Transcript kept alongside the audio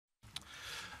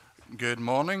Good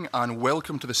morning and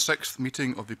welcome to the 6th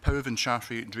meeting of the Pow of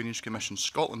Inchaffray Drainage Commission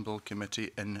Scotland Bill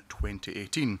Committee in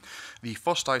 2018. The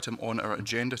first item on our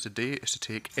agenda today is to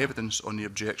take evidence on the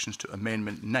objections to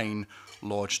Amendment 9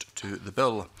 lodged to the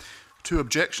bill. 2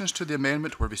 objections to the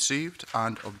amendment were received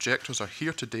and objectors are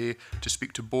here today to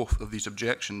speak to both of these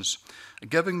objections.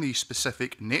 Given the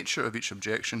specific nature of each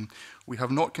objection, we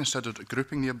have not considered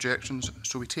grouping the objections,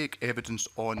 so we take evidence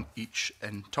on each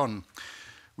in turn.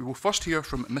 We will first hear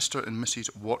from Mr and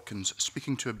Mrs Watkins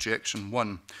speaking to Objection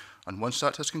 1, and once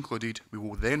that has concluded, we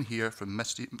will then hear from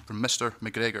Mr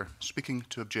McGregor speaking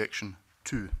to Objection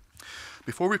 2.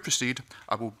 Before we proceed,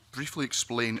 I will briefly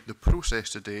explain the process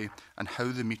today and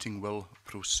how the meeting will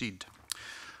proceed.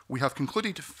 We have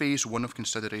concluded Phase 1 of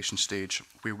consideration stage,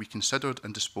 where we considered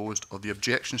and disposed of the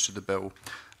objections to the bill,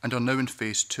 and are now in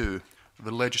Phase 2,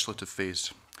 the legislative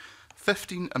phase.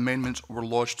 15 amendments were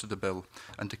lodged to the bill,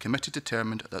 and the committee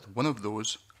determined that one of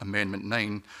those, Amendment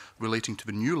 9, relating to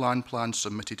the new land plan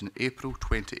submitted in April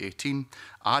 2018,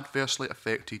 adversely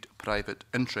affected private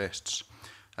interests.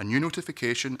 A new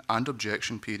notification and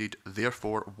objection period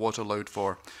therefore was allowed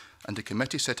for, and the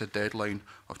committee set a deadline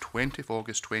of 20th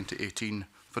August 2018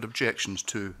 for objections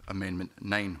to Amendment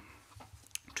 9.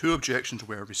 2 objections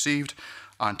were received,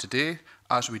 and today,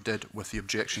 as we did with the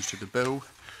objections to the bill,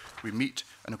 we meet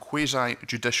in a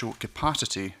quasi-judicial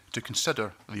capacity to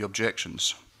consider the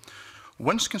objections.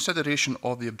 Once consideration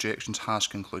of the objections has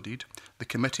concluded, the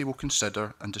committee will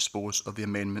consider and dispose of the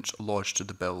amendments lodged to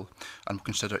the bill and will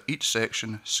consider each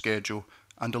section, schedule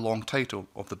and a long title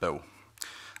of the bill.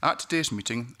 At today's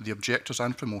meeting, the objectors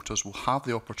and promoters will have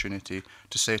the opportunity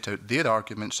to set out their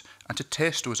arguments and to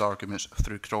test those arguments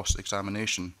through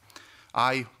cross-examination.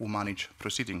 I will manage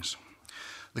proceedings.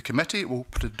 The committee will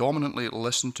predominantly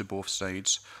listen to both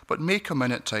sides, but may come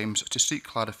in at times to seek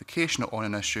clarification on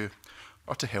an issue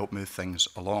or to help move things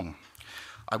along.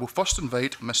 I will first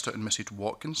invite Mr and Mrs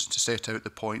Watkins to set out the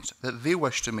points that they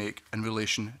wish to make in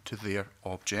relation to their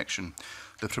objection.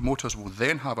 The promoters will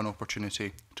then have an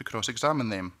opportunity to cross-examine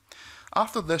them.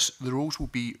 After this, the roles will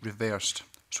be reversed.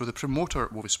 So the promoter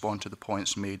will respond to the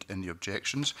points made in the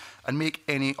objections and make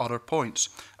any other points,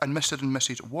 and Mr and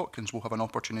Mrs Watkins will have an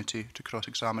opportunity to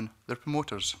cross-examine their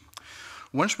promoters.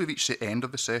 Once we reach the end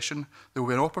of the session, there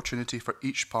will be an opportunity for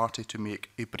each party to make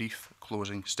a brief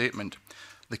closing statement.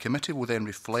 The committee will then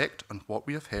reflect on what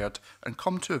we have heard and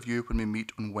come to a view when we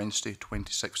meet on Wednesday,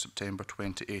 26 September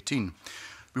 2018.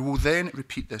 We will then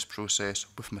repeat this process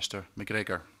with Mr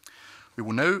McGregor. We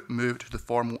will now move to the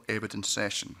formal evidence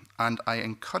session, and I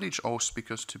encourage all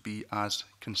speakers to be as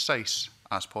concise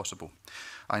as possible.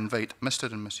 I invite Mr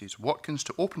and Mrs Watkins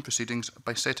to open proceedings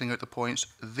by setting out the points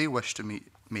they wish to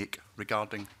make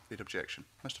regarding their objection.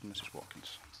 Mr and Mrs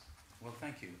Watkins. Well,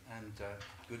 thank you, and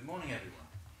good morning, everyone.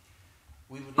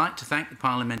 We would like to thank the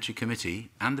Parliamentary Committee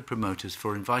and the promoters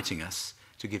for inviting us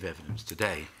to give evidence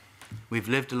today. We've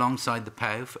lived alongside the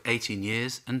POW for 18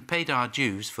 years and paid our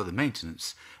dues for the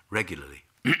maintenance regularly.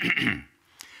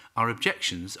 Our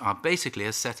objections are basically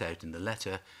as set out in the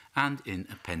letter and in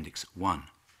Appendix 1.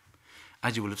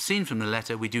 As you will have seen from the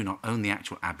letter, we do not own the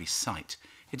actual Abbey site.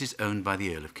 It is owned by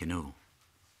the Earl of Kinnoul.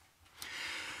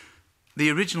 The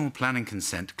original planning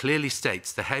consent clearly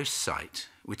states the house site,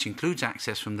 which includes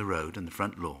access from the road and the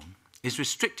front lawn, is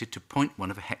restricted to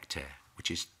 0.1 of a hectare, which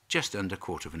is just under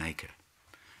 1/4 of an acre.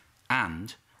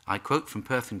 And, I quote from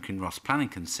Perth and Kinross planning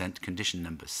consent condition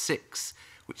number 6,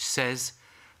 which says,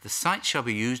 the site shall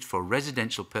be used for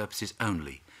residential purposes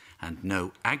only, and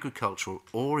no agricultural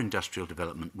or industrial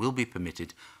development will be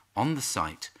permitted on the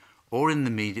site or in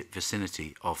the immediate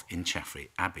vicinity of Inchaffray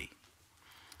Abbey.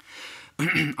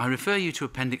 I refer you to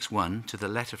Appendix 1 to the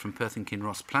letter from Perth and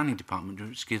Kinross Planning Department,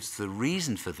 which gives the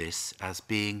reason for this as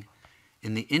being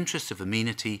in the interest of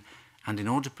amenity and in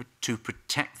order to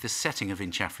protect the setting of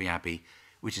Inchaffray Abbey,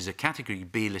 which is a Category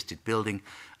B listed building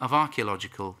of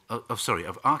archaeological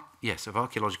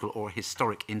or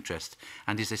historic interest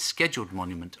and is a scheduled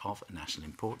monument of national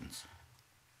importance.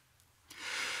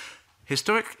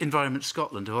 Historic Environment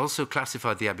Scotland have also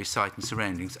classified the Abbey site and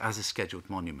surroundings as a scheduled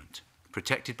monument,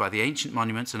 protected by the Ancient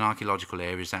Monuments and Archaeological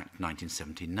Areas Act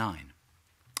 1979.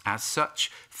 As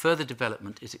such, further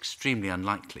development is extremely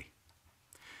unlikely.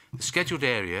 The scheduled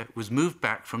area was moved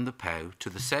back from the POW to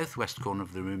the southwest corner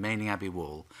of the remaining Abbey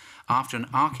wall after an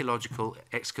archaeological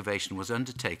excavation was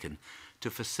undertaken to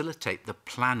facilitate the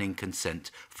planning consent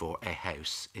for a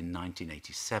house in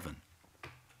 1987.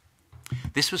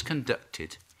 This was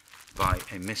conducted by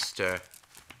a Mr.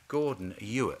 Gordon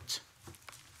Ewart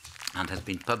and has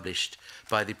been published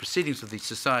by the Proceedings of the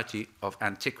Society of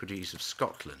Antiquities of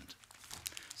Scotland.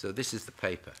 So this is the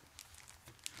paper.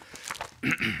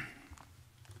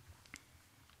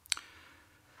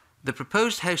 The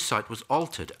proposed house site was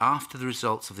altered after the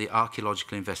results of the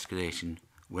archaeological investigation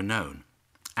were known,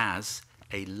 as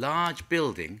a large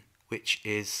building, which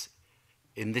is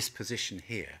in this position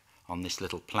here, on this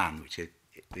little plan, which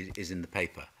is in the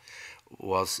paper,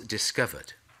 was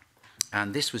discovered.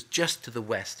 And this was just to the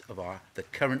west of the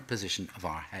current position of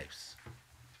our house.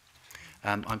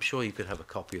 I'm sure you could have a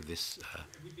copy of this. It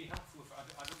would be helpful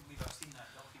if I don't believe I've seen that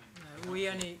document. No, we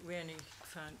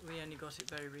only got it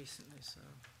very recently, so.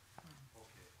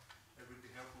 It would be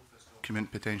helpful if this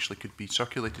document potentially could be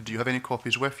circulated. Do you have any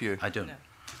copies with you? I don't. No.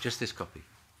 Just this copy.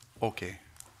 Okay.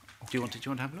 Do you want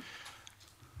to have a look?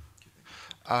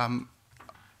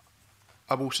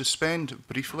 I will suspend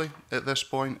briefly at this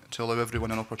point to allow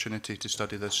everyone an opportunity to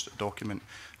study this document.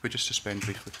 We just suspend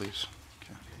briefly, please.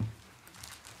 Okay.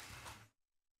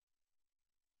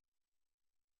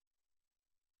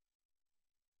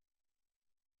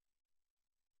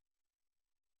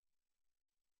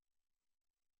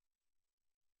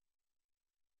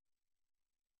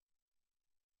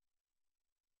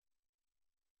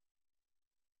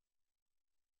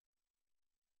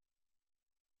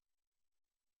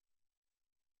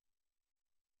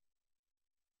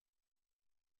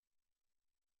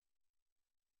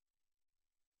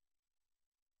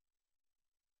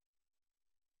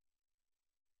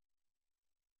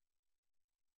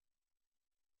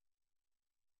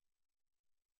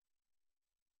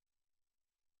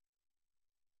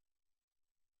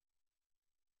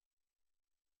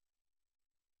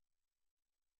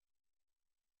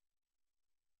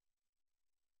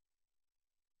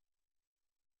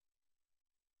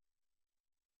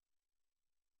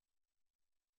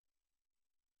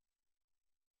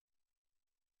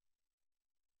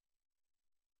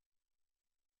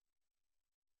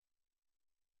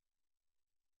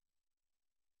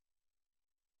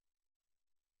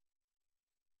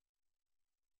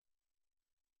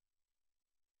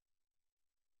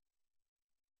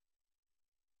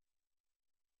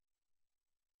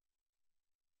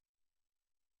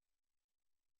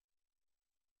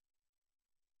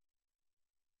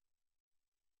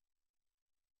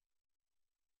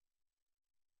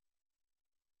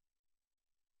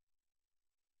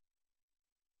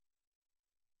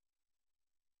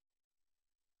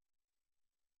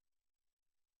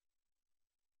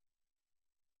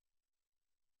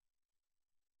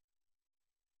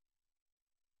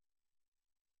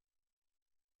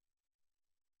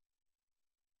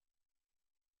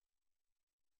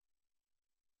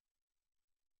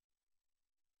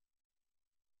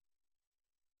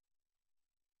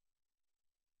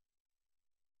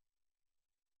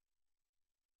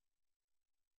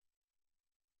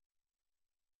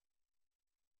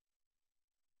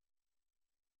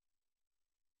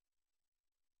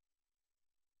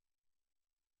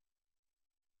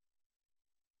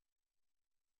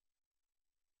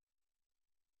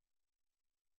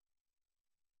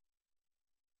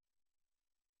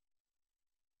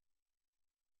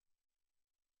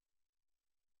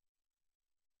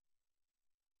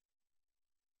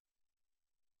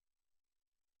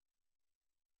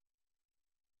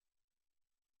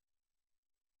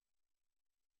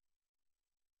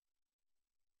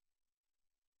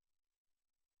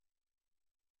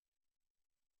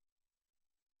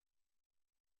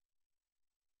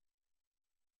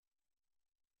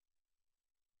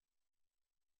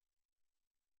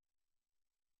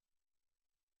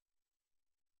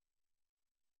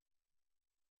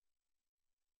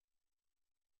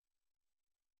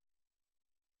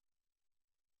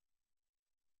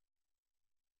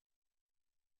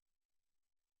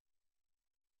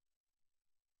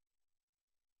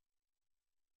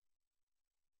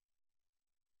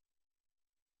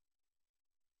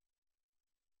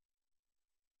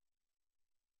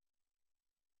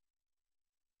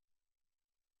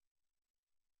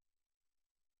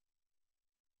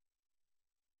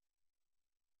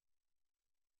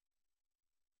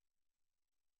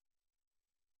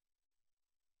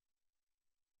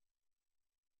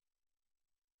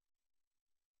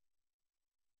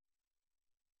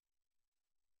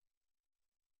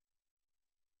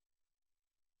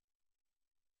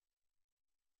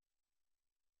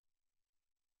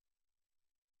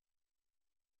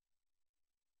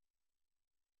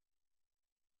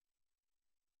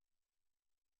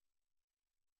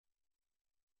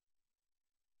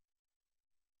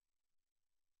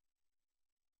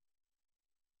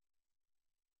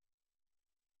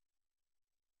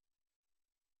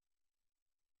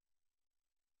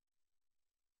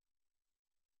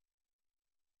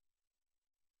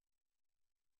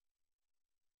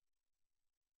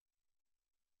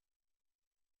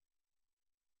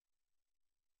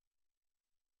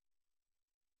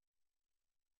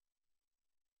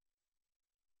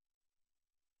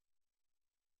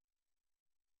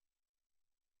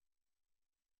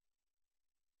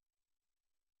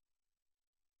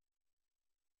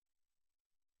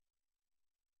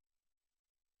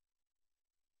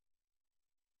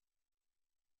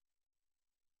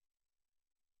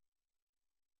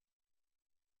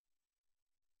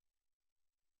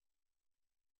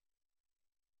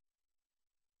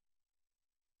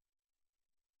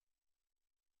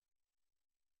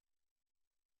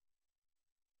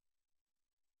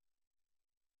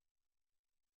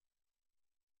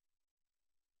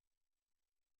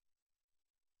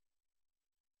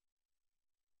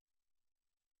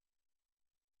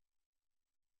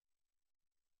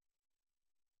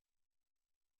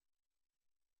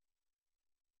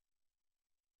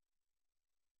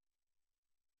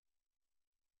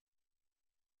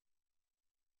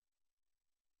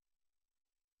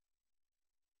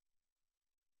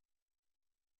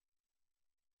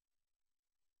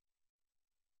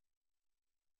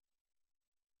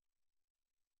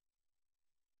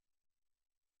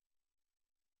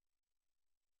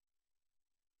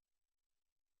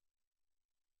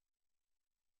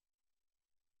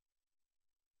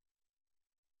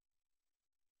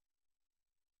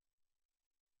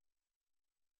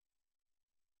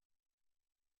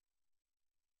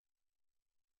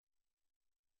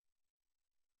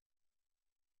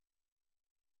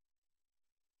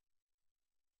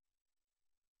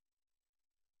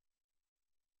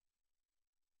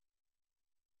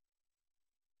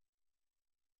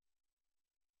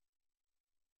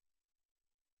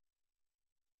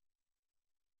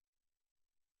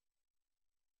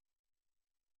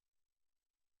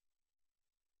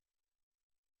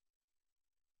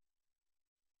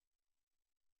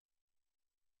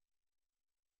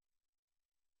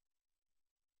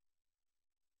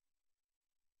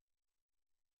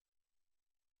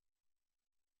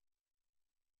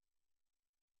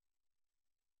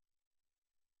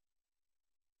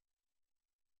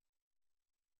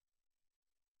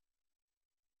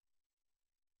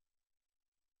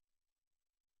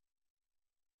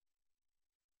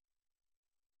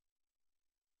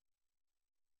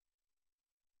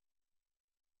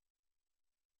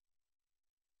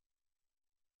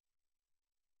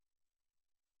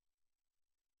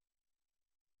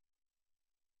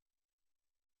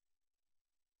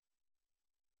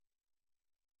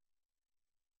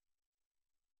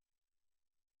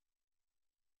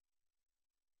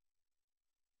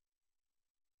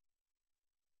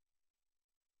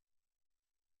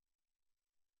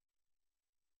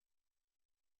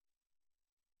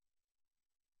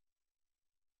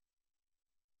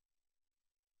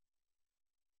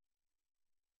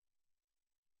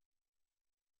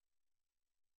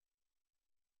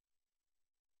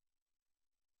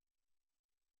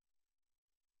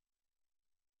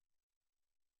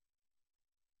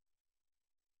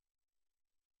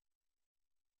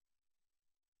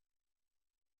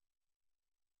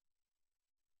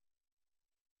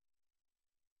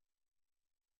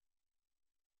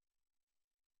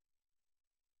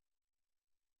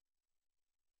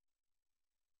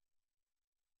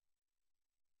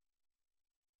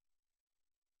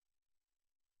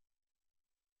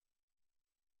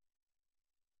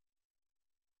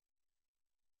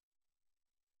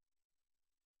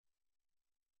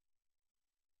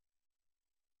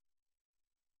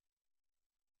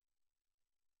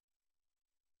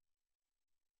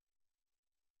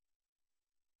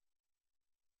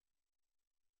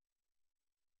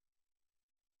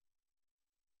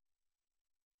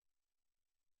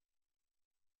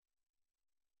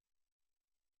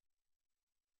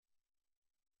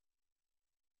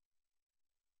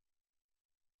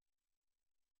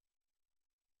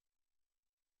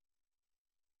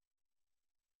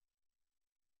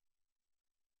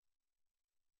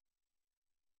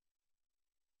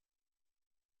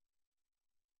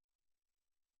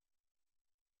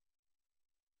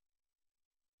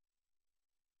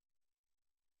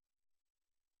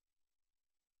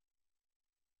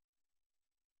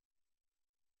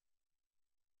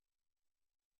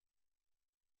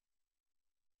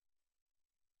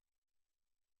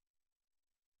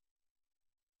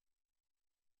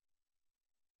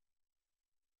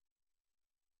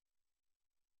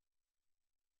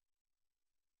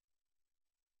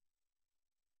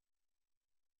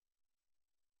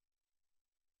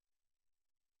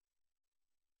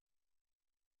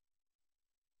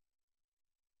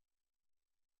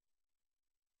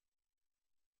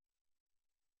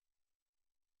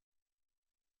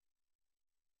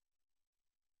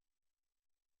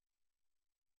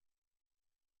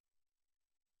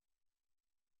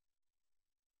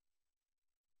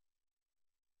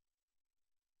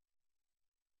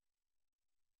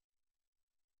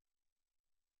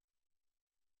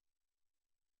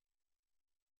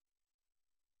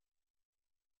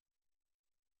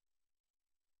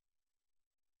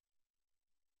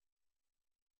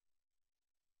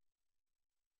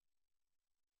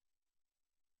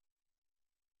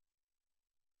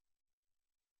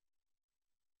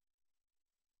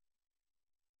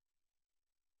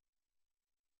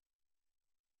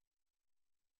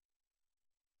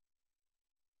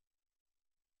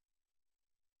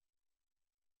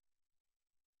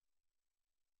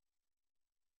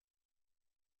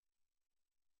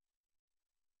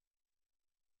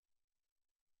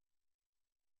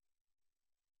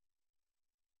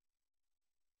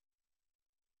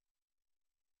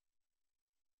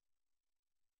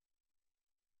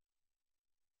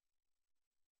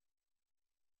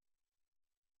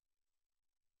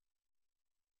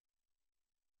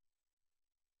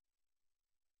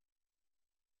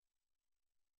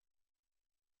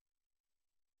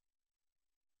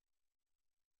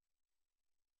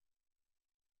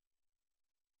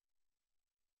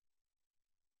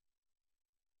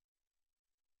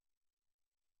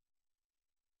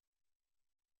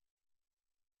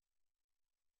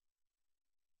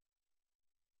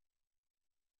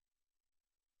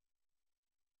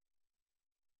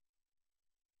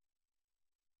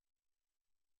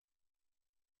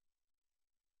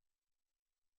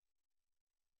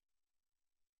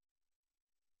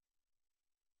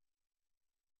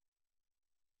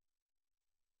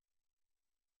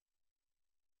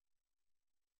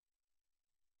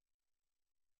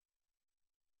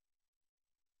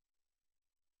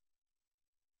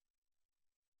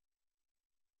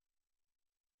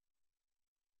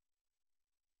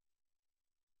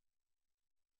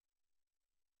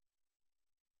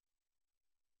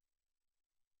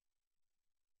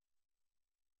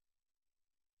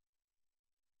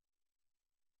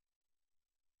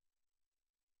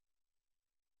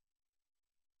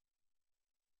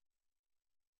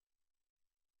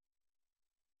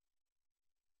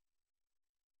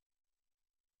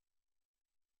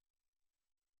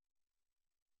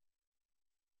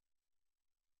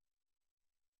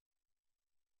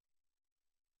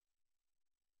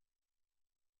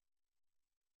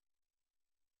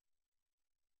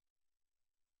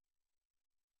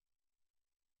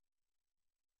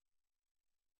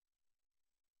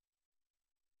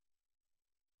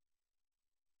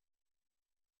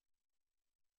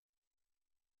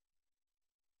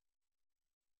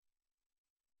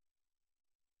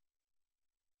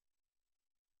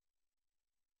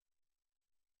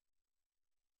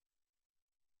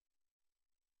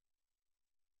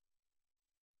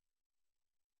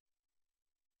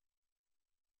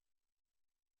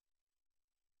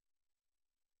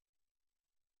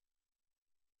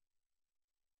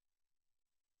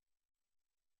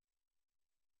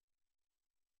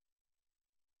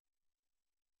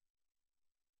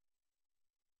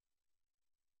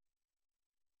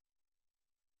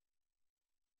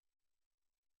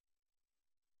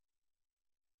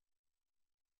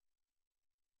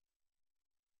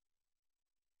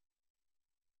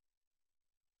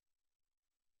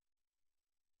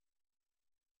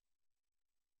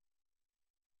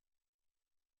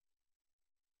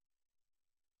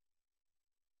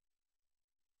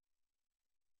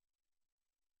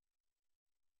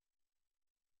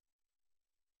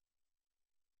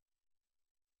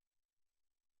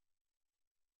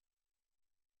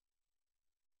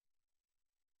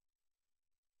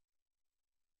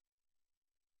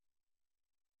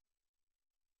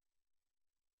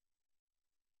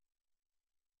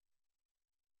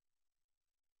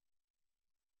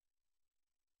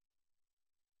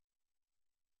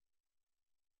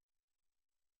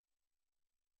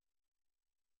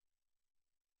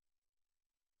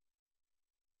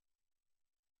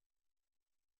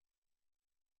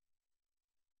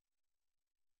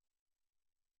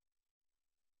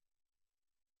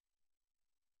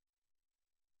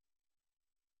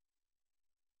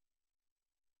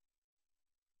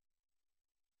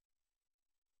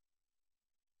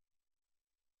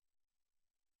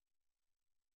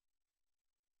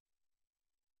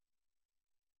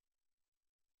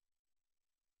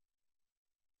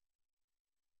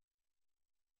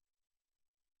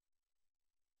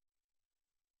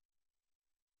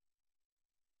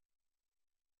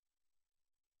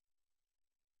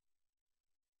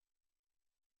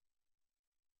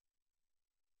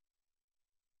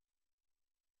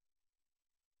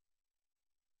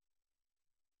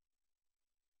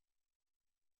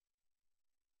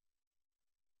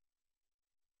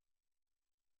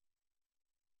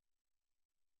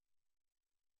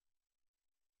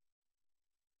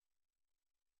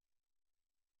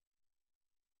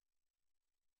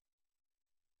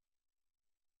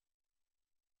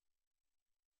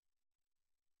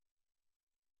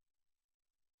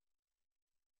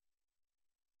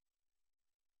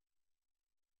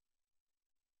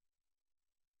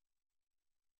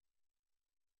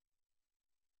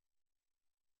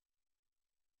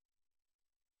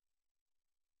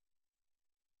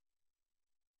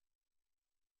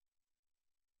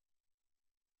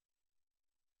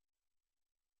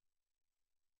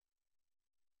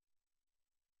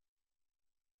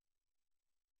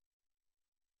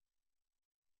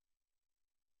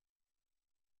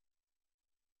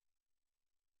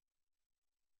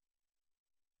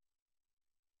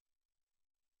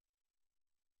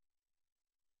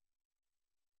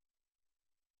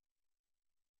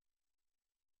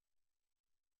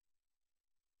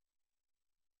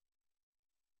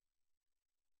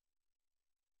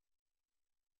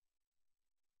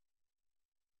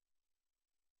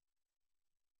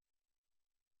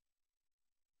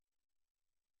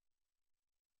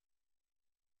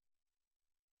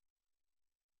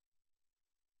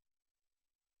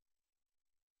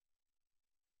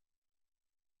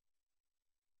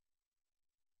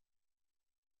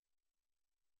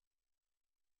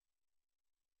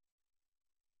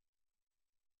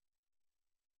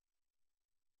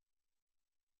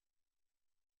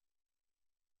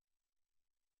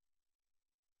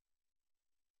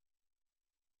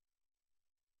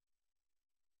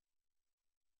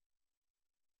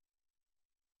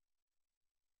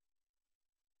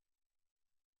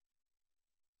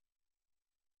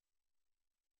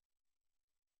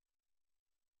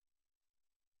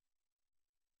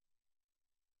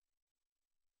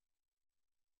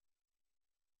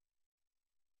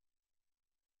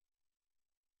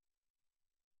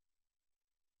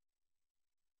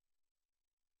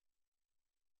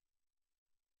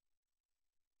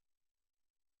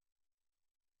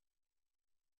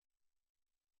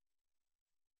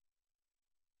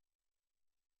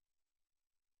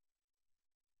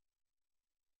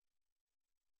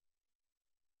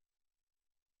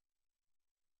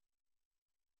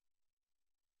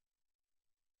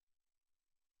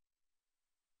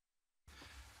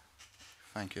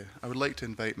 Thank you. I would like to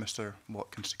invite Mr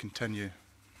Watkins to continue.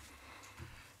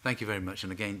 Thank you very much,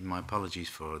 and again, my apologies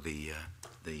for the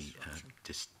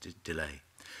delay.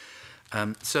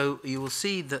 So you will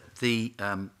see that the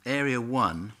Area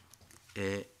 1,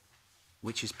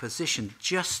 which is positioned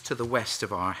just to the west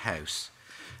of our house,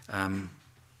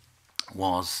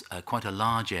 was quite a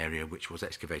large area which was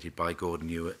excavated by Gordon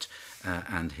Ewart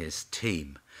and his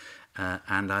team.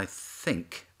 And I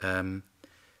think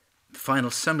the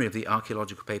final summary of the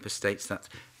archaeological paper states that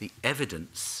the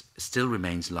evidence still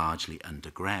remains largely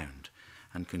underground,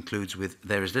 and concludes with,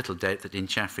 there is little doubt that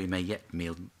Inchaffray may yet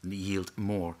yield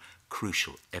more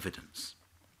crucial evidence.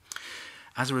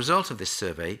 As a result of this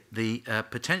survey, the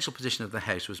potential position of the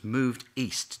house was moved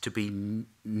east to be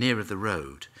nearer the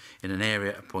road in an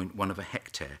area of 0.1 of a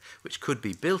hectare, which could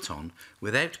be built on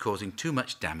without causing too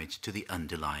much damage to the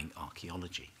underlying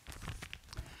archaeology.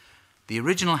 The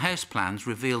original house plans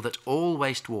reveal that all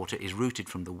wastewater is routed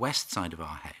from the west side of our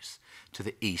house to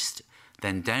the east,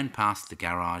 then down past the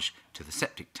garage to the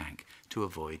septic tank to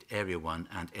avoid Area 1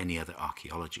 and any other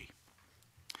archaeology.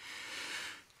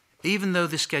 Even though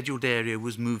the scheduled area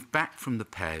was moved back from the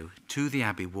POW to the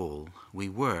Abbey wall, we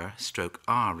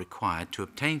are required to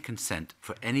obtain consent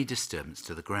for any disturbance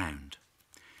to the ground.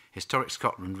 Historic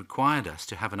Scotland required us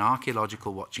to have an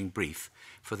archaeological watching brief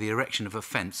for the erection of a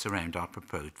fence around our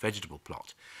proposed vegetable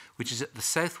plot, which is at the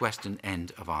southwestern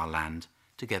end of our land,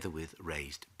 together with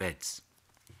raised beds.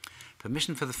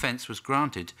 Permission for the fence was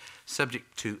granted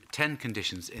subject to 10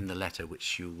 conditions in the letter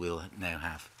which you will now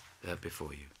have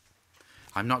before you.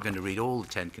 I'm not going to read all the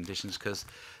 10 conditions because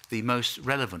the most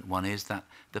relevant one is that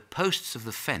the posts of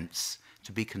the fence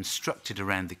to be constructed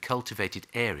around the cultivated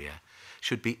area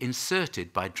should be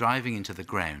inserted by driving into the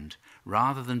ground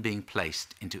rather than being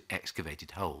placed into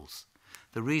excavated holes.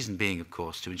 The reason being, of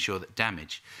course, to ensure that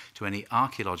damage to any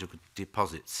archaeological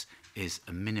deposits is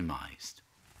minimised.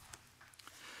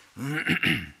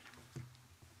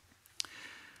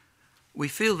 We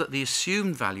feel that the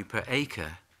assumed value per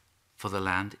acre for the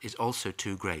land is also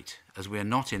too great, as we are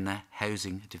not in the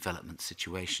housing development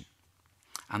situation.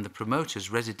 And the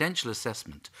promoter's residential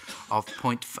assessment of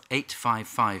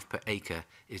 0.855 per acre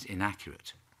is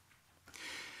inaccurate.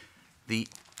 The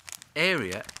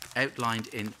area outlined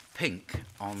in pink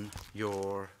on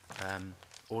your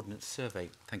ordnance survey,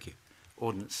 thank you,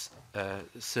 ordnance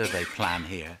survey plan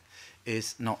here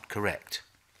is not correct.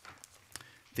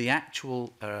 The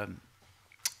actual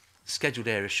scheduled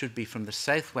area should be from the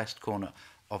southwest corner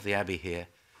of the Abbey here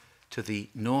to the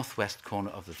northwest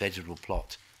corner of the vegetable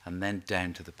plot and then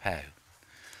down to the POW.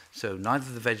 So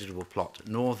neither the vegetable plot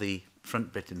nor the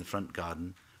front bit in the front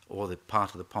garden or the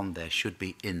part of the pond there should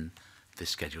be in the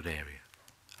scheduled area,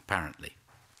 apparently.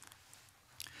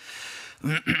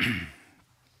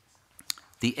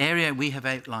 The area we have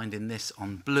outlined in this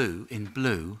in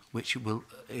blue, which will,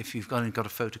 if you've got a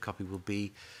photocopy, will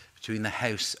be between the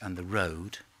house and the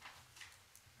road,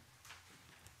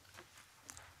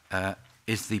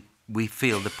 we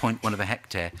feel the 0.1 of a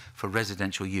hectare for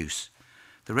residential use.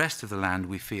 The rest of the land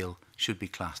we feel should be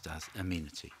classed as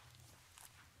amenity.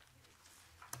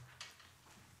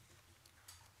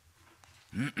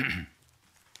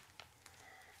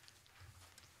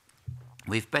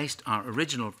 We've based our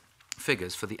original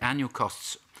figures for the annual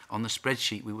costs on the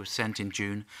spreadsheet we were sent in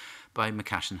June by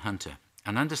McCash and Hunter,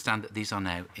 and understand that these are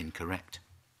now incorrect.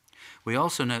 We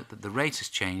also note that the rate has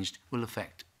changed,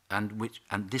 and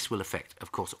this will affect,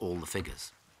 of course, all the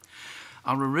figures.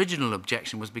 Our original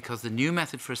objection was because the new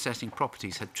method for assessing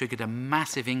properties had triggered a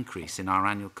massive increase in our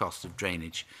annual cost of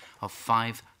drainage of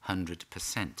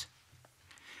 500%.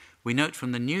 We note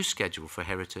from the new schedule for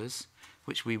heritors,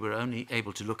 which we were only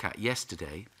able to look at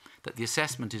yesterday, that the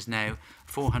assessment is now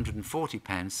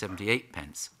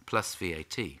 £440.78 plus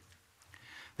VAT.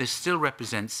 This still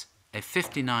represents a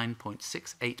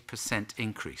 59.68%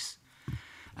 increase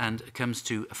and comes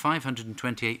to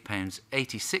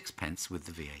 £528.86 with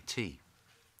the VAT.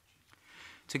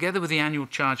 Together with the annual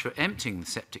charge for emptying the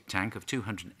septic tank of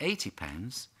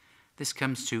 £280, this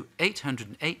comes to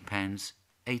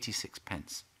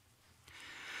 £808.86.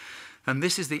 And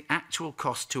this is the actual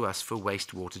cost to us for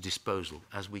wastewater disposal,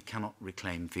 as we cannot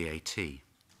reclaim VAT.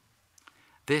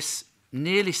 This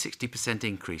nearly 60%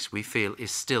 increase, we feel, is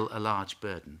still a large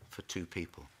burden for two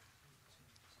people.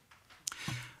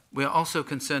 We are also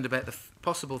concerned about the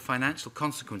possible financial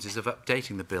consequences of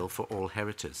updating the bill for all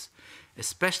heritors,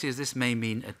 especially as this may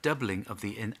mean a doubling of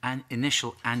the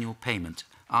initial annual payment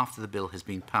after the bill has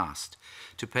been passed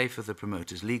to pay for the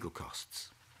promoter's legal costs.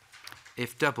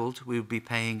 If doubled, we would be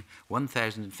paying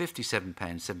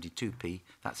 £1,057.72p,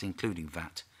 that's including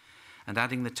VAT, and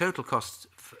adding the total cost,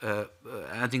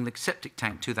 adding the septic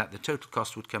tank to that, the total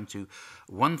cost would come to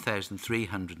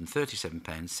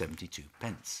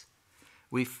 £1,337.72.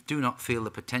 We do not feel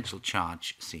the potential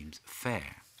charge seems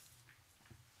fair.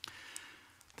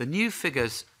 The new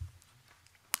figures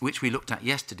which we looked at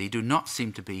yesterday do not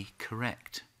seem to be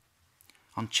correct.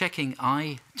 On checking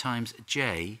I times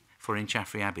J for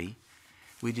Inchaffray Abbey,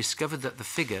 we discovered that the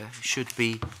figure should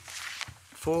be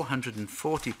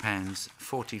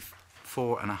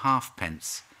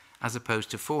 £440.44.5 as opposed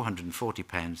to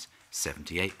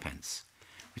 £440.78,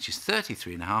 which is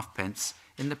 33.5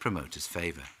 in the promoter's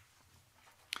favour.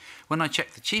 When I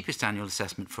checked the cheapest annual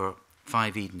assessment for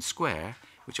 5 Eden Square,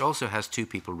 which also has 2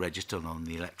 people registered on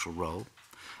the electoral roll,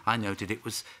 I noted it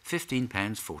was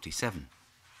 £15.47.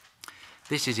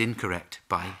 This is incorrect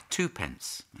by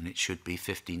 2p, and it should be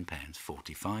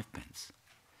 £15.45.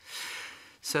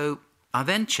 So I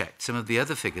then checked some of the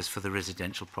other figures for the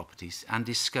residential properties and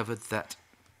discovered that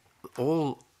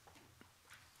all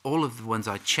of the ones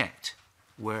I checked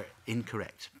were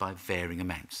incorrect by varying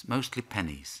amounts, mostly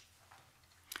pennies.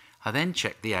 I then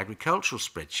checked the agricultural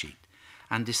spreadsheet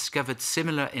and discovered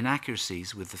similar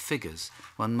inaccuracies with the figures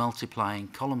when multiplying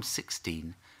column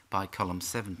 16 by column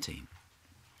 17.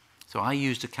 So I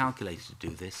used a calculator to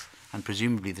do this, and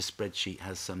presumably the spreadsheet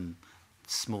has some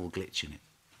small glitch in it.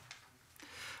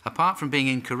 Apart from being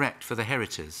incorrect for the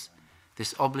heritors,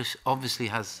 this obviously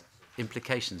has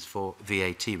implications for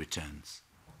VAT returns.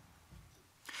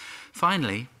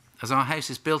 Finally, as our house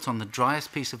is built on the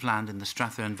driest piece of land in the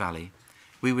Strathern Valley,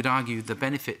 we would argue the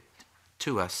benefit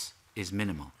to us is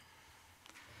minimal.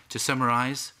 To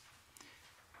summarise,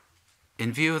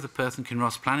 in view of the Perth and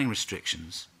Kinross planning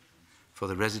restrictions for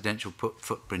the residential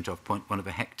footprint of 0.1 of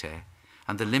a hectare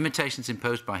and the limitations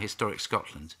imposed by Historic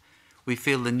Scotland, we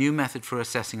feel the new method for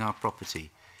assessing our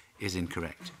property is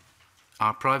incorrect.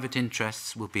 Our private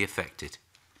interests will be affected,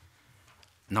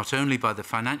 not only by the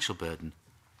financial burden,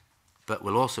 but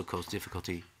will also cause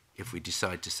difficulty if we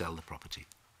decide to sell the property.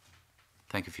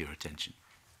 Thank you for your attention.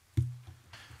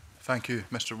 Thank you,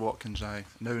 Mr Watkins. I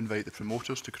now invite the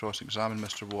promoters to cross-examine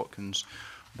Mr Watkins,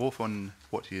 both on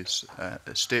what he is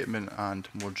statement and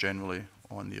more generally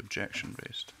on the objection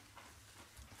raised.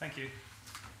 Thank you.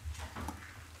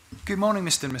 Good morning,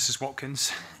 Mr and Mrs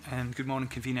Watkins, and good morning,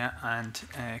 convener and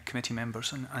committee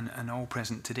members and all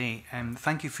present today.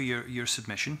 Thank you for your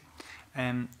submission.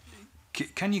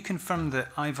 Can you confirm that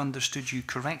I've understood you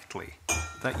correctly,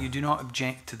 that you do not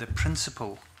object to the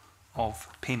principle of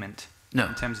payment? No,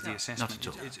 in terms of the assessment? Not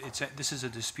at all. This is a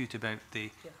dispute about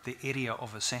the area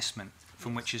of assessment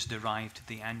from which is derived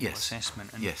the annual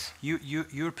assessment. And yes.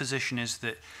 Your position is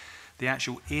that the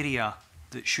actual area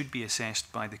that should be assessed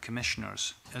by the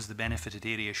commissioners as the benefited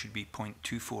area should be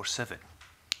 0.247.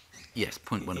 Yes,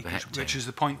 0.1 of a hectare. Which is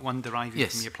the 0.1 deriving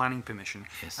Yes. from your planning permission,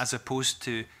 Yes. as opposed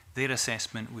to their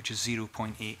assessment, which is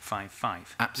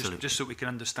 0.855. Absolutely. Just so we can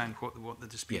understand what the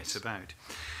dispute's Yes. about.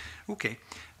 Okay.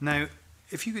 Now,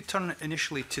 if you could turn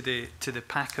initially to the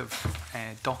pack of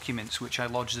documents which I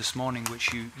lodged this morning,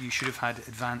 which you should have had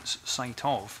advance sight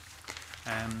of,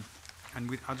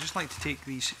 and I'd just like to take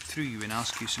these through you and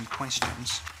ask you some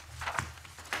questions.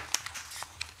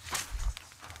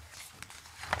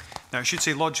 Now, I should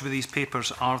say lodged with these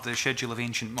papers are the Schedule of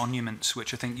Ancient Monuments,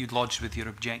 which I think you'd lodged with your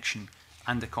objection,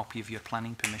 and a copy of your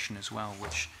planning permission as well,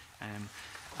 which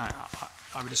I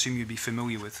would assume you'd be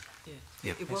familiar with. Yeah.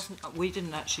 Yep. It wasn't. We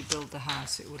didn't actually build the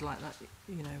house. It would like that.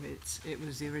 You know, it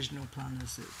was the original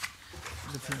planners that.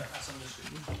 That's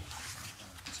understood.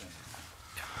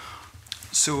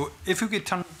 So, if we could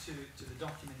turn to the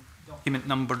document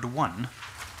numbered 1,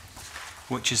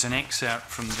 which is an excerpt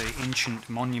from the Ancient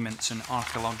Monuments and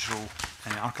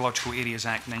Archaeological Areas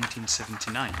Act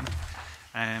 1979.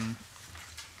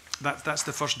 That's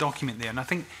the first document there, and I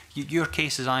think your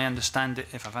case, as I understand it,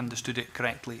 if I've understood it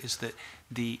correctly, is that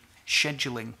the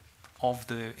scheduling of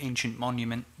the ancient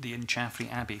monument, the Inchaffray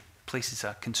Abbey, places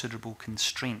a considerable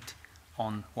constraint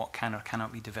on what can or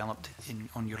cannot be developed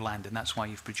on your land, and that's why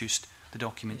you've produced the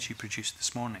documents you produced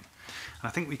this morning. And I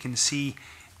think we can see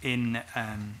in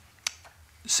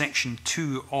section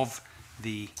 2 of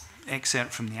the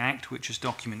excerpt from the Act, which is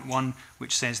document 1,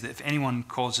 which says that if anyone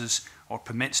causes or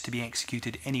permits to be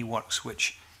executed any works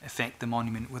which affect the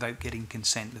monument without getting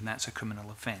consent, then that's a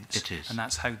criminal offence. It is. And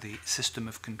that's how the system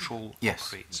of control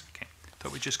operates. Okay.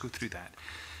 Thought we'd just go through that.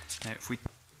 Now, if we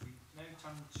now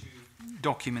turn to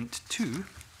document 2,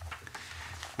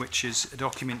 which is a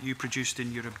document you produced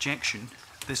in your objection.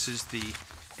 This is the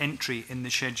entry in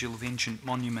the Schedule of Ancient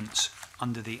Monuments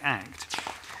under the Act.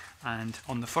 And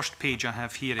on the first page I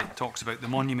have here, it talks about the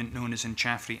monument known as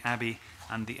Inchaffray Abbey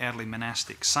and the early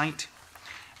monastic site.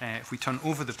 If we turn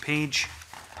over the page,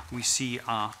 we see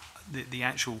the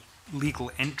actual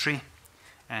legal entry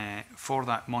for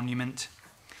that monument.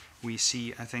 We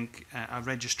see, I think, a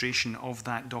registration of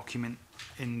that document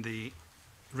in the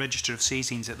Register of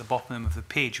Saisines at the bottom of the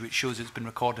page, which shows it's been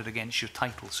recorded against your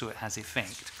title, so it has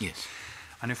effect. Yes.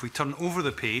 And if we turn over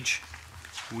the page,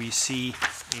 we see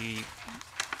a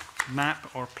map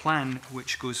or plan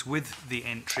which goes with the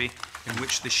entry, in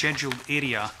which the scheduled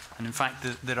area, and in fact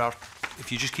there are,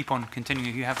 if you just keep on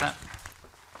continuing, you have that?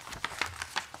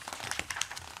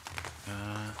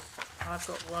 I've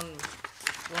got one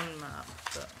map,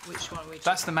 but which one?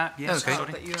 That's the map, yes. Okay.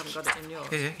 Sorry. But you haven't got it in yours.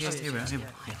 Yeah, Oh, here we are. yeah. Here we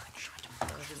are. I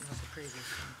didn't have the previous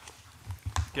one.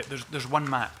 Yeah, there's one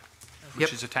map which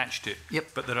Yep. is attached to it,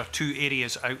 Yep. but there are two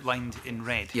areas outlined in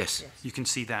red. Yes. You can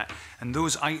see that. And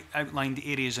those outlined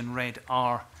areas in red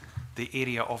are the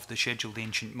area of the scheduled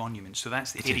ancient monument. So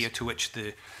that's the It area is. to which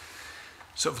the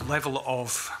sort of level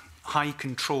of high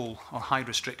control or high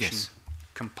restriction Yes.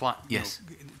 Yes.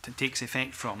 takes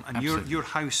effect from. And Absolutely. your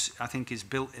house, I think, is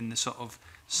built in the sort of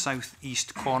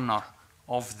southeast corner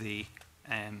of the,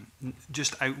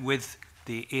 just out with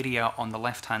the area on the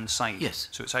left-hand side. Yes.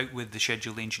 So it's out with the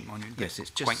scheduled ancient monument. Yes, it's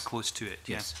just quite close to it.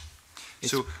 Yes. Yeah.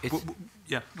 So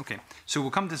yeah, okay. So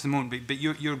we'll come to this in a moment. But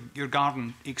your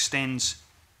garden extends,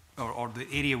 or the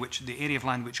area of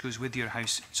land which goes with your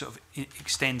house sort of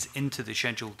extends into the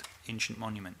scheduled ancient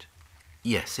monument.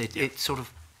 Yes, it sort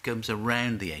of comes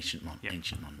around the ancient Yeah.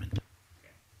 monument.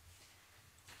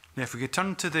 Now, if we could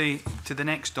turn to the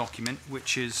next document,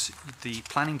 which is the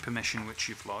planning permission which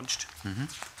you've lodged. Mm-hmm.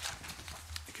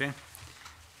 Okay.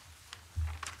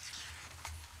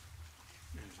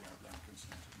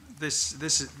 This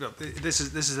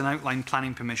is an outline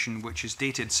planning permission which is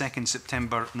dated 2nd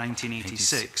September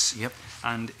 1986. Yep.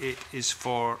 And it is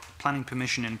for planning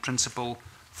permission in principle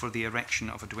for the erection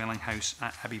of a dwelling house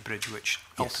at Abbey Bridge, which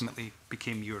ultimately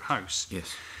became your house.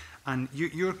 Yes. And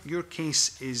your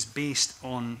case is based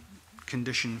on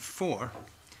condition 4,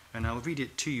 and I'll read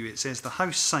it to you. It says, the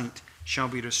house site shall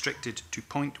be restricted to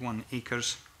 0.1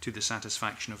 acres to the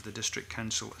satisfaction of the District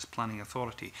Council as planning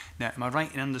authority. Now, am I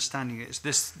right in understanding it's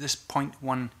this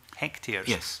 0.1 hectares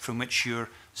Yes. from which your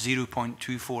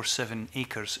 0.247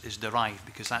 acres is derived,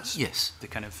 because that's Yes. the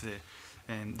kind of the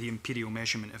imperial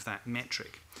measurement of that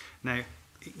metric. Now,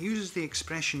 it uses the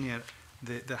expression here,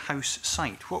 the house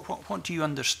site. What do you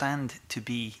understand to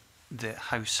be the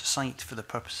house site for the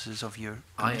purposes of your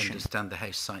permission? I understand the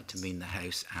house site to mean the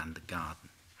house and the garden.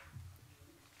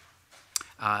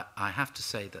 I have to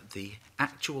say that the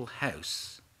actual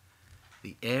house,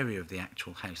 the area of the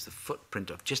actual house, the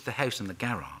footprint of just the house and the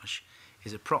garage,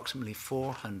 is approximately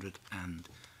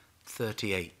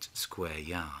 438 square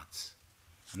yards.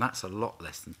 And that's a lot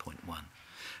less than 0.1.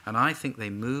 And I think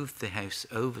they moved the house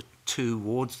over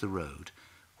towards the road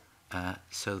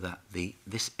so that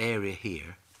this area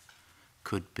here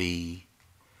could be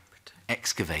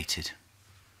excavated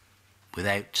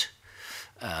without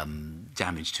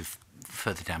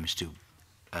further damage to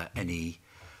any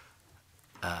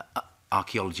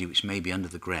archaeology which may be under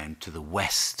the ground to the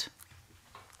west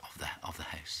of the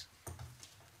house.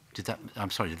 Did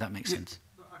that make sense?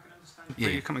 Where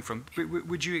you're coming from.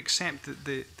 Would you accept that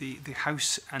the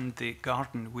house and the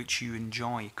garden which you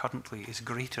enjoy currently is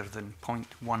greater than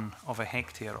 0.1 of a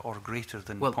hectare or greater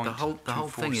than 0.247? Well, the whole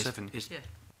thing is Yeah.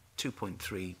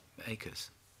 2.3 acres.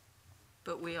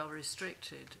 But we are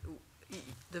restricted.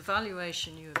 The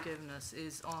valuation you have given us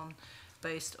is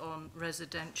based on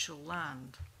residential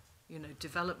land,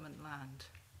 development land.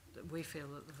 We feel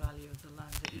that the value of the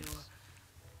land that you're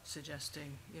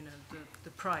suggesting, the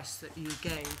price that you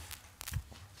gave,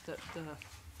 that the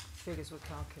figures were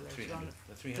calculated on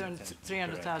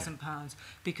 £300,000,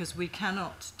 because we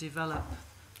cannot develop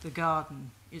the garden.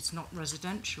 It's not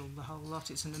residential, the whole lot.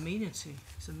 It's an amenity.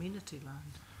 It's amenity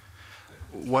land.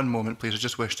 One moment, please. I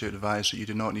just wish to advise that you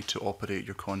do not need to operate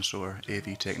your console or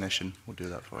AV technician. We'll do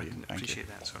that for you. Thank you. Appreciate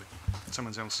that, sorry.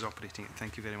 Someone else is operating it.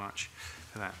 Thank you very much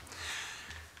for that.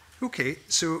 Okay,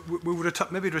 so we will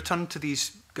maybe return to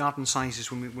these garden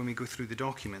sizes when we go through the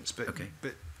documents. But, Okay.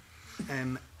 But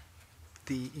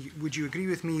would you agree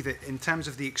with me that in terms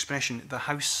of the expression, the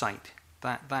house site,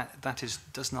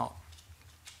 does not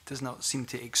seem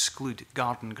to exclude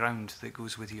garden ground that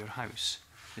goes with your house?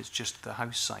 It's just the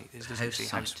house site. It doesn't House say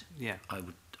site, house. Yeah. I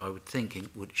would think it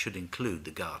should include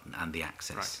the garden and the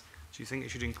access. Right. So you think it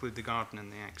should include the garden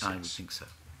and the access? I would think so.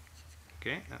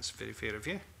 Okay, that's very fair of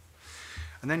you.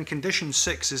 And then condition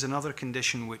 6 is another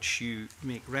condition which you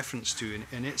make reference to,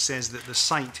 and it says that the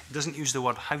site, it doesn't use the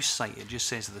word house site, it just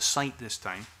says the site this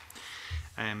time.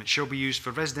 It shall be used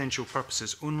for residential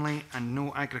purposes only, and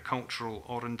no agricultural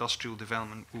or industrial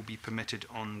development will be permitted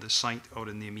on the site or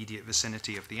in the immediate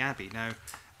vicinity of the Abbey. Now,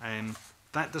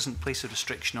 that doesn't place a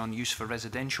restriction on use for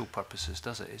residential purposes,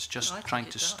 does it? It's just trying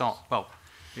to stop. Well,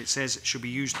 it says it should be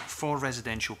used for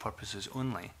residential purposes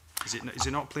only. Is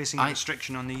it not placing a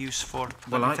restriction on the use for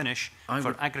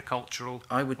for agricultural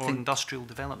or industrial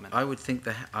development? I would think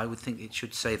it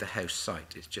should say the house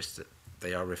site. It's just that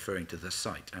they are referring to the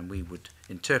site, and we would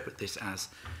interpret this as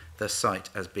the site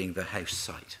as being the house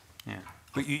site. Yeah.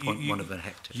 But one of the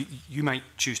hectares. You might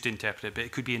choose to interpret it, but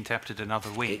it could be interpreted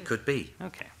another way. It could be.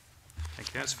 Okay.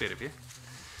 Thank you. That's fair of you.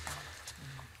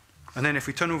 And then if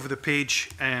we turn over the page,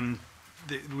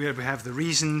 where we have the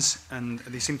reasons, and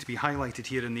they seem to be highlighted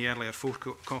here in the earlier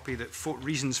copy, that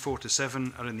reasons 4 to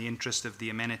 7 are in the interest of the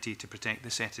amenity to protect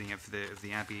the setting of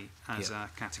the Abbey as a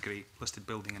category listed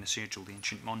building in a scheduled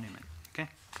ancient monument. Okay.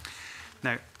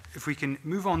 Now, if we can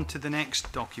move on to the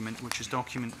next document, which is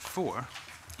document 4,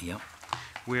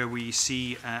 where we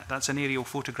see that's an aerial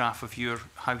photograph of your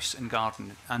house and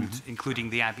garden, and including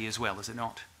the Abbey as well, is it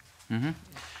not? Mm-hmm.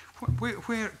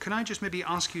 Where can I just maybe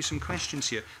ask you some questions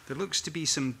here? There looks to be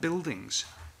some buildings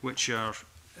which are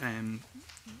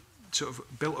sort of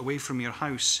built away from your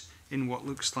house in what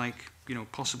looks like,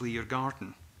 possibly your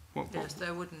garden. Yes,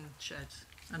 they're wooden sheds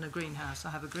and a greenhouse. I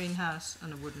have a greenhouse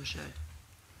and a wooden shed.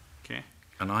 Okay.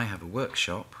 And I have a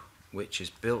workshop which is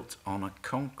built on a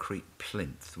concrete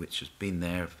plinth, which has been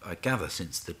there, I gather,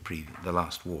 since the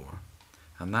last war,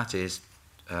 and that is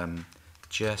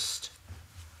just.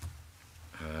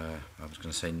 I was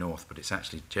going to say north, but it's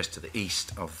actually just to the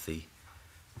east of the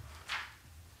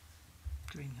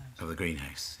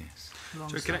greenhouse. Yes.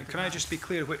 So can I just be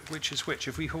clear which is which?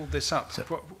 If we hold this up,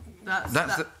 so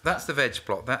that's the veg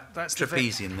plot. That's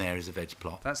trapezium there is a veg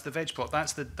plot. That's the veg plot.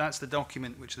 That's the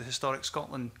document which the Historic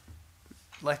Scotland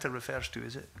letter refers to,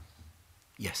 is it?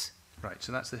 Yes. Right.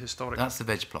 So that's the historic. That's the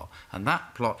veg plot, and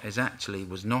that plot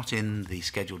was not in the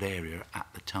scheduled area at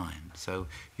the time. So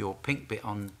your pink bit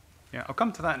on. Yeah, I'll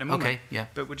come to that in a moment. Okay, yeah.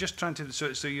 But we're just trying to.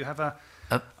 So you have a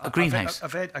greenhouse.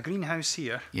 A greenhouse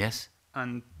here. Yes.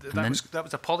 And that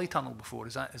was a polytunnel before.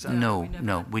 Is that?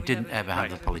 No, we didn't ever have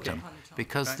the polytunnel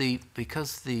because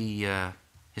the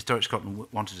Historic Scotland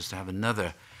wanted us to have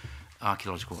another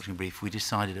archaeological watching brief. We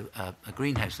decided a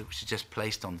greenhouse which is just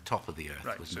placed on the top of the earth.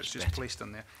 Right, was so it's much just better. placed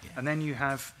on there. Yeah. Yeah. And then you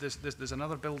have there's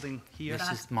another building here.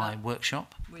 This is my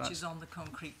workshop. Which is on the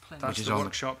concrete plinth. That's the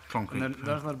workshop. And then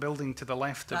there's another building to the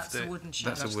left of the. That's the wooden shed.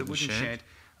 That's a wooden shed.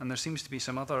 And there seems to be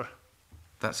some other.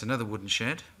 That's another wooden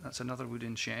shed. That's another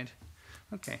wooden shed.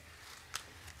 Okay.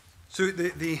 So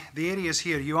the areas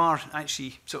here, you are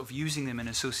actually sort of using them in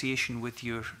association with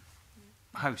your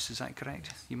house, is that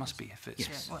correct? You must be, if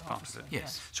it's part of it.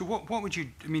 Yes. So what would you,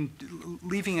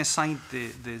 leaving aside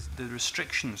the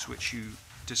restrictions which you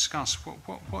discuss,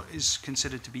 what is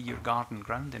considered to be your garden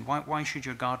ground, and why should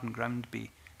your garden ground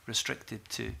be restricted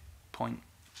to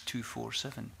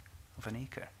 0.247 of an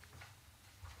acre?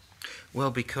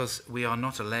 Well, because we are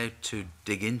not allowed to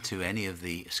dig into any of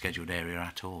the scheduled area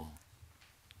at all.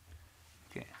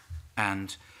 Okay.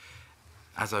 And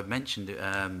as I've mentioned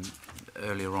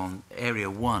earlier on, Area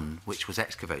 1, which was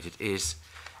excavated, is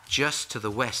just to the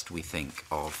west, we think,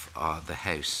 of the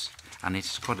house. And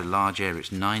it's quite a large area.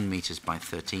 It's 9 metres by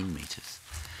 13 metres.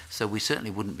 So we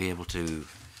certainly wouldn't be able to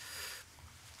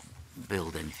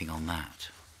build anything on that.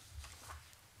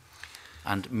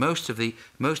 And most of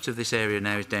this area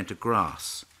now is down to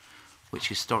grass, which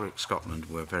Historic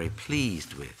Scotland were very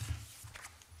pleased with.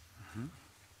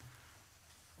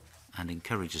 And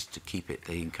encourage us to keep it.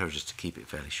 They encourage us to keep it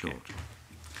fairly short. Okay.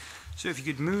 So if you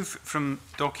could move from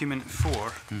document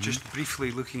 4, just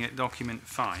briefly looking at document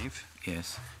 5.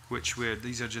 Yes.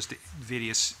 These are just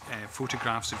various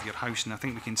photographs of your house, and I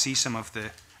think we can see some of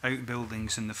the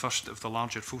outbuildings in the first of the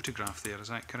larger photograph there. Is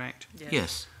that correct?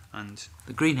 Yes. And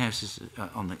the greenhouse is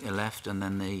on the left, and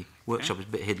then the workshop is a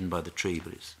bit hidden by the tree,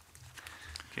 but it's.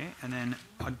 Okay, and then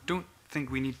I don't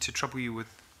think we need to trouble you with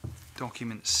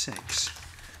document 6.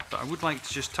 But I would like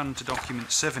to just turn to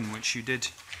document 7, which you did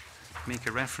make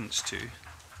a reference to.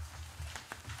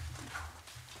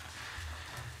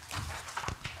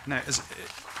 Now,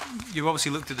 you've obviously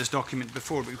looked at this document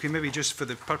before, but we can maybe just, for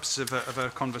the purposes of our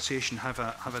conversation, have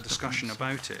a discussion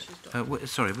about it.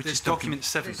 Sorry, which this is document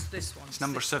 7. This one. It's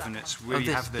number 7. It's where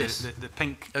you have the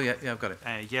pink, oh yeah, I've got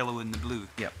it. yellow, and the blue.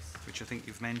 Yep. Which I think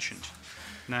you've mentioned.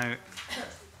 Now.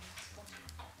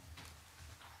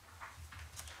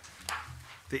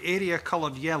 The area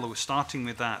coloured yellow, starting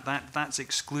with that's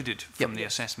excluded from the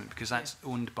assessment because that's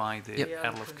owned by the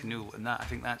Earl of Kinnoul, and that I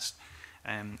think that's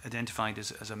identified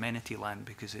as amenity land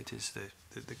because it is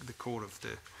the core of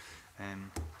the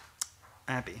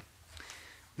abbey.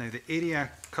 Now the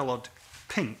area coloured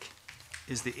pink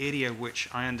is the area which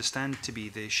I understand to be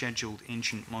the scheduled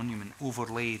ancient monument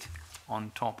overlaid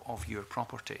on top of your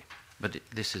property. But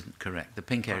this isn't correct. The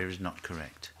pink area is not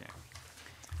correct. Yeah.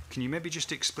 Can you maybe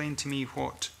just explain to me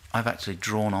what... I've actually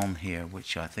drawn on here,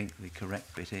 which I think the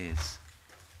correct bit is.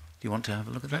 Do you want to have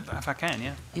a look at that? If I can,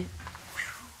 yeah. Yeah.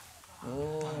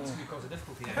 Oh. That's going to cause a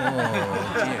difficulty. Oh,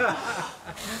 dear.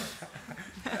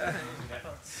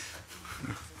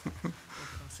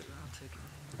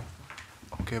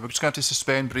 Okay, we're just going to have to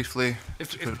suspend briefly.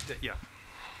 Yeah.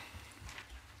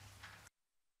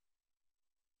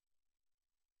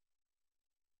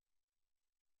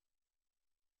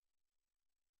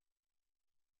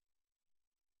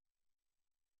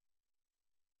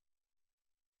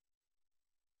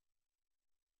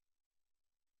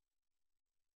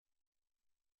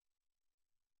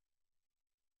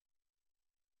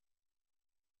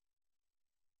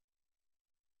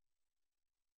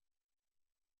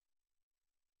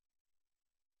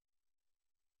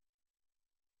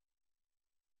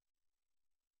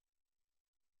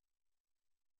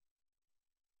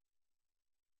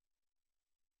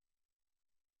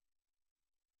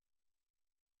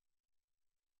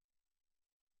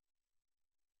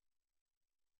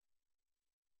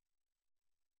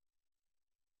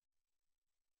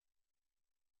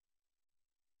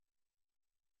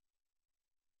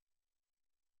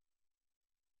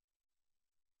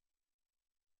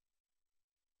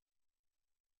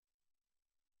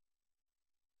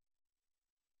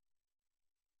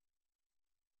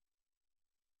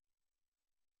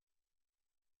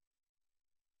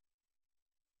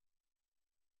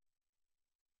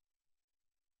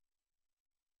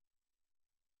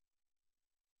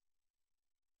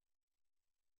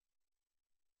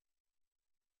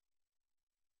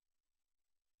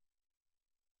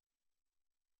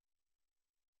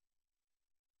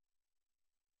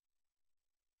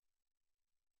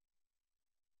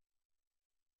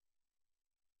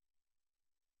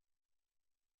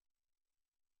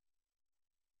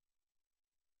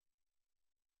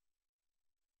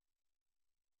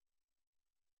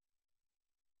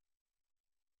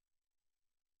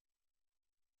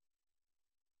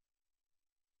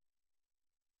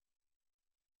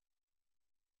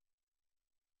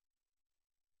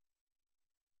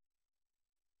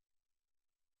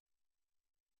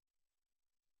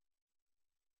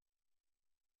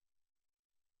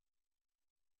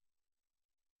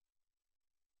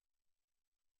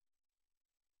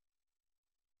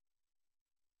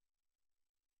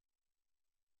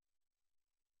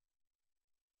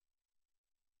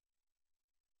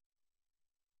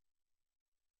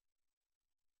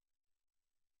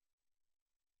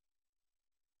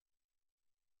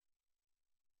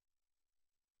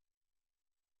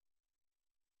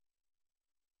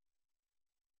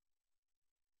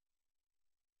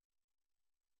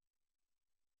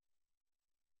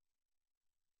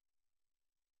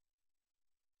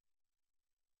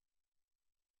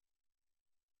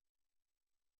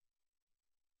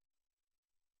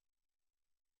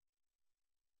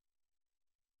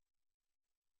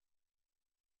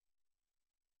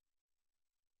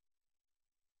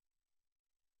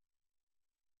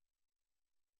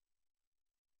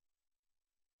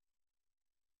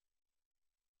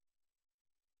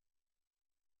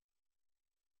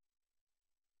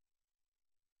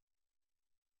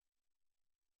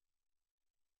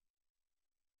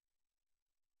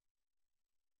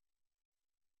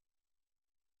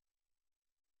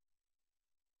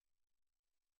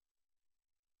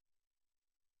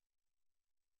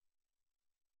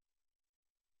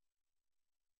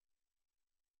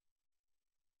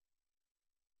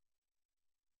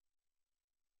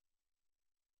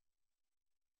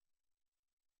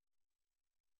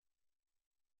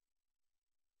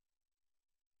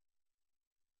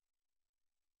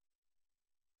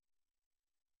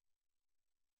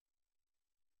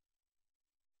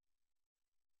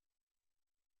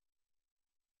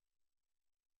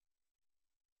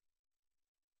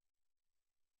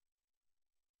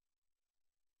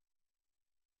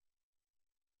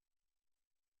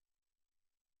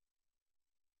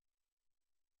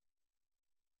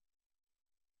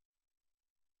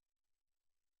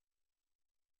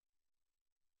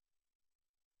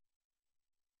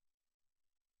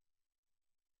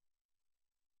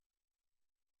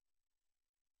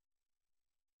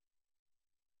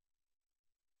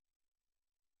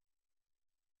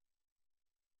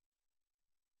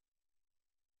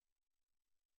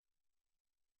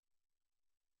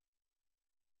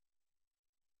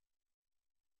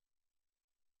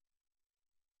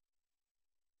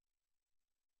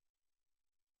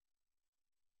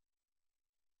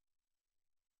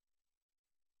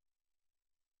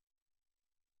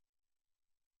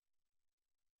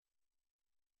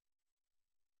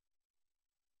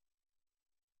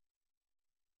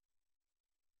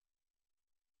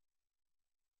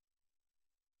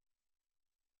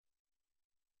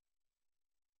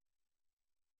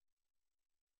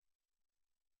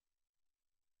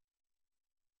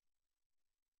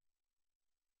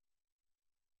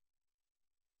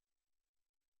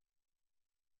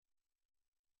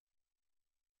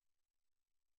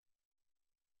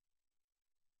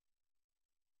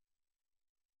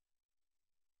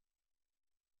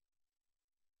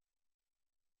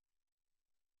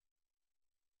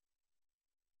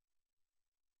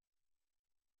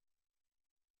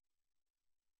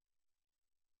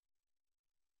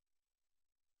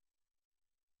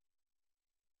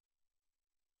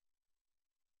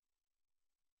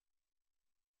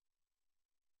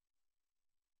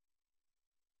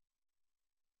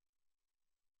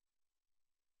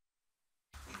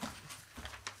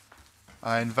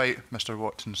 I invite Mr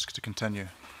Watkins to continue.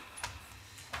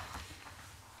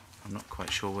 I'm not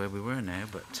quite sure where we were now,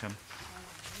 but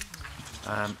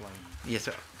yes,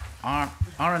 our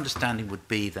understanding would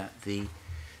be that the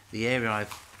area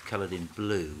I've coloured in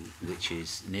blue, which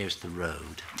is nearest the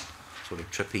road, sort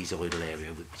of trapezoidal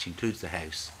area, which includes the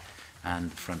house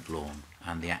and the front lawn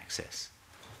and the access,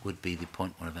 would be the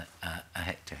 0.1 of a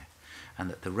hectare,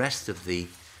 and that the rest of the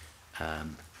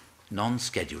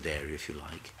non-scheduled area, if you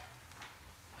like,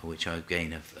 which I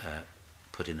again have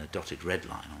put in a dotted red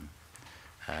line on,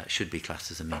 should be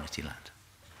classed as amenity land.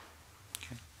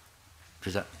 Okay.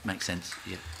 Does that make sense?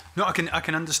 Yeah. No, I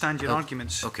can understand your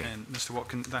arguments, okay. Mr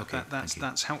Watkins.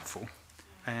 That's helpful.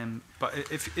 But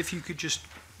if you could just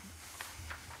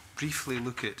briefly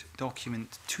look at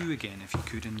document 2 again, if you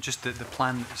could, and just the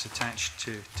plan that's attached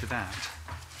to that.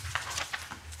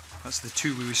 That's the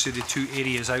 2 where we see the 2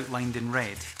 areas outlined in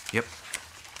red. Yep.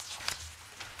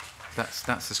 That's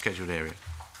the scheduled area.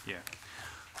 Yeah.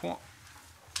 What?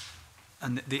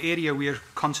 And the area we're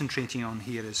concentrating on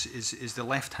here is the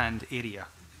left-hand area,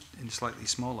 and slightly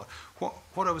smaller.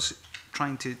 What I was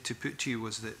trying to put to you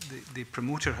was that the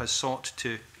promoter has sought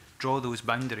to draw those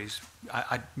boundaries.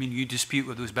 I mean, you dispute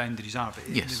what those boundaries are, but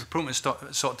yes, the promoter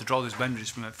sought to draw those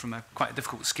boundaries from a quite a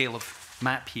difficult scale of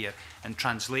map here and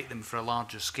translate them for a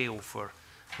larger scale for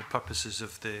the purposes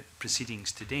of the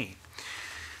proceedings today.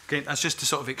 Okay, that's just to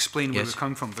sort of explain where we're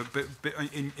coming from. But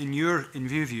in your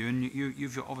view, and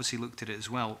you've obviously looked at it as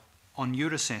well, on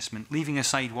your assessment, leaving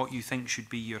aside what you think should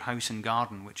be your house and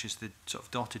garden, which is the sort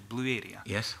of dotted blue area.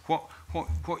 Yes. What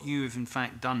you have in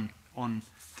fact done on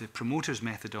the promoter's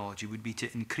methodology would be to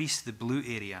increase the blue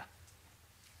area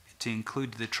to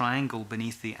include the triangle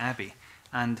beneath the abbey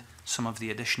and some of the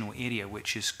additional area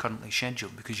which is currently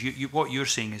scheduled, because what you're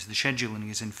saying is the scheduling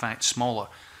is in fact smaller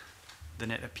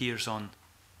than it appears on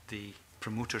the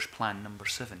promoter's plan number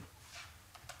 7.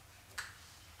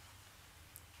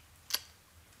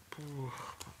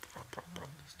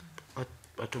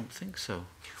 I don't think so.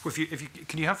 Well,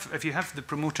 if you have the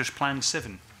promoter's plan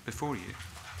 7 before you,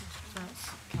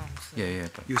 Yeah.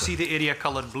 you'll see the area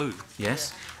coloured blue.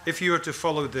 Yes. If you were to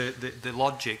follow the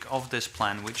logic of this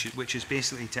plan, which is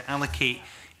basically to allocate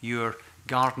your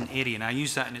garden area, and I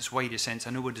use that in its widest sense. I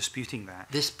know we're disputing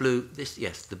that.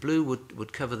 The blue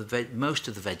would cover most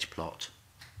of the veg plot.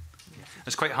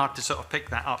 It's quite hard to sort of pick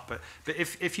that up, but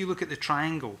if you look at the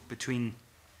triangle between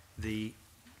the,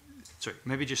 sorry,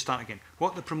 maybe just start again.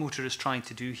 What the promoter is trying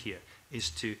to do here is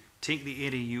to take the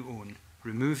area you own,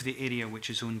 remove the area which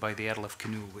is owned by the Earl of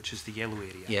Kinnoul, which is the yellow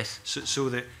area. Yes. So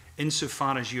that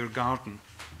insofar as your garden,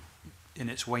 in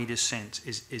its widest sense,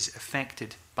 is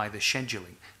affected by the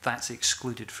scheduling, that's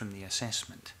excluded from the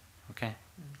assessment. Okay?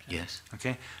 Yes.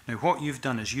 Okay. Now what you've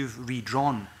done is you've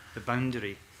redrawn the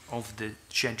boundary of the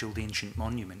scheduled ancient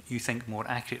monument, you think more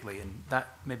accurately, and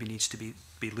that maybe needs to be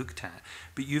looked at.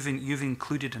 But you've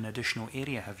included an additional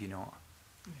area, have you not?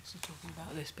 Yes, we're talking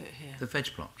about this bit here. The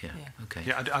veg plot, yeah. Okay.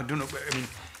 Yeah, I don't know. I mean,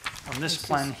 on this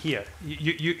plan here,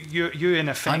 you in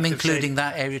effect. I'm including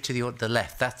that area to the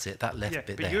left. That's it. That left bit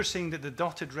but there. But you're saying that the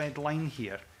dotted red line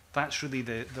here, that's really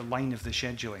the line of the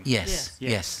scheduling. Yes.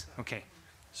 Yes. Okay.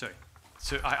 Sorry.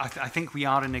 So I think we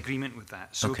are in agreement with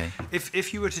that. So okay.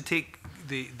 If you were to take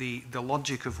the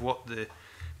logic of what the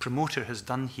promoter has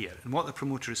done here, and what the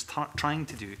promoter is trying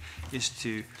to do is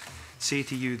to say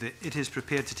to you that it is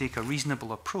prepared to take a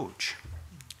reasonable approach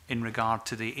in regard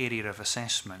to the area of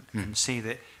assessment and say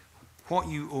that what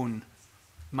you own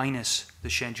minus the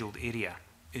scheduled area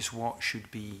is what should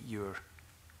be your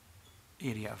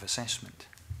area of assessment.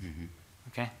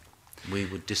 Okay? We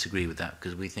would disagree with that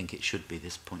because we think it should be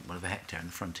this 0.1 of a hectare in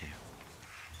the front here.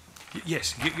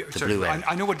 Yes, sorry, blue area.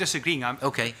 I know we're disagreeing.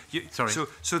 Okay, sorry. So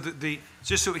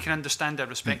just so we can understand our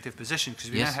respective positions,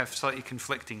 because we now have slightly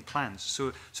conflicting plans.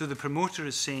 So the promoter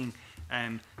is saying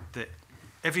that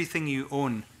everything you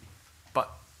own,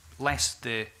 but less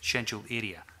the scheduled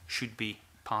area, should be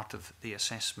part of the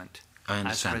assessment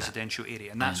as a residential area,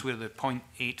 and that's where the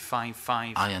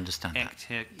 0.855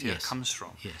 hectare comes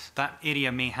from. Yes. That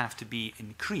area may have to be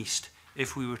increased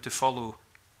if we were to follow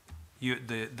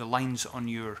the lines on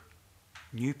your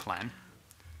new plan.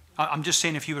 I'm just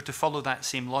saying if you were to follow that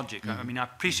same logic. I mean, I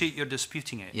appreciate you're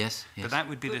disputing it. Yes. But that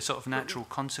would be the sort of natural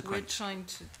consequence. We're trying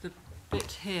to, the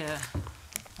bit here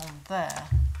on there,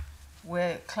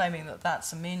 we're claiming that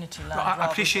that's amenity land. I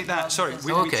appreciate that. Sorry.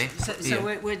 Okay. So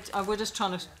we're just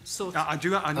trying to sort of... I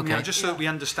mean, just so that we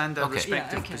understand our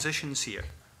respective positions here.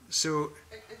 So...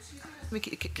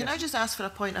 Can I just ask for a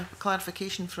point of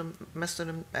clarification from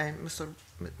Mrs.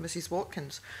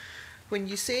 Watkins? When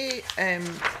you say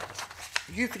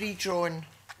you've redrawn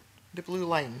the blue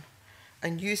line,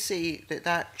 and you say that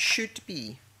that should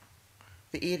be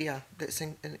the area that's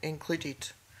included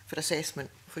for assessment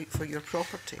for your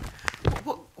property.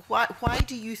 Why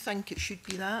do you think it should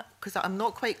be that? Because I'm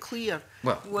not quite clear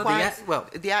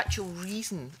the actual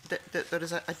reason that there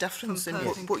is a difference in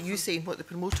what you say and what the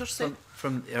promoters say.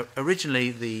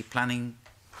 Originally, the planning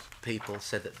people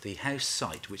said that the house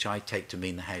site, which I take to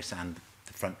mean the house and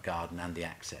the front garden and the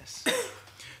access,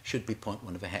 should be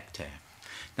 0.1 of a hectare.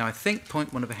 Now, I think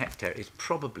 0.1 of a hectare is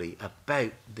probably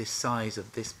about the size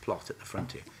of this plot at the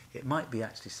front here. It might be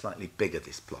actually slightly bigger,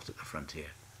 this plot at the front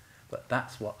here. But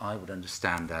that's what I would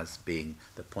understand as being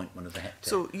the 0.1 of a hectare.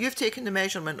 So you've taken the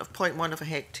measurement of 0.1 of a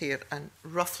hectare and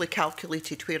roughly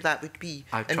calculated where that would be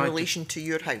in relation to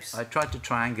your house? I tried to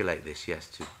triangulate this, yes,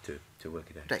 to work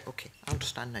it out. Right, okay. I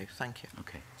understand now. Thank you.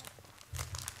 Okay.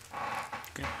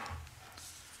 Okay.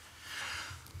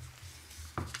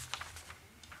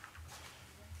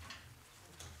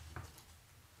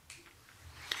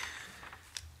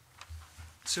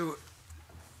 So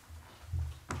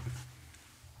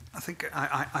I think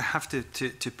I have to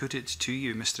put it to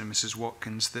you, Mr. and Mrs.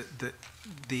 Watkins, that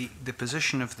the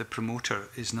position of the promoter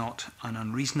is not an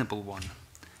unreasonable one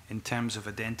in terms of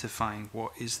identifying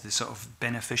what is the sort of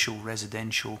beneficial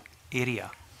residential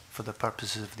area for the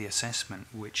purposes of the assessment,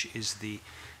 which is the,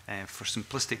 for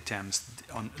simplistic terms,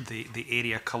 on the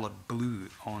area coloured blue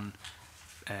on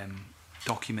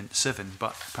document 7,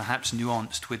 but perhaps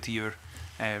nuanced with your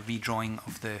redrawing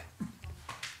of the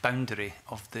boundary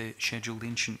of the scheduled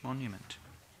ancient monument.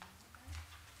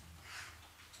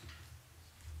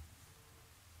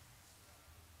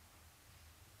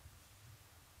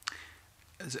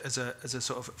 As a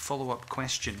sort of follow-up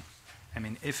question, I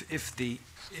mean, if the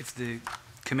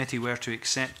committee were to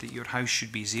accept that your house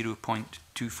should be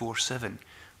 0.247,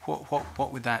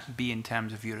 what would that be in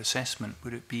terms of your assessment?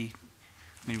 Would it be?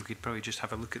 I mean, we could probably just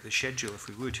have a look at the schedule if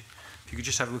we would. If you could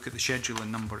just have a look at the schedule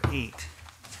in number 8.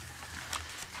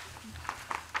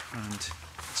 And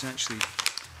it's actually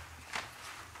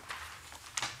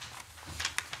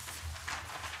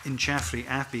Inchaffray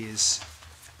Abbey is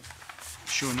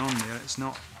shown on there.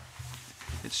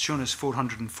 It's shown as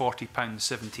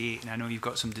 £440.78, and I know you've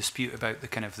got some dispute about the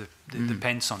kind of the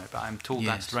pence on it, but I'm told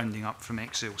that's rounding up from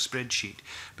Excel spreadsheet.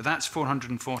 But that's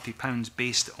 £440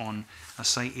 based on a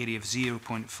site area of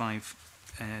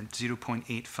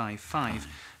 0.855.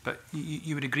 But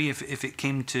you would agree if it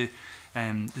came to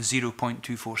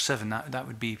 0.247, that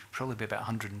would be probably about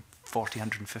 £140,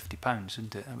 £150,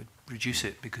 wouldn't it? That would reduce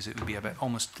it because it would be about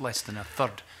almost less than a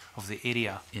third of the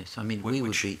area. Yes, I mean we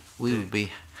would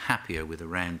be happier with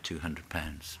around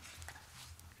 £200,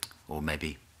 or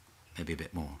maybe a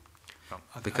bit more,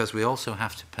 because we also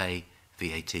have to pay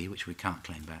VAT, which we can't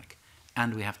claim back,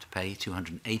 and we have to pay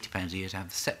 £280 a year to have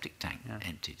the septic tank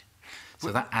emptied.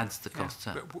 So that adds the costs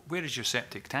up. Where does your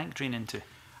septic tank drain into?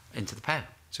 Into the POW.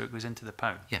 So it goes into the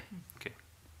POW? Yeah. Okay.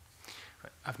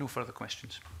 Right. I have no further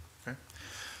questions. Okay.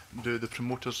 Do the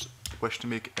promoters wish to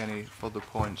make any further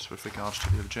points with regards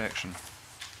to the objection?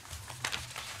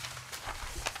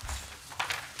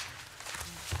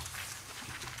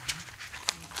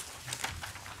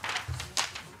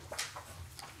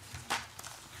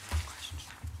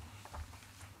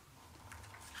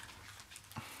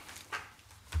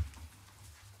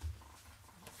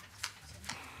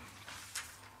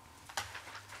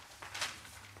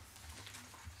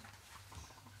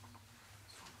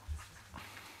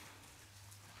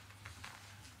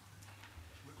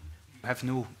 I have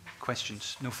no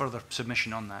questions, no further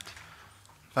submission on that.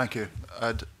 Thank you.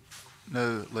 I'd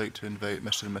now like to invite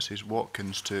Mr. and Mrs.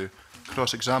 Watkins to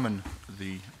cross-examine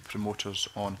the promoters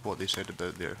on what they said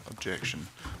about their objection,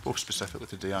 both specifically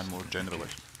today and more generally.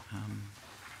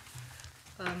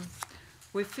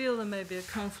 We feel there may be a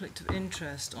conflict of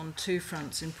interest on two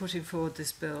fronts in putting forward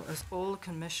this bill, as all the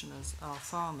commissioners are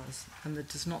farmers and there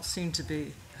does not seem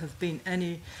to have been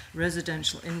any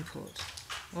residential input.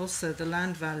 Also, the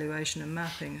land valuation and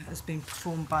mapping has been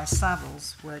performed by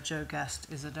Savills, where Joe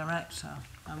Guest is a director,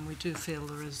 and we do feel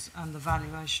there is, and the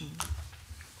valuation,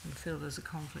 we feel there's a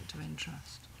conflict of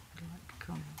interest. Would you like to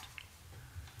comment?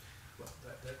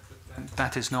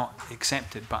 That is not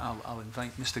accepted, but I'll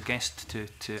invite Mr. Guest to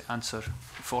answer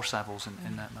for Savills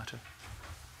in that matter.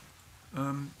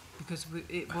 Because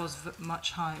it was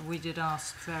much higher. We did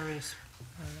ask various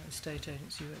estate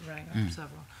agents, you rang up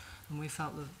several, and we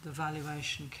felt that the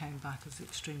valuation came back as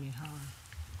extremely high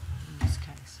in this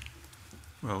case.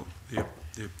 Well, the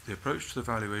approach to the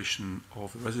valuation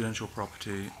of the residential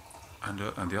property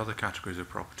and the other categories of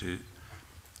property,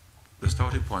 the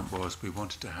starting point was we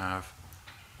wanted to have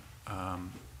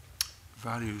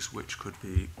values which could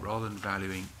be, rather than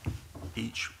valuing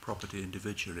each property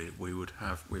individually, we would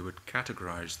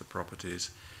categorise the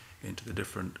properties into the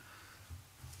different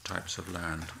types of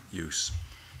land use.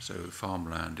 So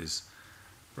farmland is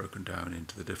broken down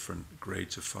into the different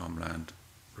grades of farmland,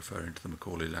 referring to the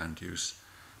Macaulay land use,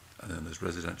 and then there's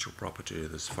residential property,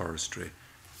 there's forestry,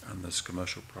 and there's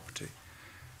commercial property.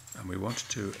 And we wanted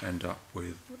to end up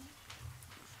with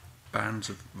bands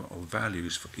of or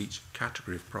values for each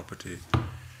category of property,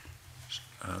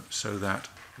 so that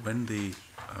when the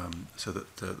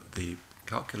the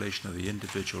calculation of the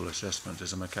individual assessment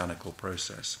is a mechanical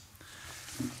process.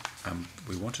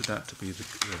 We wanted that to be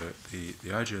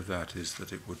the idea of that is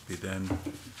that it would be then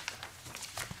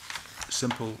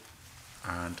simple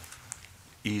and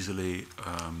easy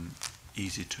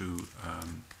to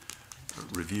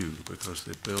review, because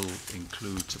the bill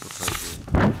includes a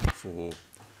proposal for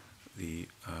the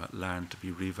land to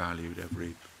be revalued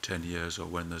every 10 years or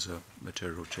when there's a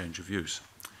material change of use.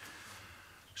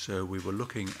 So we were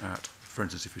looking at, for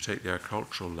instance, if you take the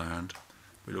agricultural land,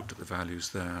 we looked at the values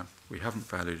there. We haven't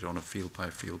valued it on a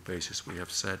field-by-field basis. We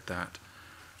have said that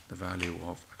the value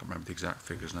of, I can't remember the exact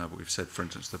figures now, but we've said, for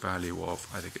instance, the value of,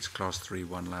 I think it's Class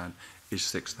 3(1) land is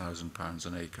 £6,000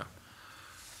 an acre.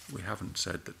 We haven't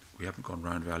said that, we haven't gone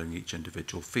round valuing each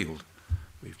individual field.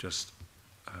 We've just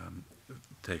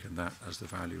taken that as the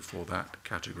value for that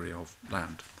category of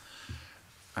land.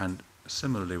 And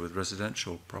similarly with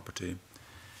residential property,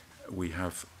 we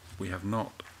have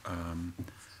not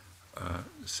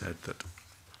said that,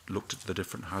 looked at the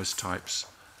different house types,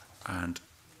 and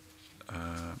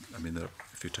I mean,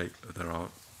 if you take,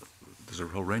 there's a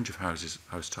whole range of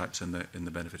house types in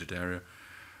the benefited area.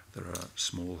 There are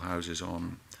small houses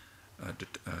on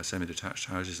semi-detached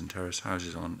houses and terrace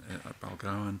houses on at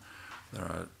Balgowan. There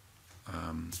are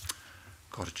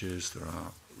cottages. There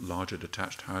are larger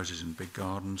detached houses in big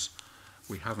gardens.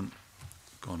 We haven't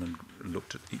gone and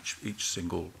looked at each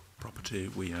single property.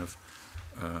 We have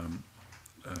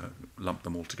lumped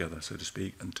them all together, so to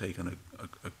speak, and taken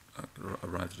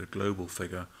arrived at a global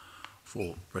figure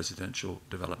for residential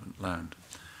development land.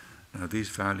 Now, these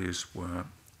values were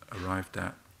arrived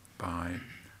at by,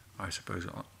 I suppose,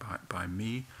 by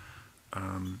me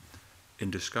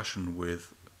in discussion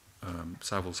with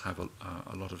Savills have a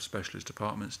lot of specialist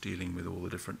departments dealing with all the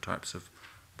different types of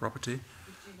property.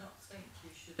 Did you not think you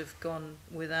should have gone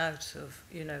without,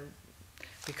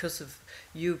 because of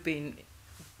you being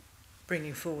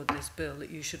bringing forward this bill, that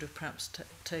you should have perhaps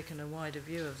taken a wider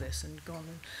view of this and gone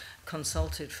and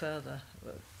consulted further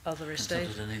other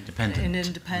estates? An independent. An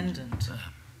independent.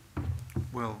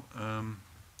 Well, I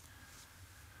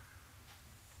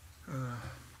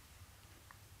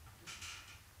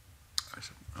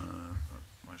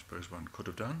suppose one could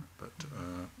have done, but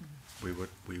we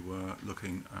were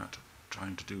looking at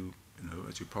trying to do,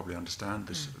 as you probably understand,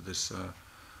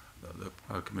 the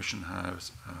Power Commission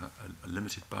has a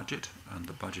limited budget, and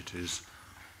the budget is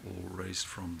all raised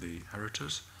from the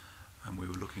heritors, and we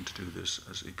were looking to do this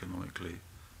as economically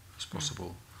as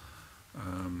possible,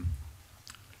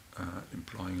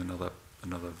 employing another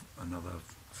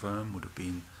firm would have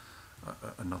been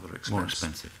another expense. More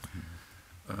expensive.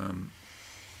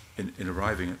 In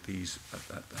arriving at these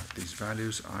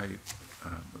values,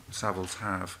 Savills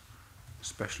have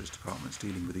specialist departments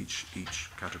dealing with each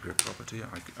category of property.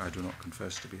 I do not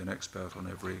confess to be an expert on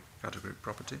every category of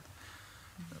property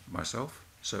myself,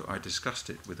 so I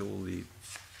discussed it with all the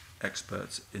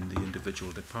experts in the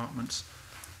individual departments,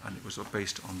 and it was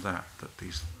based on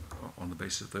on the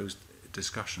basis of those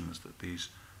discussions that these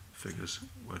figures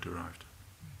were derived.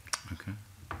 Okay.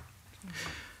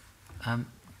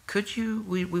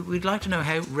 We'd like to know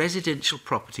how residential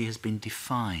property has been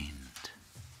defined.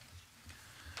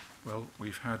 Well,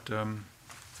 we've had in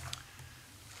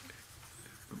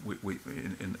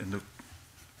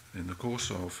the course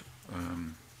of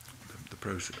the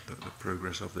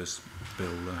progress of this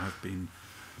bill,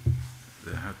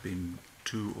 there have been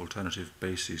two alternative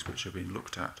bases which have been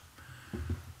looked at.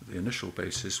 The initial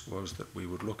basis was that we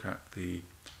would look at the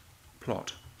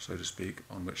plot, so to speak,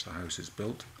 on which the house is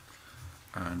built,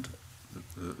 and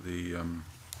the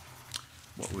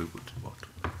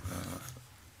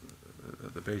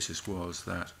basis was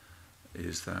that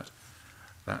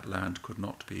land could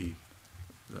not be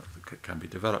can be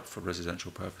developed for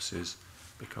residential purposes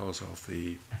because of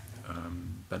the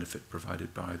benefit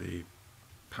provided by the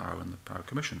Power and the Power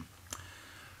Commission.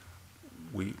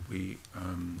 We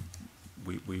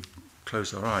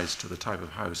closed our eyes to the type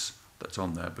of house that's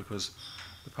on there because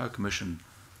the Power Commission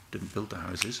didn't build the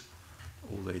houses.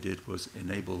 All they did was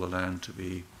enable the land to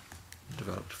be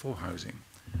developed for housing.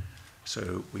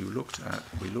 So we looked at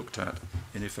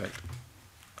in effect,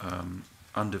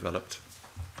 undeveloped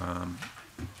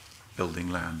building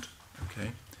land.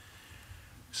 Okay,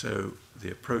 so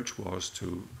the approach was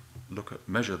to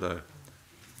measure the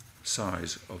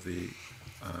size of the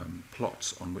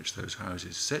plots on which those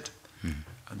houses sit,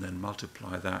 and then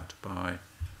multiply that by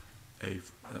a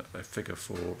figure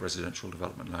for residential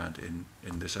development land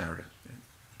in this area.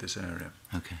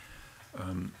 Okay.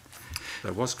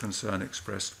 There was concern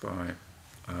expressed by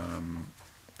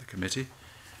the committee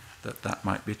that that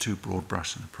might be too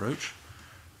broad-brush an approach,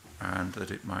 and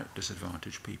that it might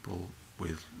disadvantage people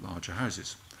with larger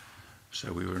houses.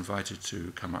 So we were invited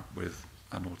to come up with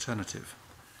an alternative,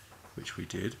 which we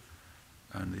did,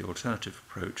 and the alternative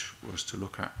approach was to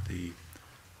look at the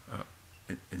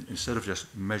instead of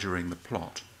just measuring the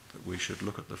plot, that we should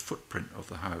look at the footprint of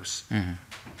the house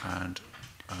and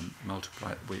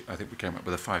multiply. I think we came up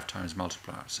with a 5 times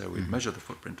multiplier. So we'd measure the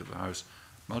footprint of the house,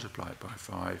 multiply it by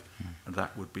 5, and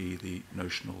that would be the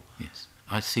notional. Yes,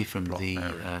 I see from the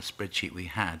area. spreadsheet we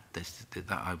had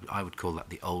that I would call that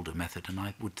the older method, and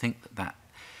I would think that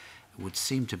would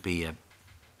seem to be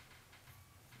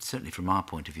certainly from our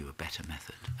point of view a better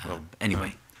method.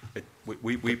 Anyway,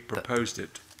 we proposed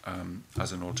it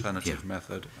as an alternative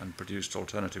method and produced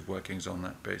alternative workings on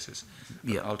that basis.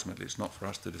 But ultimately, it's not for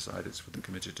us to decide; it's for the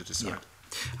committee to decide.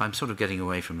 I'm sort of getting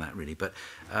away from that really, but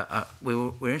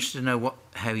we're interested to know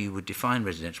how you would define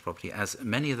residential property, as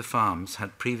many of the farms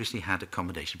had previously had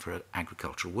accommodation for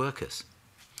agricultural workers.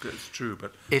 It's true,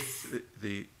 but if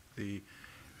the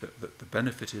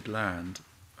benefited land,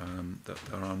 that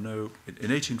there are no in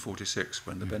 1846,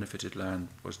 when the benefited land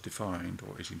was defined,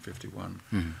 or 1851,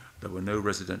 there were no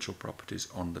residential properties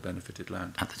on the benefited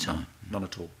land at the time. None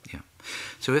at all. Yeah.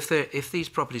 So if these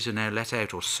properties are now let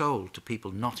out or sold to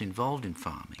people not involved in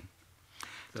farming,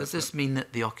 does this mean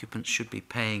that the occupants should be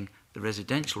paying the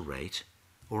residential rate,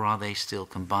 or are they still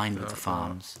combined with the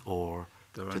farms, or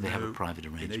do they have a private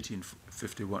arrangement? In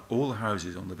 1851, all the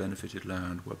houses on the benefited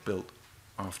land were built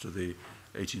after the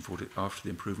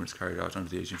improvements carried out under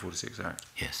the 1846 Act.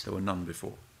 Yes. There were none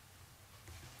before.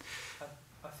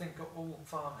 I think all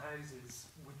farmhouses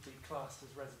would be classed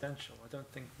as residential. I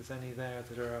don't think there's any there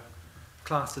that are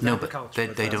classed as agricultural.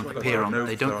 But they don't appear on.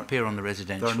 They don't appear on the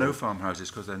residential. There are no farmhouses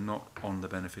because they're not on the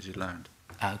benefited land.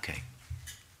 Okay.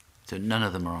 So none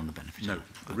of them are on the benefited land.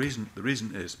 No. The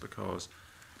reason is because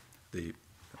the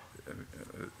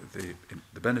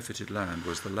benefited land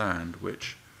was the land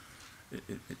which.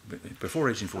 Before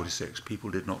 1846, people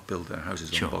did not build their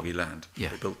houses on boggy land. They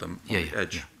built them on the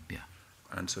edge,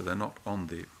 and so they're not on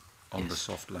the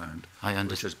soft land,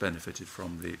 which has benefited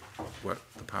from the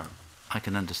power. I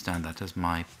can understand that, as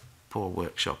my poor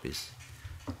workshop is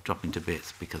dropping to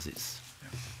bits because it's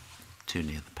too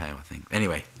near the power, I think.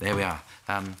 Anyway, there we are.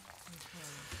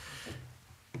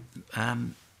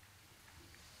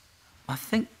 I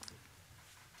think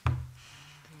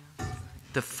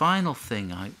the final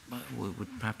thing I would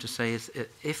have to say is,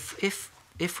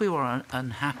 if we were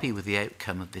unhappy with the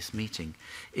outcome of this meeting,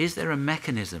 is there a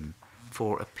mechanism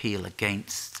for appeal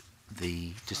against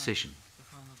the decision? The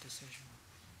final decision.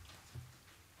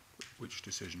 Which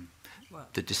decision? Well,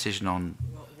 the decision on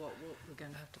what we're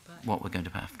going to have to pay. What we're going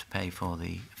to have to pay for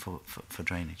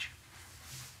drainage.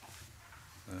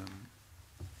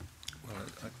 Well,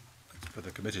 it's for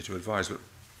the committee to advise, but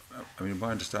I mean,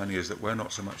 my understanding is that we are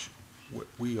not so much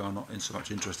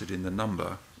interested in the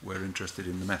number. We're interested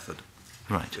in the method.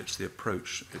 Right. It's the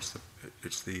approach. It's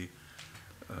the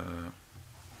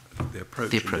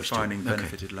approach in defining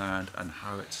benefited land and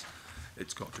how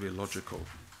it's got to be logical.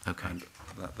 Okay. And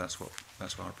that's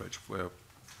our approach.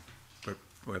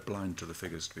 We're blind to the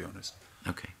figures, to be honest.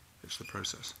 Okay. It's the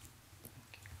process.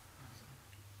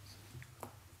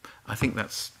 I think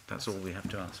that's all we have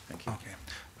to ask. Thank you. Okay.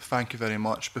 Thank you very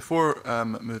much. Before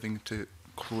moving to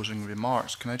closing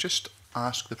remarks, can I just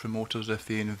ask the promoters if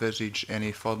they envisage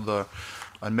any further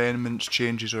amendments,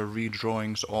 changes or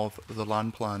redrawings of the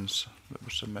land plans that were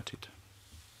submitted?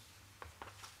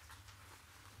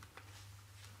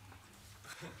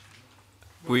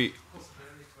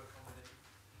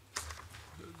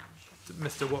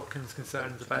 Mr. Watkins'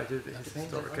 concerns about his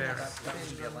historic area.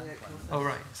 Oh,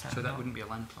 right. So that wouldn't be a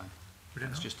land plan.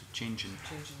 It's just a change in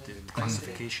the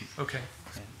classification. Okay.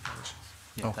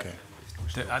 Okay.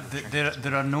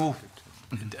 There are no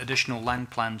additional land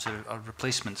plans or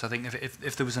replacements. I think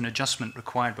if there was an adjustment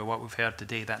required by what we've heard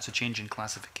today, that's a change in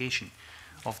classification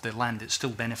of the land. It's still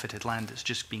benefited land. It's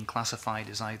just being classified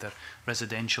as either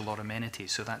residential or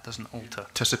amenities, so that doesn't alter.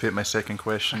 Anticipate my second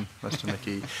question, Mr.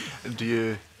 McKee. Do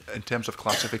you, in terms of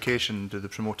classification, do the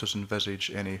promoters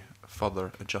envisage any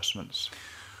further adjustments?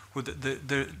 Well,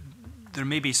 there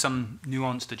may be some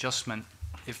nuanced adjustment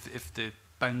if the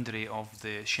boundary of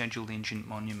the scheduled ancient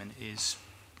monument is,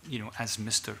 you know, as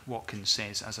Mr. Watkins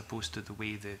says, as opposed to the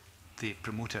way the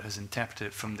promoter has interpreted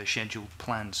it from the scheduled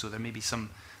plan. So there may be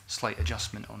some slight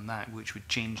adjustment on that, which would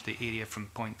change the area from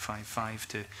 0.55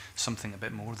 to something a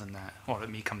bit more than that, or it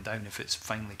may come down if it's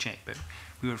finally checked. But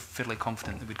we were fairly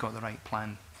confident that we'd got the right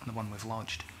plan on the one we've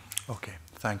lodged. Okay,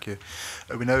 thank you.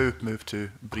 We now move to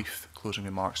brief closing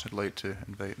remarks. I'd like to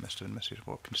invite Mr. and Mrs.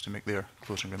 Watkins to make their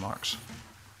closing remarks.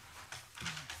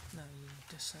 No, you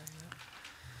just say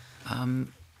that.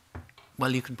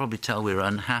 Well, you can probably tell we're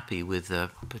unhappy with the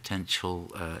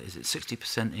potential, is it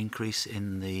 60% increase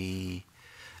in the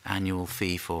annual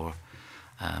fee for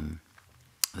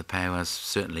the powers.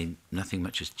 Certainly nothing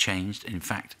much has changed. In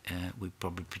fact, we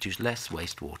probably produce less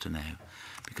wastewater now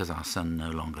because our son no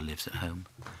longer lives at home.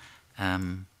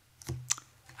 And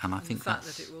I think the fact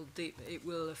that it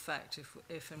will affect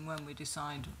if and when we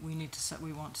decide we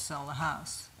want to sell the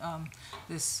house.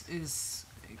 This is,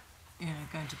 you know,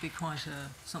 going to be quite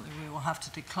something we will have to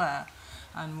declare,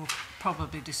 and will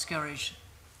probably discourage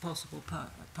possible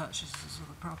purchases of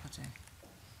the property.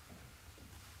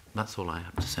 that's all I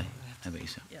have to say. How about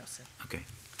yourself? Yes, sir. Okay.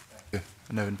 I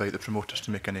now invite the promoters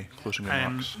to make any closing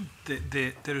remarks.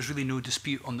 There is really no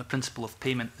dispute on the principle of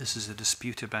payment. This is a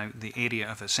dispute about the area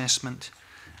of assessment.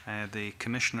 The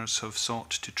commissioners have sought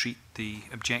to treat the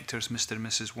objectors, Mr. and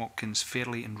Mrs. Watkins,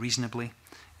 fairly and reasonably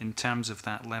in terms of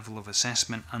that level of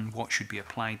assessment and what should be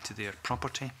applied to their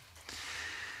property.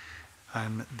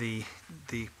 The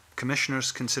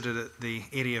commissioners consider that the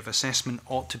area of assessment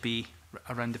ought to be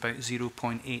around about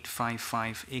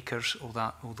 0.855 acres,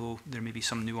 although there may be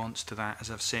some nuance to that,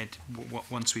 as I've said,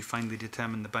 once we finally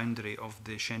determine the boundary of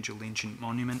the scheduled ancient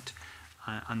monument,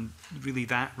 and really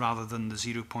that rather than the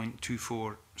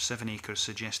 0.247 acres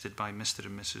suggested by Mr.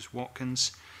 and Mrs.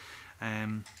 Watkins.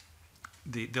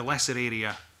 The lesser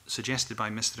area suggested by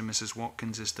Mr. and Mrs.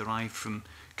 Watkins is derived from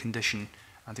condition,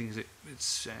 I think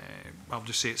it's I'll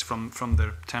just say it's from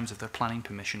their terms of their planning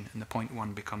permission, and the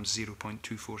 0.1 becomes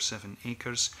 0.247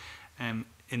 acres.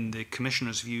 In the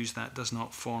Commissioner's views, that does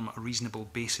not form a reasonable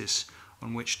basis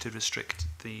on which to restrict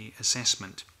the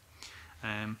assessment.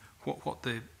 What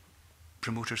the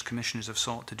promoters commissioners have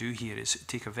sought to do here is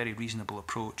take a very reasonable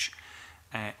approach,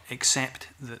 accept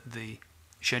that the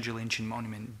scheduled ancient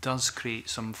monument does create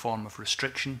some form of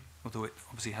restriction, although it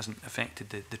obviously hasn't affected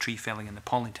the tree felling in the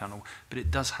polytunnel, but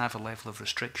it does have a level of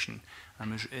restriction,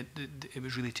 and it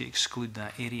was really to exclude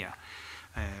that area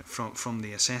from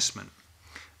the assessment.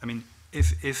 I mean,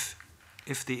 if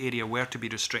the area were to be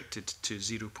restricted to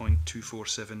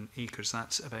 0.247 acres,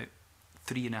 that's about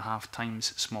 3.5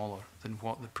 times smaller than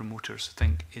what the promoters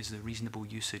think is the reasonable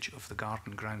usage of the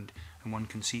garden ground, and one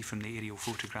can see from the aerial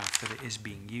photograph that it is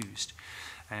being used.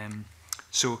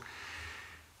 So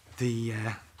the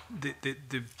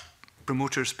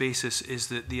promoter's basis is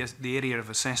that the area of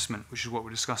assessment, which is what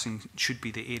we're discussing, should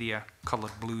be the area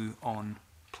coloured blue on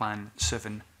Plan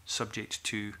 7, subject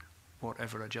to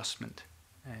whatever adjustment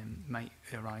might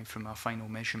arrive from our final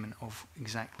measurement of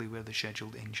exactly where the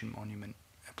scheduled ancient monument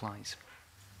applies.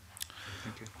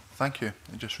 Thank you. Thank you.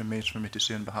 It just remains for me to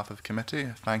say on behalf of the committee,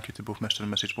 thank you to both Mr.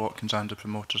 and Mrs. Watkins and the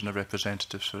promoters and their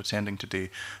representatives for attending today.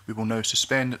 We will now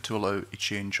suspend to allow a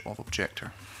change of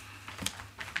objector.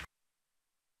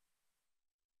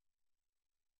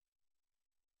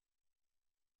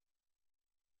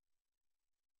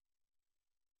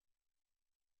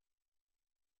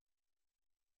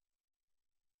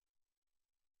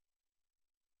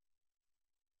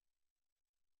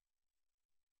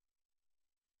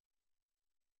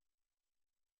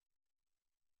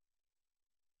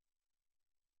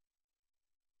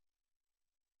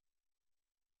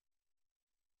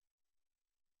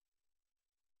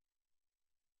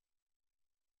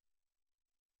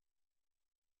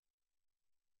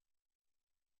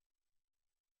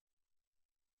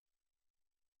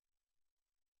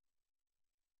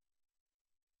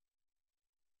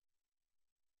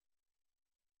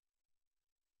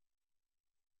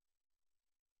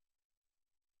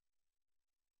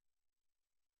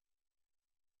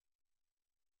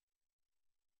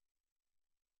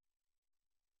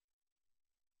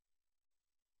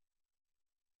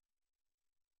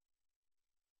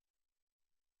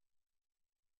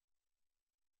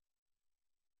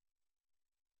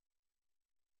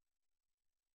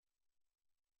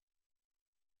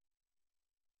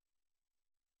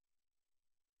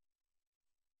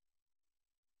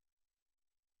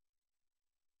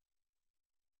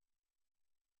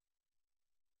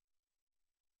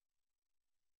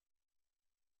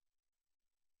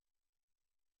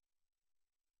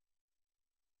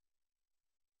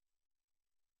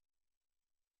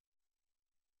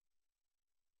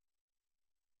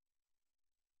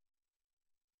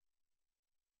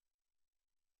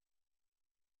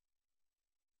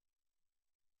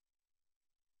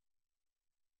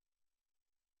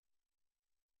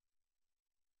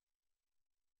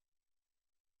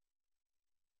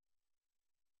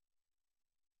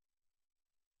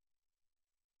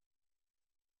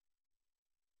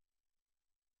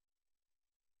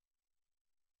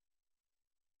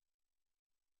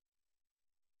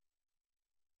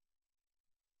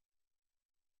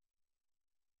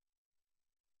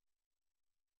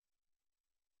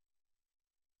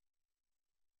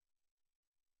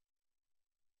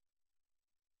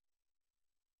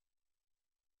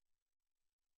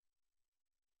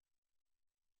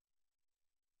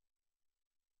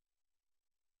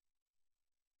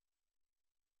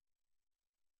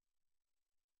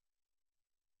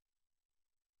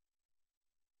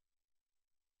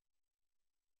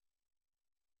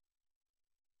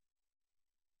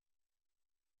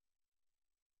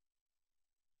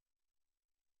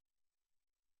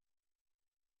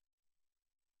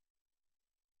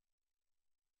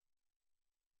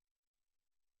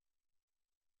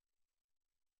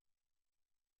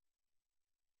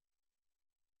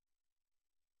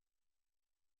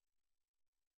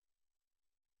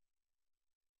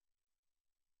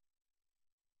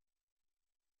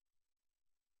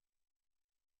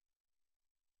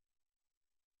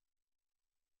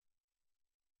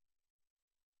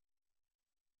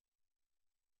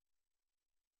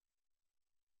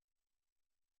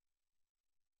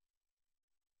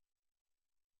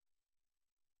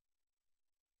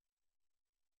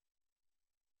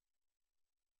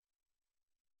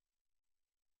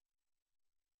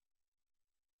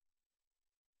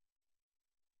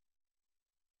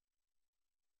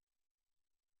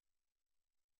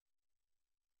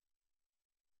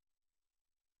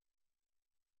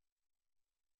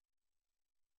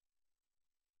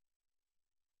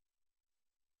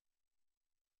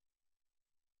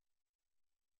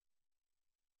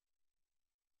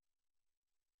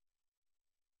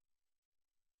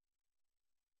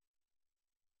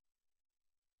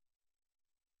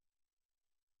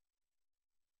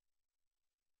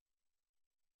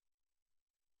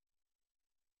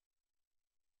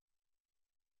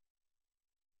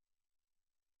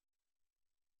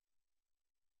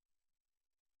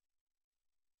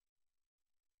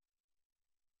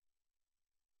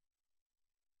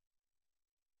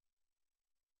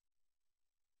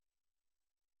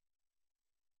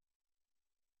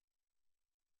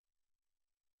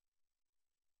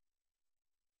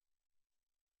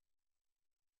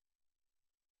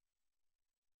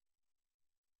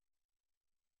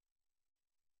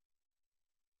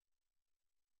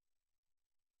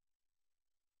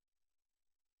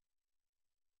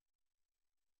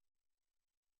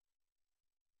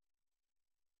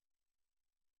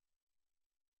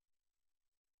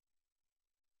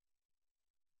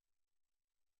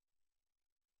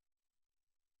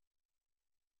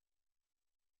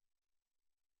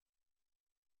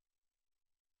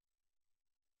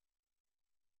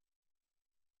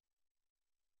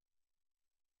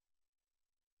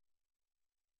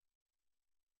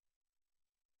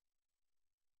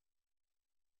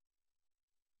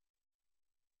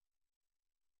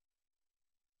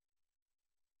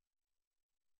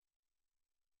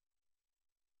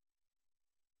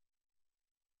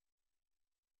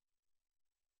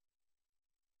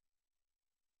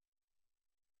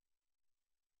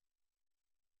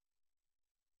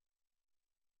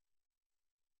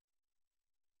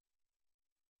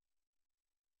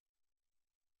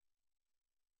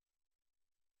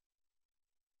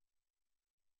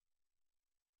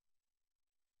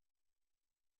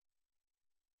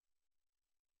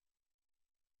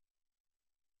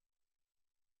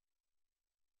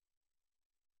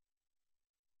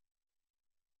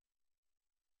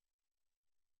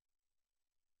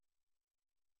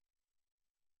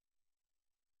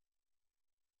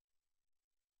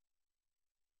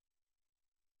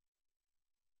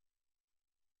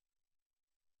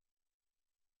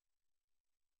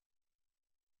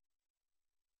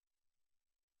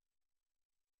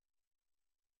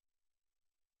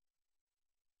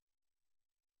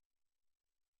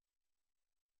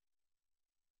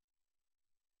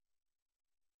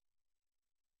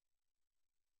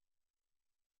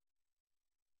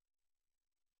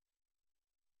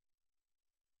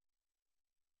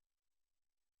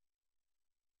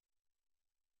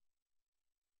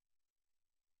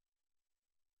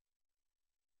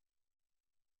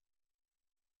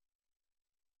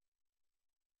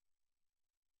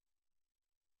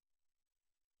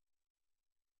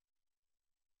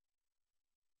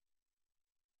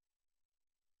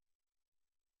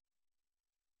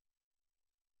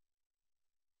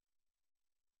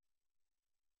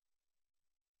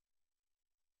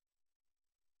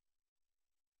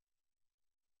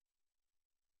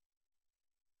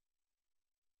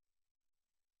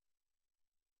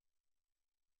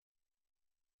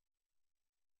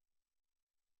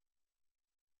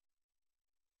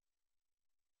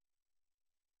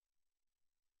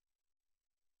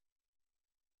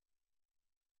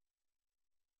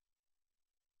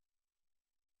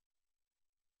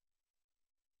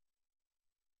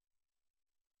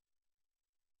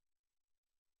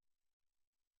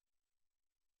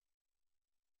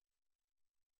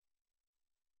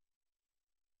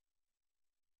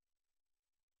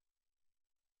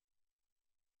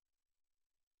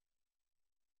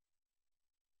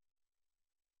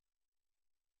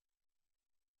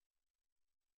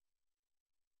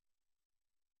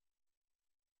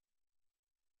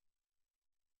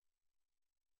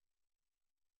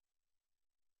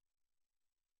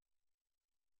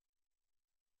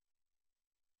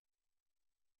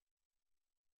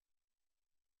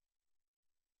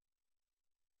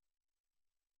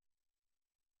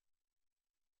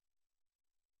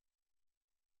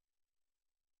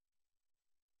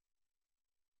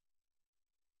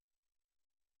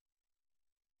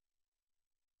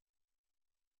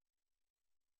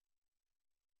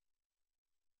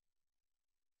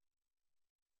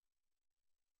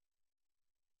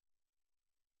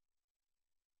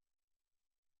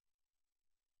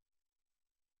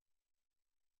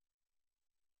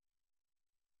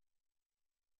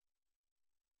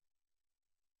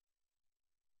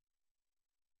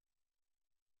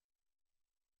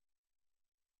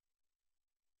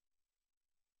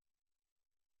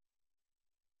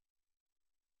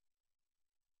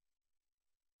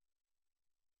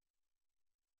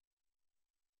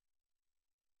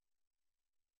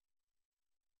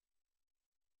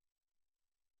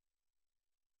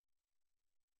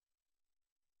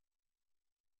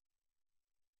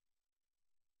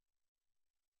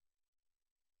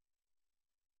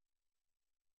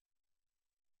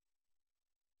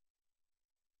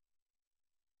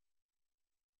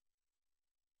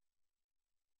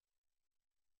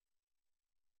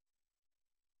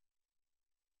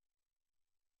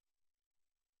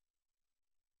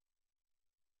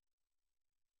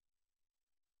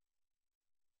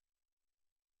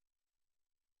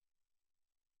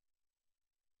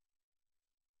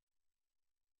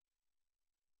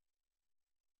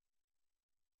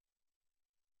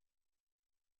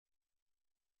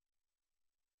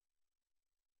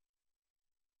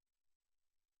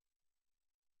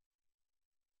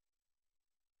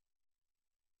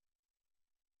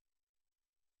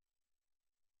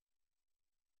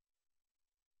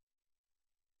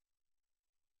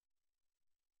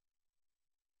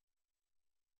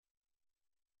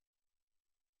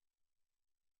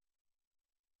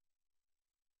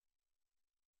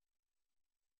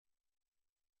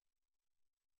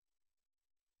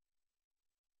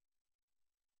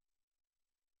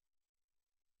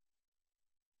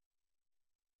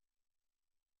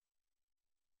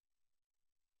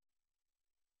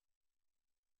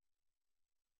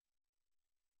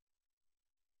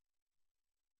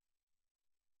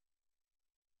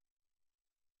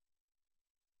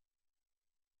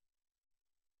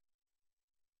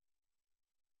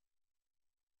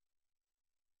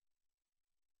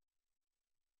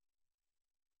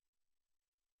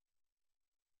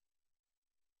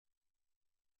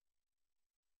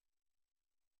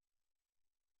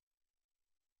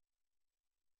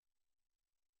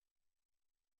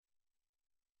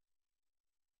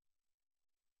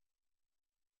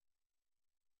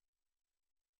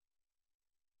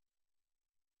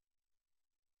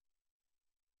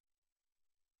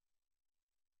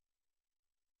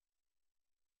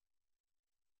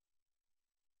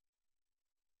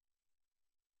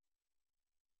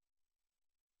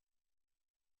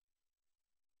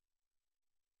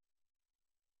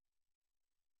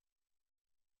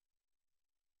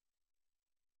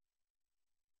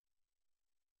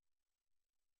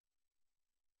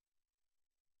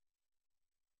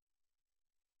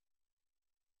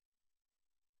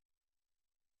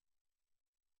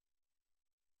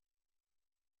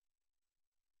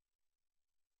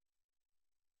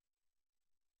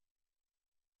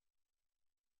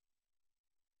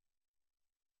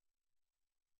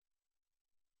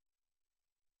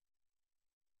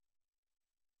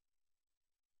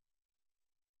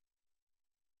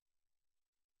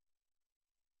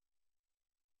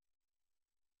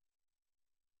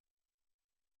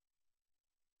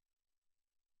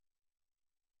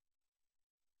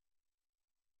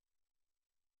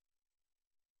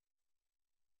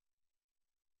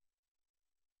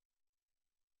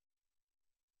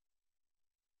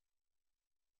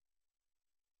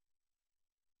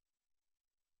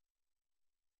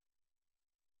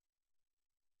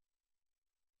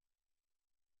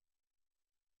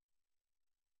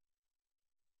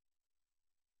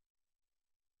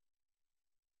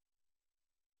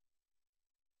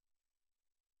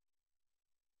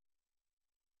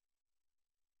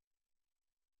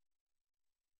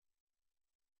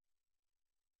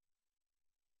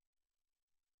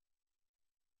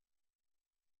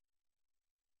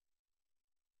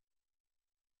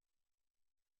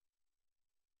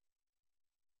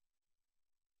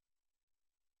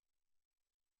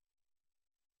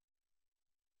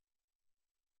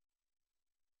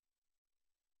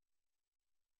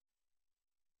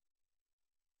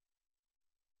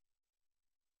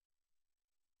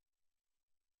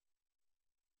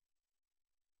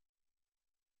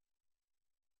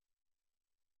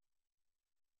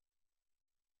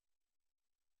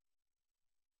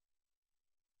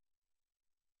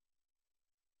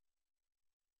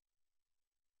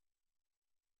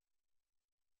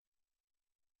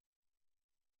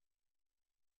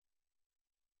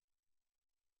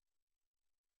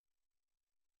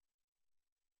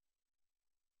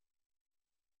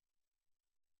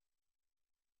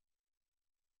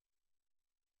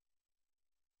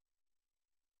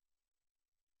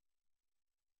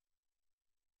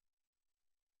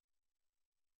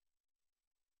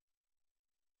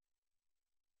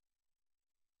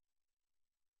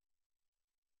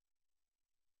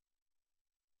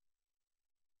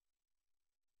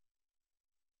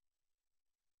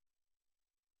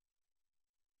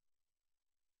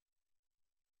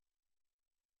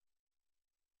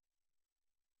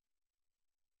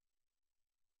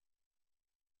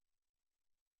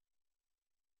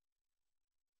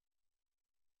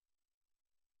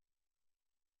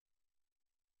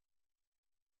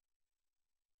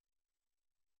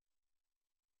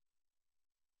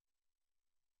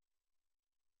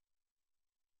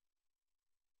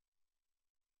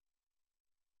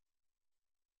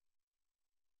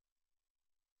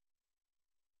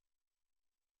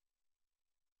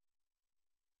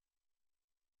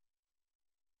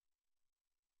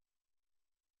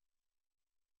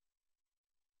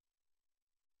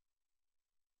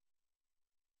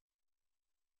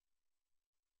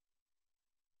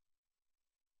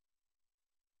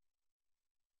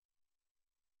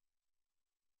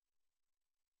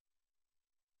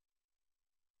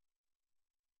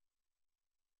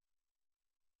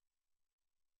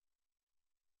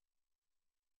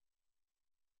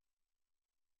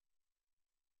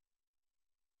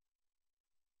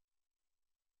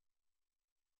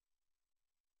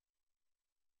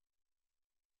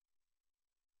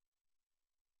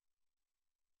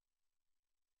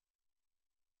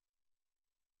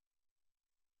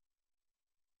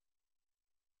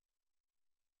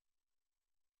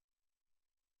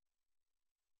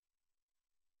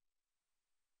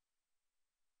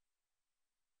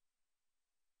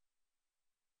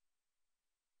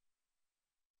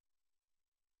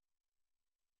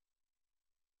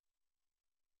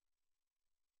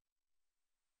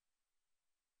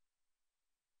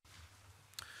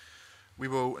 We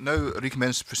will now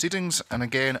recommence proceedings, and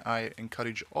again I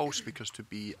encourage all speakers to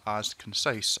be as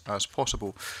concise as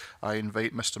possible. I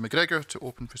invite Mr McGregor to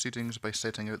open proceedings by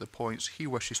setting out the points he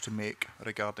wishes to make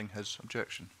regarding his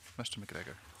objection. Mr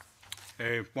McGregor.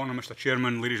 Morning, Mr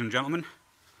Chairman, ladies and gentlemen.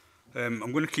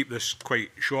 I'm going to keep this quite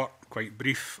short, quite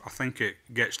brief. I think it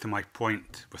gets to my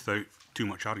point without too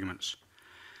much arguments.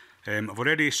 I've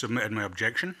already submitted my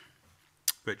objection,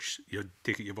 which you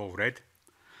take it you've all read.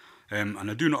 And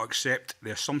I do not accept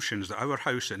the assumptions that our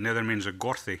house at Nethermains of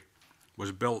Gorthy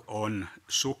was built on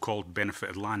so-called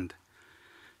benefited land,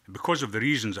 because of the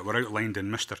reasons that were outlined in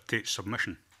Mr Tate's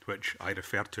submission, which I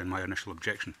referred to in my initial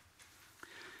objection.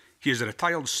 He is a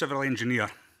retired civil engineer,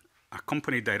 a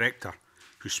company director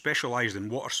who specialised in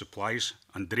water supplies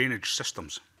and drainage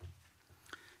systems.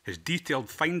 His detailed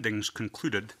findings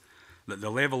concluded that the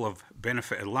level of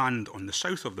benefited land on the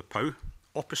south of the Pow,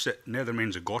 opposite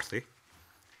Nethermains of Gorthy,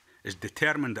 is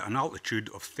determined at an altitude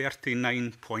of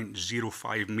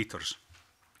 39.05 metres.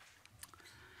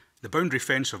 The boundary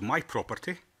fence of my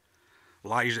property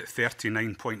lies at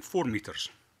 39.4 metres.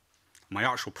 My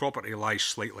actual property lies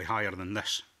slightly higher than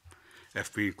this,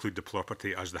 if we include the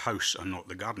property as the house and not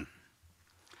the garden.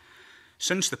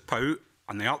 Since the Pow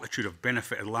and the altitude of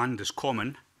benefited land is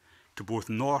common to both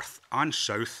north and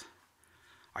south,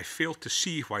 I fail to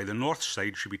see why the north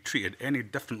side should be treated any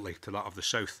differently to that of the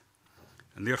south,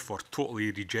 and therefore totally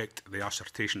reject the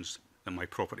assertions that my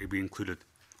property be included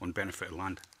on benefited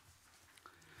land.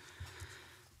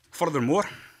 Furthermore,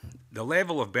 the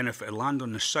level of benefited land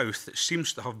on the south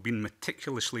seems to have been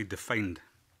meticulously defined,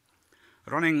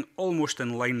 running almost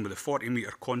in line with the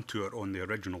 40-metre contour on the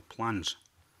original plans.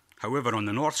 However, on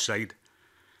the north side,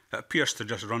 it appears to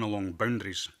just run along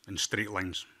boundaries in straight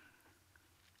lines.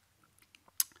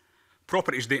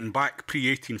 Properties dating back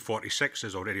pre-1846,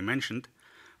 as already mentioned,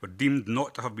 were deemed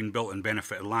not to have been built on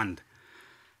benefited land.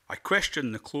 I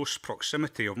question the close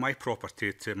proximity of my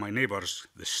property to my neighbours,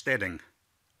 the Stedding,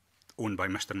 owned by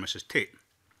Mr and Mrs Tate,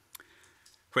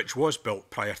 which was built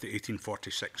prior to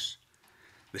 1846.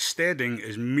 The Stedding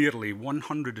is merely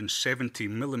 170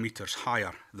 millimetres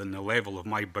higher than the level of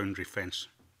my boundary fence.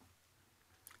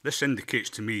 This indicates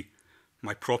to me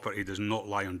my property does not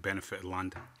lie on benefited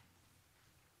land.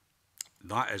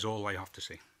 That is all I have to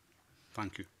say.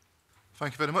 Thank you.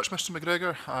 Thank you very much, Mr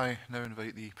McGregor. I now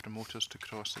invite the promoters to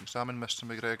cross-examine Mr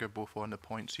McGregor, both on the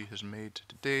points he has made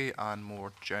today and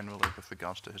more generally with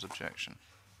regards to his objection.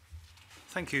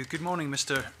 Thank you. Good morning,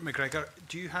 Mr McGregor.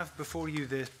 Do you have before you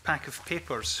the pack of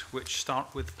papers which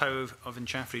start with Pow of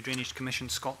Inchaffray Drainage Commission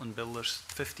Scotland Bill? There's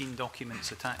 15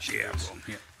 documents attached to those.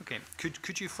 Yeah. Okay.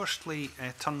 Could you firstly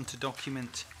turn to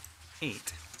document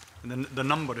 8? And the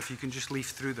number, if you can just leaf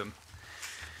through them.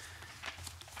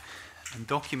 And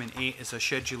document 8 is a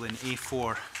schedule in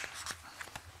A4.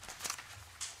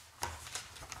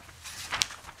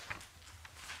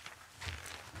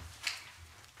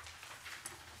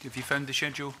 Have you found the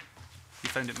schedule? You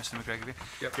found it, Mr McGregor?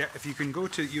 Yep. Yeah, if you can go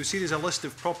to, you'll see there's a list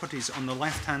of properties on the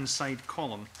left-hand side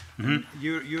column.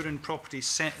 You're in property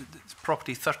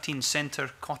 13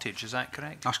 Centre Cottage, is that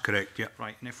correct? That's correct, yeah.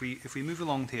 Right, and if we move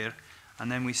along here,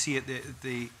 and then we see at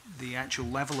the actual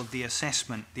level of the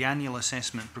assessment, the annual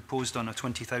assessment proposed on a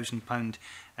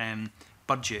 £20,000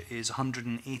 budget is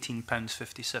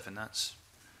 £118.57. That's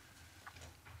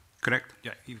correct.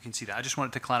 Yeah, you can see that. I just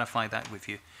wanted to clarify that with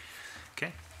you.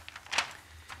 Okay.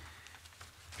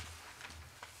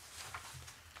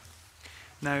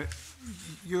 Now,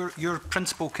 your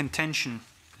principal contention,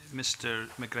 Mr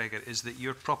McGregor, is that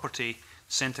your property,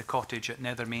 Centre Cottage at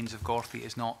Nethermains of Gorthy,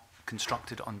 is not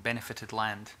constructed on benefited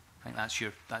land. I think that's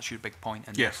your big point,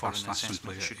 and yes, therefore that's an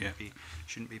assessment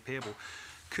shouldn't be payable.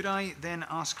 Could I then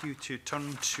ask you to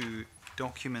turn to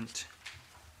document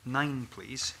 9,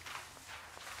 please?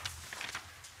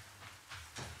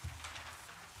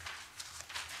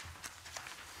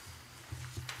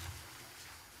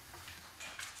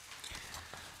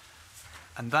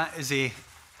 And that is a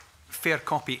fair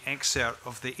copy excerpt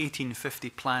of the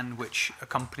 1850 plan which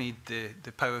accompanied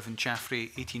the Pow of Inchaffray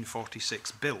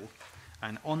 1846 bill.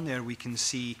 And on there we can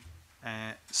see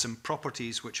some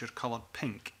properties which are coloured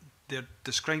pink. They're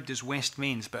described as West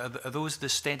Mains, but are those the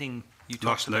Stedding you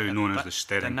talked about? That's now known as the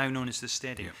Stedding. They're now known as the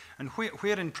Stedding. Yep. And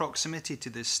where in proximity to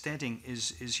this Stedding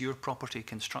is your property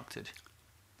constructed?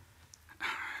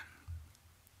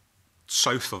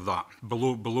 South of that,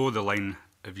 below the line.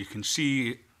 If you can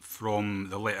see from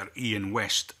the letter E in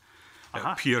west, it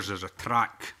appears as a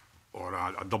track or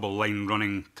a double line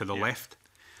running to the left.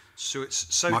 So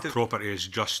it's south My of... property is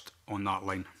just on that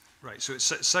line. Right, so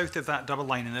it's south of that double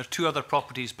line, and there are two other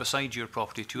properties beside your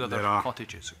property, two other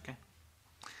cottages, okay?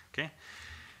 Okay.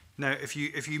 Now, if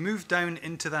you move down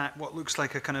into that, what looks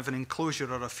like a kind of an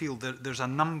enclosure or a field, there's a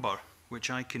number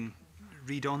which I can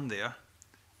read on there.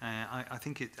 I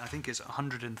think it's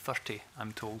 130.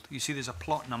 I'm told. You see, there's a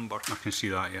plot number. I can see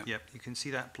that, yeah. Yep, you can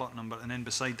see that plot number, and then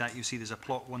beside that, you see there's a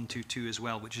plot 122 as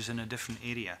well, which is in a different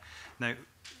area. Now,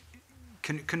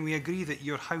 can we agree that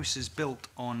your house is built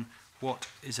on what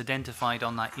is identified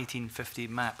on that 1850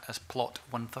 map as plot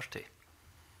 130?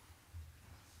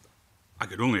 I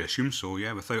could only assume so,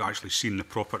 yeah, without actually seeing the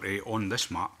property on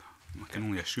this map. I can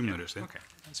only assume that it's there. Okay,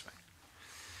 that's fine.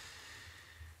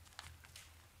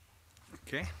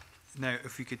 Okay, now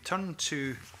if we could turn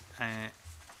to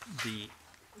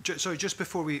sorry, just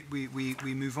before we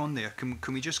move on there,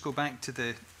 can we just go back to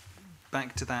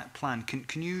that plan?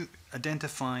 Can you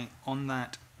identify on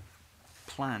that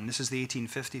plan, this is the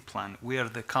 1850 plan, where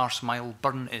the Carsmile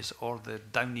burn is, or the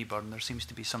Downey burn? There seems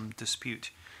to be some dispute.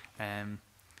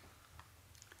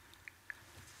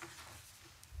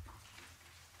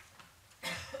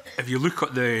 If you look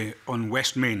at on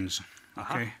West Mains,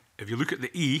 okay, if you look at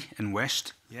the E in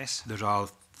West, yes, there's a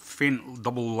faint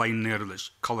double line there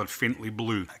that's coloured faintly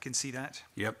blue. I can see that.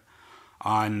 Yep.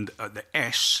 And at the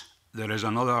S, there is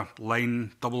another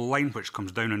line, double line, which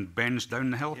comes down and bends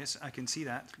down the hill. Yes, I can see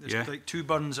that. There's like two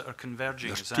burns that are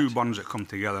converging. There's two burns that come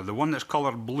together. The one that's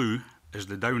coloured blue is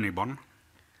the Downey burn.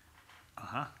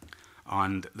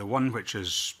 And the one which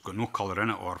has got no colour in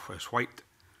it, or is white,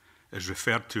 is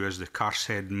referred to as the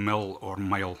Carshead Mill or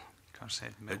Mile.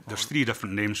 Carshead Mill. There's three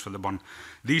different names for the burn.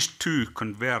 These two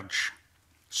converge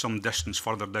some distance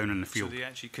further down in the field. So they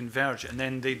actually converge, and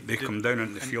then they come down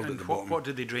into the field at the bottom. What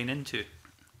do they drain into?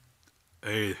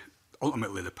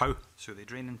 Ultimately the Pow. So they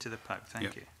drain into the Pow.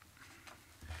 Thank you.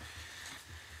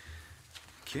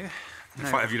 Okay. In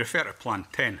fact, if you refer to Plan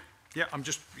 10. Yeah, we're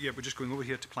just going over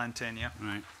here to Plan 10. Yeah.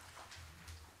 Right.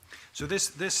 So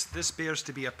this bears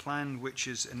to be a plan which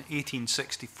is an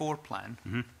 1864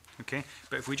 plan. Okay.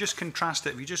 But if we just contrast it,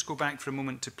 if we just go back for a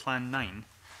moment to Plan 9,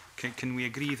 can we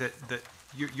agree that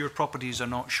your properties are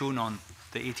not shown on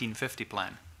the 1850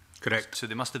 plan? Correct. So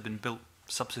they must have been built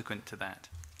subsequent to that.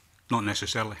 Not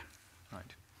necessarily.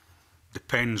 Right.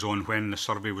 Depends on when the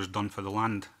survey was done for the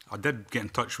land. I did get in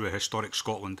touch with Historic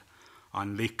Scotland,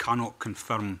 and they cannot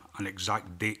confirm an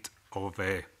exact date of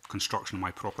construction of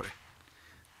my property.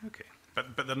 Okay,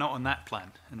 but they're not on that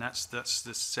plan, and that's the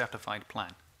certified plan.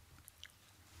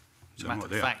 It's a matter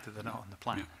of fact that they're not on the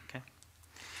plan. Yeah. Okay.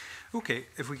 Okay,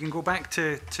 if we can go back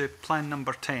to plan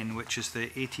number 10, which is the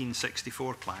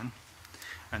 1864 plan,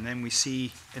 and then we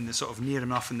see in the sort of near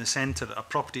enough in the centre a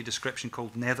property description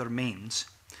called Nether Mains,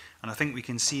 and I think we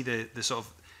can see the sort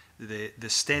of the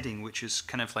steading, which is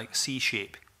kind of like C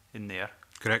shape in there.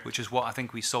 Correct. Which is what I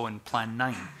think we saw in Plan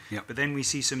 9. Yep. But then we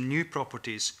see some new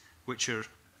properties which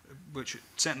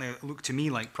certainly look to me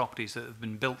like properties that have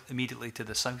been built immediately to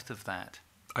the south of that.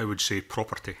 I would say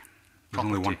property. There's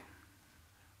Property. only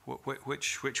one.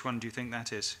 Which one do you think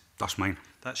that is? That's mine.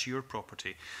 That's your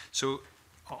property. So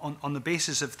on the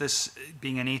basis of this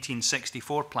being an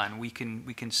 1864 plan, we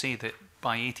can say that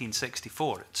by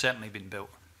 1864 it's certainly been built.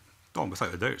 Oh,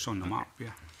 without a doubt, it's on the map,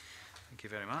 yeah. Thank you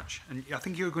very much. And I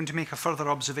think you're going to make a further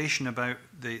observation about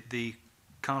the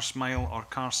Carsmile or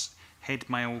Carshead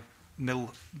Mile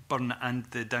Mill burn and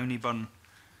the Downey burn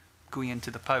going into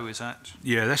the Pow, is that?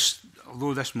 Yeah,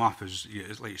 although this map is,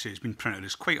 like you say, it's been printed,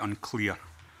 it's quite unclear.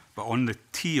 But on the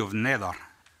T of Nether,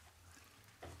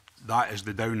 that is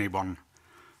the Downey burn.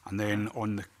 And then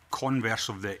on the converse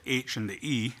of the H and the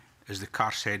E is the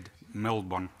Carshead Mill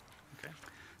burn. Okay.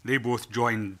 They both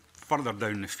join further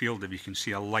down the field, if you can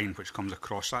see a line which comes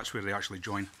across. That's where they actually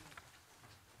join.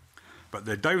 But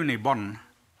the Downey burn,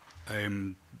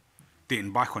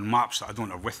 dating back on maps that I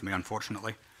don't have with me,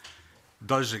 unfortunately,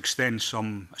 does extend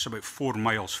it's about 4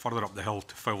 miles further up the hill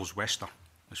to Fowles Wester.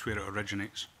 That's where it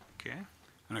originates. Okay.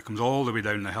 And it comes all the way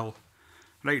down the hill,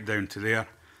 right down to there.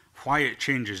 Why it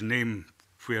changes name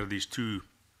where these two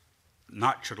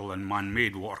natural and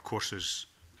man-made watercourses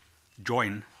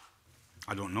join,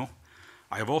 I don't know.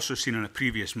 I have also seen on a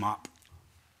previous map,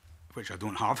 which I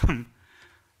don't have,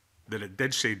 that it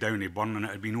did say Downey burn and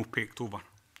it had been opaqued over.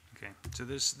 Okay, so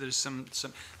there's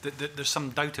some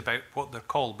doubt about what they're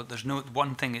called, but there's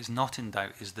one thing is not in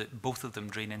doubt is that both of them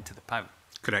drain into the Pow.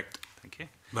 Correct. Thank you.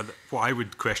 But what I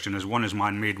would question is one is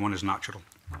man-made, one is natural.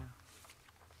 Yeah.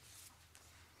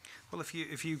 Well,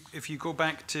 if you go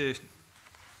back to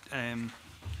Plan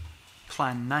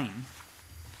 9,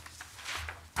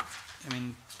 I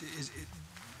mean,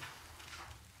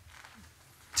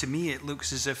 to me it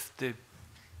looks as if the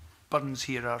burns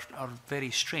here are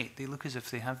very straight. They look as if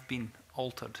they have been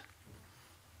altered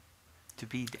to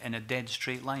be in a dead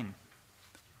straight line.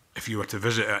 if you were to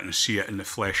visit it and see it in the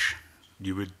flesh,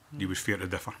 you would fear to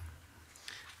differ.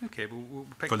 Okay, we'll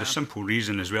pick For that the up. simple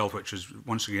reason as well, which is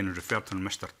once again referred to in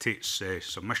Mr. Tate's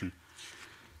submission.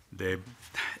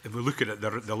 If we look at it,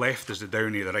 the left is the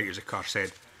Downey, the right is the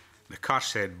Carshead. The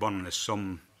Carshead burn is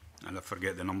some, and I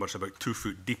forget the numbers, about 2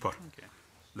 foot deeper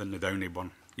than the Downey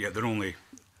burn. Yet they're only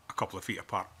a couple of feet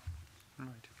apart. Right.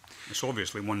 It's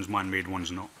obviously one's man-made,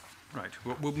 one's not. Right.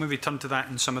 We'll maybe turn to that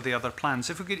in some of the other plans.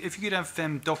 If you could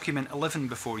have document 11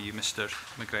 before you, Mr.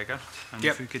 McGregor, and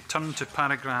Yep. if we could turn to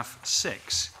paragraph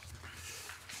 6,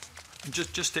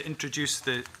 just to introduce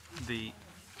the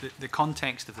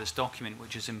context of this document,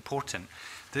 which is important.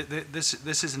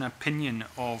 This is an opinion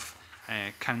of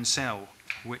council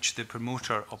which the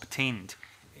promoter obtained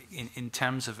in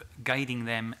terms of guiding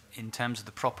them in terms of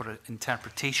the proper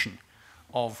interpretation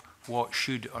of what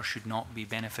should or should not be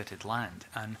benefited land.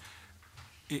 And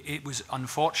it was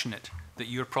unfortunate that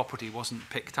your property wasn't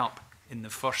picked up in the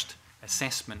first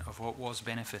assessment of what was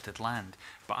benefited land.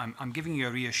 But I'm giving you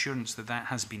a reassurance that that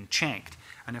has been checked.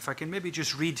 And if I can maybe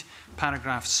just read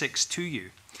paragraph 6 to you,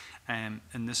 and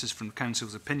this is from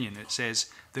Council's opinion, it says,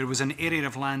 there was an area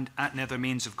of land at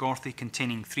Nethermains of Gorthy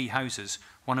containing 3 houses,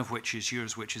 one of which is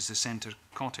yours, which is the centre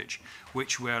cottage,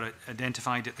 which were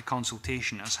identified at the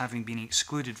consultation as having been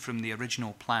excluded from the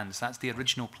original plans. That's the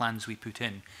original plans we put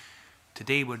in.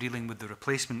 Today we're dealing with the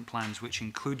replacement plans, which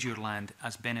include your land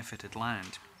as benefited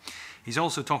land. He's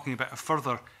also talking about a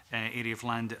further area of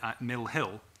land at Mill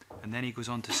Hill, and then he goes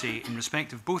on to say, in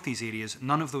respect of both these areas,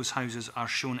 none of those houses are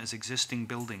shown as existing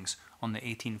buildings on the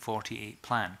 1848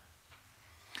 plan.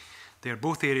 They are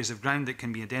both areas of ground that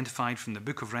can be identified from the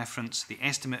Book of Reference, the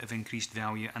estimate of increased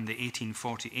value, and the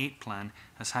 1848 plan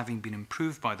as having been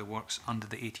improved by the works under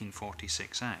the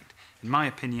 1846 Act. In my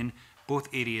opinion, both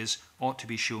areas ought to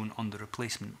be shown on the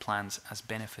replacement plans as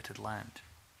benefited land.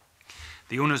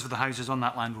 The owners of the houses on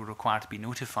that land were required to be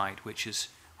notified, which is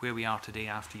where we are today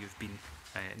after you've been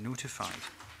notified.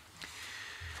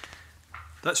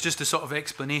 That's just a sort of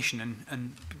explanation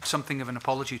and something of an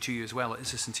apology to you as well. It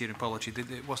is a sincere apology that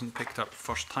it wasn't picked up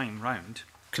first time round.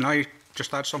 Can I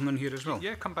just add something here as well?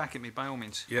 Yeah, come back at me by all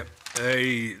means. Yep.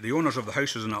 The owners of the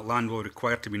houses on that land were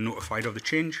required to be notified of the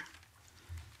change.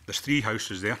 There's 3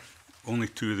 houses there. Only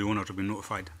 2 of the owners have been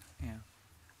notified. Yeah.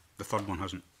 The third one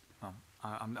hasn't. Well,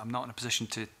 I'm not in a position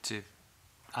to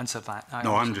answer that.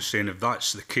 No, I'm just saying if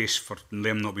that's the case for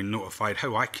them not being notified,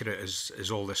 how accurate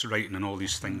is all this writing and all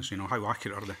these things? You know, how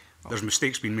accurate are they? There's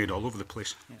mistakes being made all over the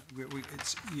place. Yeah,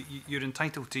 you're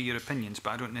entitled to your opinions,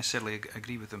 but I don't necessarily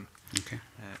agree with them, Okay.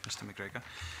 Mr. McGregor.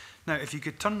 Now, if you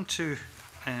could turn to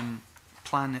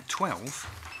Plan 12,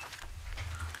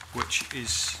 which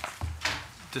is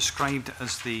described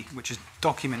as which is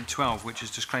document 12, which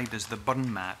is described as the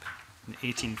burn map in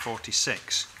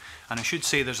 1846. And I should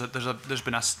say there's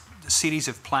been a series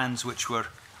of plans which were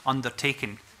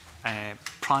undertaken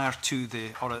prior to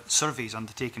surveys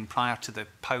undertaken prior to the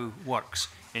POW works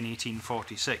in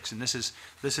 1846. And this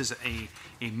is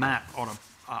a map or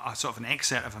a sort of an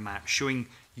excerpt of a map showing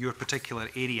your particular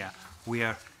area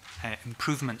where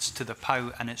improvements to the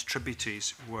POW and its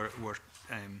tributaries were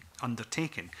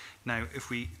undertaken. Now, if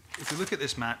we look at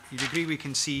this map, you'd agree we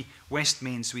can see West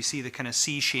Mains, we see the kind of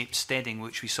C-shaped steading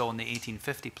which we saw in the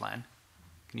 1850 plan.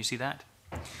 Can you see that?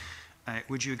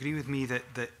 Would you agree with me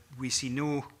that we see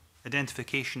no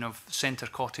identification of centre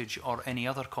cottage or any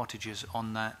other cottages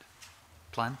on that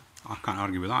plan? I can't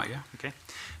argue with that, yeah. Okay.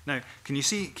 Now, can you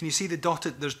see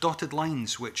the there's dotted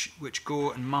lines which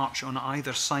go and march on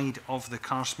either side of the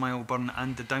Carsmile burn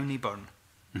and the Downey burn?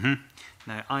 Mm-hmm.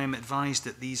 Now, I am advised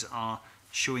that these are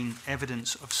showing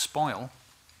evidence of spoil.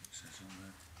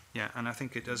 Yeah, and I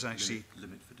think it does actually...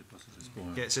 Limit for deposit of spoil.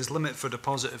 Yeah, it says limit for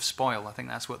deposit of spoil. I think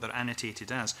that's what they're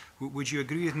annotated as. Would you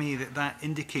agree with me that that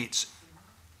indicates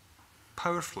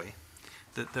powerfully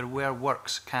that there were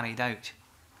works carried out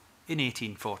in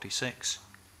 1846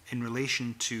 in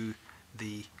relation to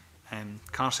the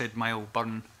Carshead Mile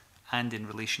burn and in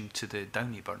relation to the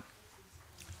Downey burn?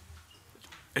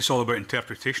 It's all about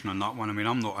interpretation on that one. I mean,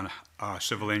 I'm not a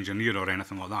civil engineer or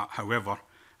anything like that. However,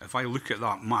 if I look at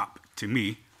that map, to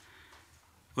me,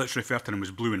 let's refer to them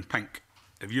as blue and pink.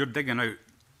 If you're digging out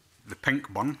the pink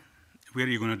burn, where are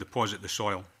you going to deposit the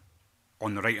soil?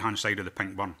 On the right-hand side of the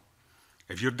pink burn.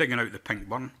 If you're digging out the pink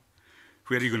burn,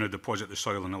 where are you going to deposit the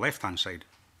soil on the left-hand side?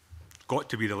 It's got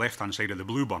to be the left-hand side of the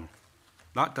blue burn.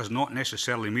 That does not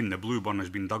necessarily mean the blue burn has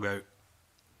been dug out.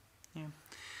 Yeah.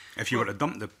 If you were to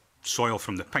dump the soil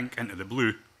from the pink into the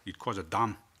blue, you'd cause a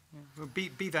dam. Yeah. Well,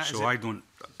 be that so as I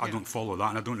don't follow that,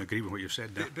 and I don't agree with what you've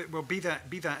said there. Well, be that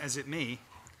as it may,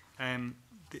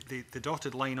 the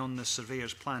dotted line on the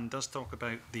surveyor's plan does talk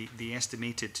about the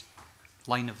estimated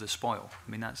line of the spoil.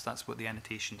 I mean, that's what the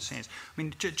annotation says. I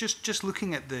mean, just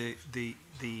looking at the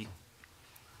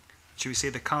should we say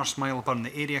the Carsmile burn,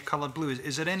 the area coloured blue,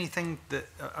 is there anything that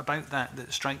about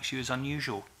that strikes you as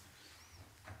unusual?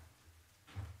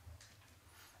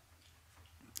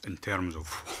 In terms of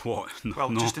what? Well,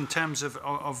 no. just in terms of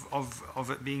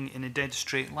it being in a dead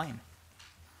straight line.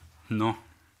 No.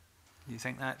 Do you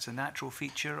think that's a natural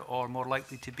feature or more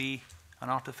likely to be an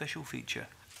artificial feature?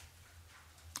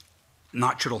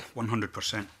 Natural,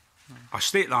 100%. I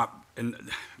state that,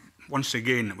 once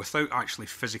again, without actually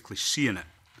physically seeing it.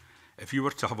 If you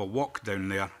were to have a walk down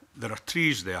there, there are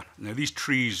trees there. Now, these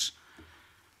trees,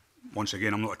 once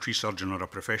again, I'm not a tree surgeon or a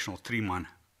professional tree man,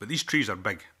 but these trees are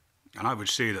big. And I would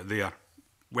say that they are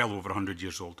well over 100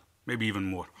 years old, maybe even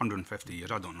more, 150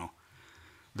 years, I don't know.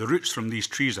 The roots from these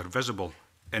trees are visible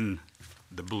in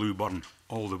the blue burn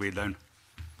all the way down.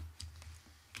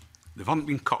 They haven't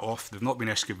been cut off, they've not been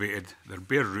excavated, they're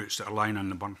bare roots that are lying in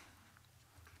the burn.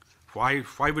 Why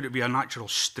would it be a natural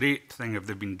straight thing if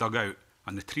they've been dug out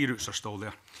and the tree roots are still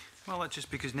there? Well, that's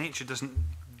just because nature doesn't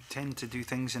tend to do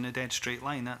things in a dead straight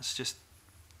line. That's just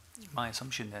my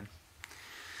assumption then.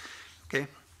 Okay.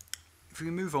 If we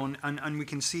move on, and we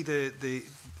can see the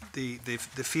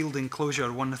field enclosure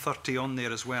 130 on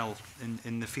there as well,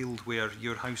 in the field where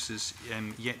your house is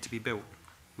yet to be built,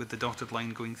 with the dotted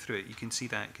line going through it. You can see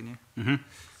that, can you?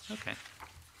 Mm-hmm. Okay.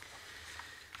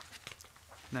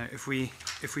 Now, if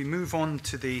we move on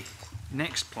to the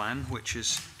next plan, which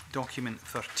is document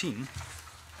 13,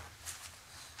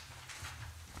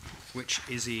 which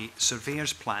is a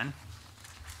surveyor's plan,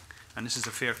 and this is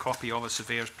a fair copy of a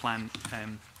surveyor's plan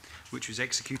which was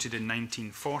executed in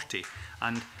 1940.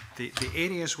 And the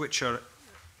areas which are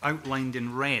outlined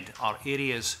in red are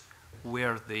areas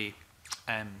where the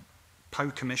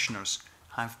POW commissioners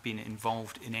have been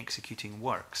involved in executing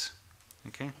works.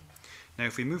 Okay. Now,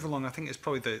 if we move along, I think it's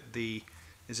probably the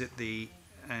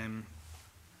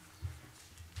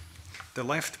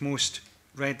leftmost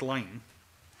red line.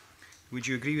 Would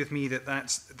you agree with me that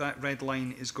that red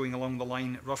line is going along the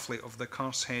line roughly of the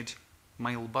Carshead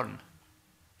Mile burn?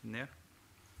 In there?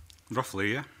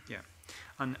 Roughly, yeah. Yeah.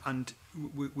 And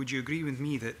would you agree with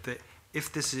me that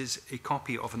if this is a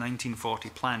copy of a 1940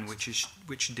 plan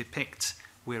which depicts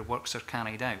where works are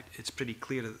carried out, it's pretty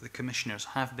clear that the commissioners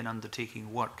have been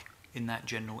undertaking work in that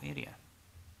general area?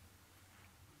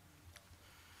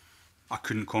 I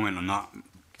couldn't comment on that.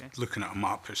 Okay. Looking at a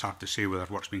map, it's hard to say whether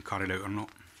work's been carried out or not,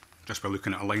 just by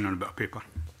looking at a line on a bit of paper.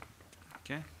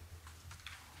 Okay.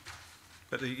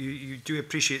 But you do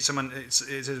appreciate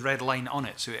it's a red line on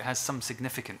it, so it has some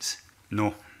significance.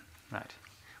 No. Right.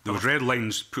 There was red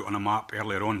lines put on a map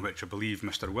earlier on, which I believe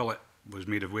Mr Willett was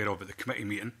made aware of at the committee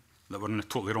meeting, that were in the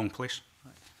totally wrong place.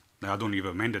 Right. Now, I don't know if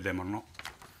you've amended them or not.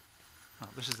 Well,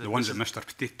 this is the ones that Mr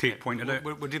Tate pointed out.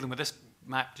 We're dealing with this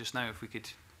map just now. If we could,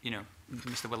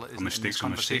 Mr Willett isn't in this Mistakes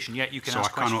conversation yet. You can so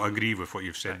ask questions. I cannot agree with what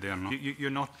you've said right. there. No.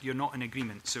 You're not in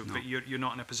agreement. So, no. But you're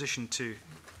not in a position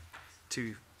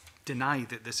to deny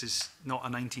that this is not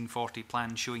a 1940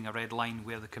 plan showing a red line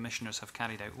where the commissioners have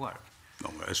carried out work.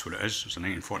 Well, it is what it is. It's a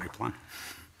 1940 plan.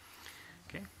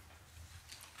 Okay.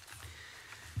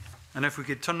 And if we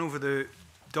could turn over the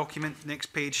document, next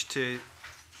page, to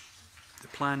the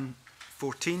plan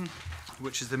 14,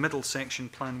 which is the middle section,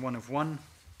 plan 1 of 1,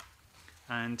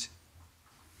 and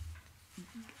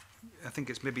I think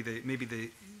it's maybe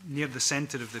the near the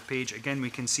centre of the page. Again, we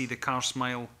can see the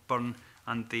Carsmile burn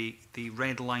and the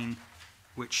red line,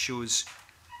 which shows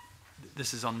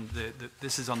this is on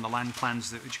the land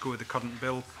plans which go with the current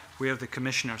bill, where the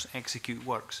commissioners execute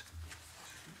works.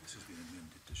 This has been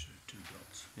amended to show 2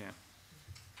 dots. Yeah.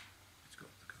 It's got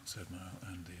the Carshead Mile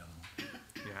and the other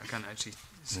one. Yeah, I can't actually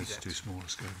see It's that. too small a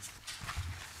scale.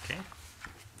 Okay.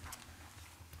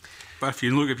 But if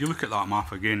you look at that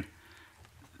map again,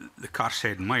 the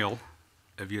Carshead Mile,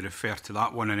 if you refer to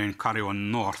that one and then carry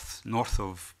on north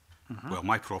of well,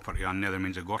 my property on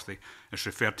Nethermeans of Gorthy, it's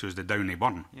referred to as the Downey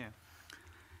Burn. Yeah.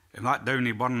 If that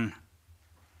Downey Burn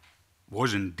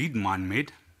was indeed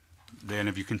man-made, then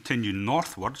if you continue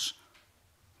northwards,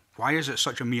 why is it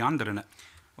such a meander in it?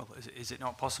 Well, is it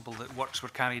not possible that works were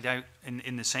carried out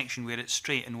in the section where it's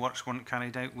straight and works weren't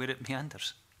carried out where it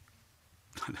meanders?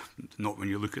 Not when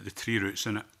you look at the tree roots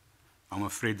in it. I'm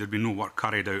afraid there'd be no work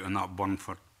carried out in that burn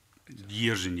for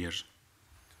years and years.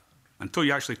 Until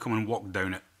you actually come and walk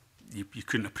down it, you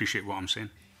couldn't appreciate what I'm saying.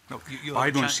 No, I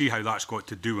don't see how that's got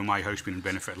to do with my house being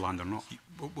benefited land or not.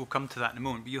 We'll come to that in a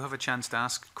moment, but you have a chance to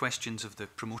ask questions of the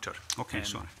promoter. Okay,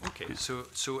 sorry. Okay, so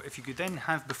if you could then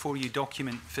have before you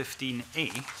document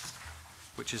 15A,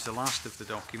 which is the last of the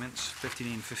documents,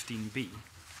 15A and 15B.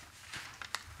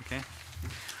 Okay?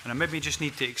 And I maybe just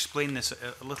need to explain this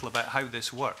a little about how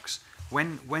this works.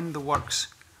 When the works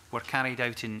were carried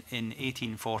out in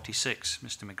 1846,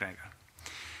 Mr. McGregor,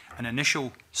 an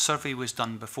initial survey was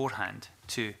done beforehand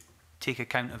to take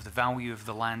account of the value of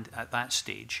the land at that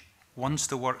stage. Once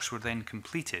the works were then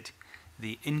completed,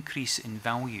 the increase in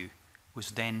value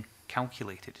was then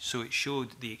calculated. So it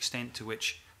showed the extent to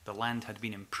which the land had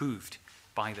been improved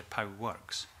by the POW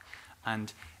works.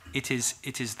 And it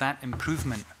is that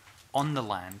improvement on the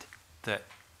land that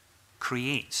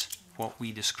creates what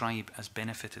we describe as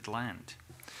benefited land.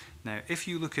 Now, if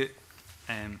you look at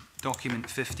document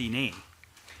 15A,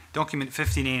 document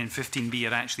 15A and 15B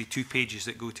are actually 2 pages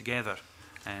that go together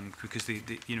because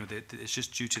it's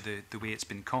just due to the way it's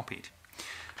been copied.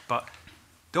 But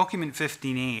document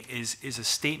 15A is a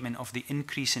statement of the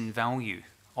increase in value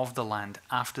of the land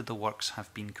after the works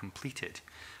have been completed.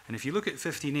 And if you look at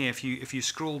 15A, if you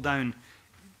scroll down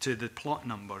to the plot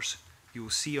numbers, you'll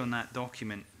see on that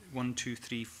document 1, 2,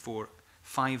 3, 4,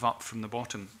 5 up from the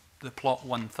bottom, the plot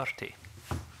 130.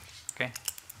 Okay?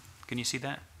 Can you see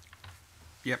that?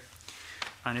 Yep.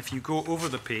 And if you go over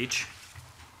the page,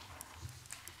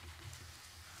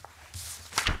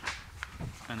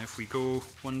 and if we go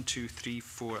 1, 2, 3,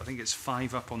 4, I think it's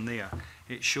 5 up on there,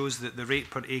 it shows that the rate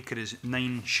per acre is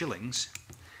 9 shillings,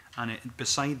 and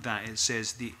beside that it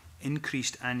says the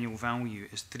increased annual value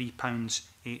is £3,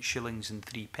 8 shillings and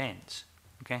 3 pence.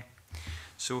 Okay?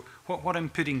 So what I'm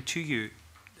putting to you,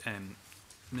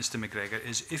 Mr. McGregor,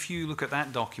 is if you look at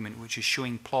that document which is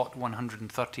showing plot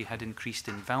 130 had increased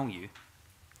in value,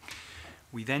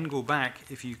 we then go back,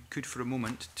 if you could for a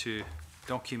moment, to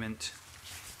document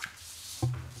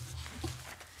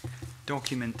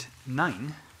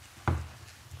 9.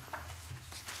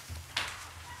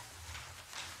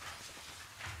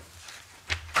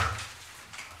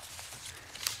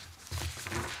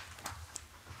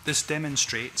 This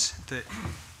demonstrates that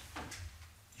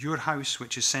your house,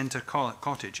 which is Centre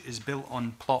Cottage, is built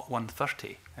on plot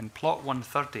 130, and plot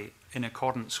 130, in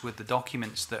accordance with the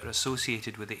documents that are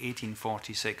associated with the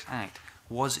 1846 Act,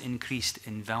 was increased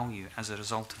in value as a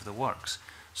result of the works.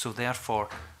 So therefore,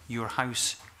 your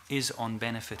house is on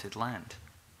benefited land.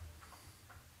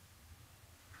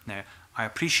 Now, I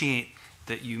appreciate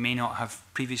that you may not have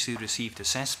previously received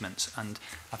assessments, and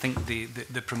I think the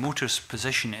promoter's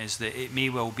position is that it may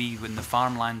well be when the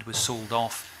farmland was sold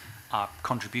off, a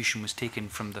contribution was taken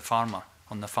from the farmer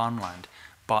on the farmland,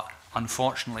 but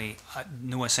unfortunately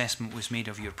no assessment was made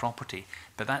of your property.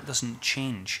 But that doesn't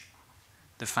change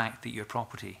the fact that your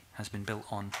property has been built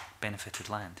on benefited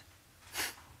land.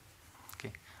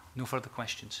 Okay, no further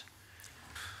questions.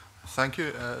 Thank you.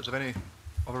 Is there any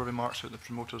other remarks that the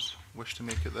promoters wish to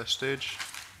make at this stage?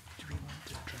 Do we want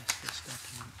to address this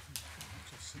document?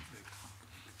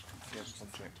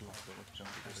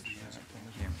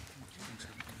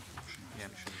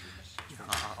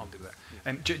 I'll do that.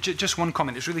 Just one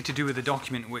comment. It's really to do with the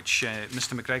document which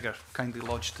Mr. McGregor kindly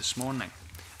lodged this morning.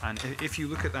 And if you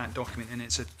look at that document, and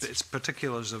it's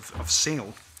particulars of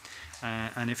sale,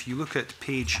 and if you look at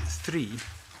page 3,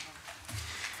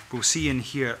 we'll see in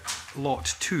here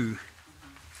lot 2,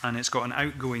 and it's got an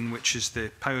outgoing which is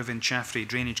the POW of Inchaffray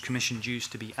Drainage Commission dues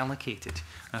to be allocated.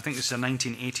 And I think this is a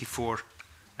 1984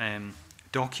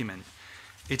 document.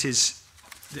 It is,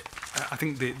 I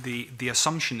think the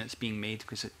assumption that's being made,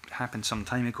 because it happened some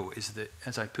time ago, is that,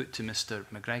 as I put to Mr.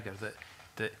 McGregor,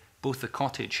 that both the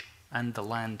cottage and the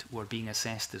land were being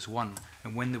assessed as one,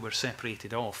 and when they were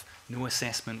separated off, no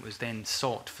assessment was then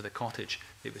sought for the cottage.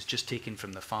 It was just taken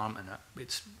from the farm, and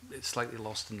it's slightly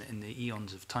lost in the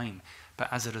eons of time. But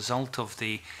as a result of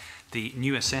the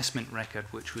new assessment record,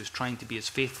 which was trying to be as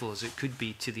faithful as it could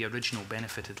be to the original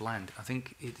benefited land, I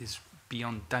think it is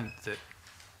beyond doubt that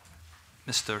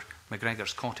Mr.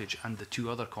 McGregor's cottage and the 2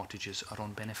 other cottages are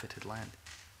on benefited land.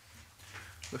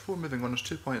 Before moving on, there's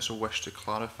 2 points I wish to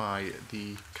clarify.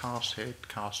 The Cars Head,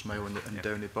 Cars Mile and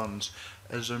Downey Burns.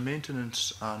 Is there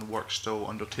maintenance and work still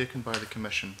undertaken by the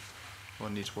Commission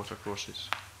on these watercourses?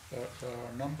 There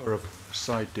are a number of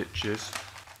side ditches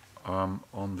on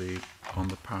the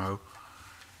POW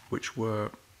which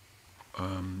were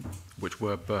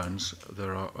burns.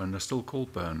 There are, and they're still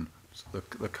called burn. So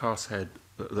the Cars Head,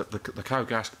 the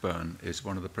Cowgask burn is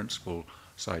one of the principal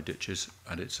side ditches,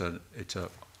 and it's a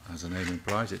as the name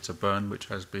implies, it's a burn which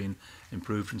has been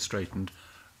improved and straightened,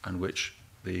 and which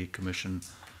the Commission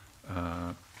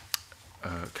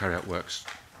carry out works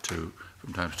to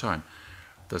from time to time.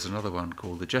 There's another one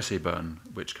called the Jessie burn,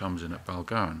 which comes in at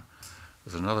Balgowan.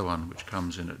 There's another one which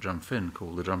comes in at Drumfinn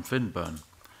called the Drumfinn burn.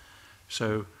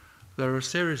 So there are a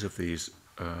series of these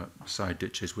side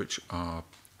ditches which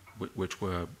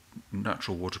were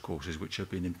natural watercourses which have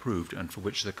been improved and for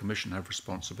which the Commission have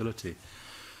responsibility.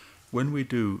 When we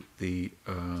do the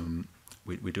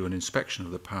we do an inspection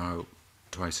of the POW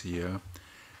twice a year,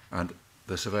 and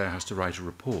the surveyor has to write a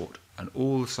report, and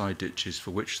all the side ditches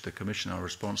for which the Commission are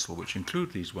responsible, which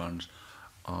include these ones,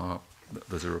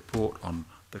 there's a report on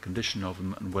the condition of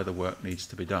them and whether work needs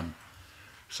to be done.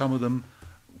 Some of them,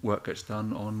 work gets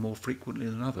done on more frequently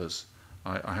than others.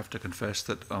 I have to confess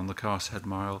that on the Carshead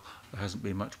Mile there hasn't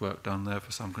been much work done there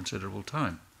for some considerable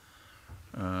time.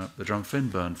 The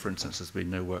Drumfin Burn, for instance, there's been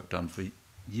no work done for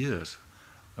years.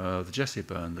 The Jessie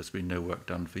Burn, there's been no work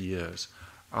done for years.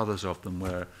 Others of them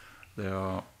where they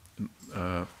are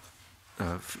a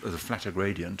flatter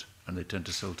gradient and they tend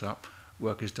to silt up,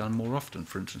 work is done more often.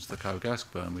 For instance, the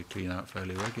Cowgask Burn we clean out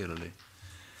fairly regularly.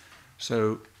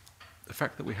 So the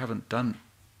fact that we haven't done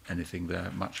anything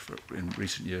there much in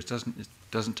recent years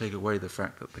doesn't take away the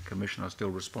fact that the Commission are still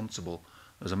responsible.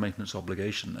 There's a maintenance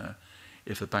obligation there.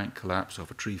 If the bank collapsed or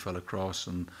if a tree fell across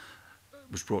and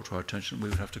was brought to our attention, we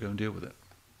would have to go and deal with it.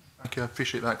 Thank you. I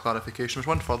appreciate that clarification. There's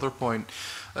one further point.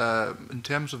 In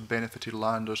terms of benefited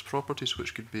land, there's properties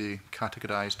which could be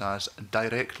categorised as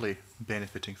directly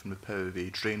benefiting from the POW,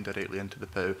 they drain directly into the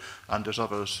POW, and there's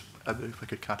others we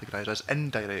could categorise as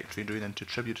indirectly drain into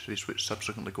tributaries which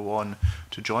subsequently go on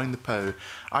to join the POW.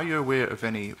 Are you aware of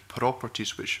any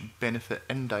properties which benefit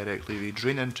indirectly, they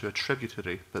drain into a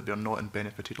tributary but they're not in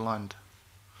benefited land?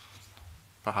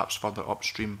 Perhaps further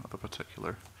upstream of a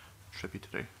particular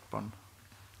tributary burn?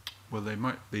 Well, they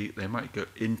might go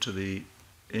into the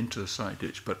side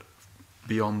ditch, but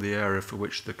beyond the area for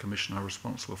which the Commission are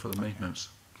responsible for the maintenance.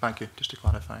 Thank you. Just to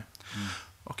clarify.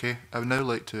 Okay, I would now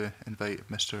like to invite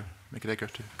Mr.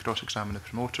 McGregor to cross-examine the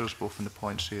promoters, both in the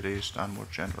points they raised and more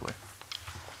generally.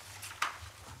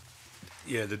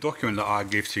 Yeah, the document that I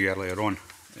gave to you earlier on,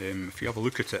 if you have a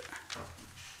look at it,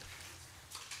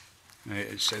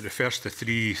 it refers to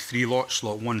three lots,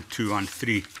 lot 1, 2 and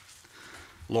 3.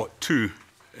 Lot 2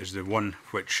 is the one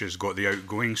which has got the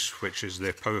outgoings, which is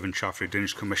the POW of Inchaffray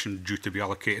Drainage Commission due to be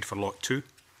allocated for lot 2.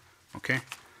 Okay.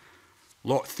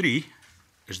 Lot 3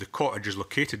 is the cottages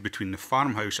located between the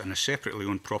farmhouse and a separately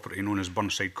owned property known as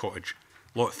Burnside Cottage.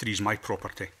 Lot 3 is my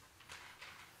property.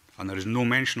 And there is no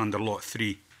mention under lot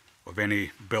 3 of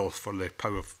any bill for the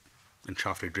POW of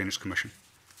Inchaffray Drainage Commission.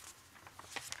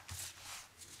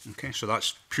 Okay, so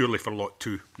that's purely for lot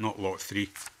 2, not lot 3.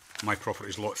 My property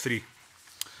is lot 3.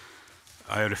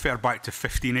 I refer back to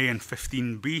 15A and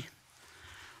 15B.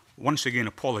 Once again,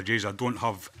 apologies, I don't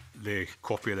have the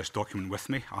copy of this document with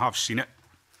me. I have seen it.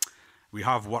 We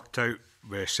have worked out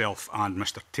with self and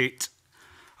Mr. Tate,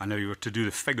 and if we were to do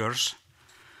the figures,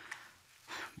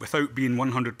 without being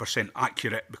 100%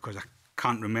 accurate, because I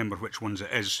can't remember which ones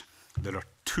it is, there are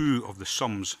 2 of the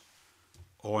sums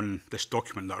on this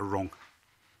document that are wrong.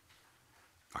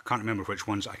 I can't remember which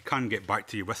ones. I can get back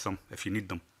to you with them if you need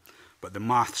them. But the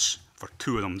maths for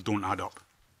 2 of them don't add up.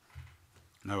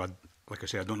 Now, like I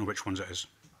say, I don't know which ones it is.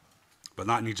 But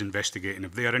that needs investigating.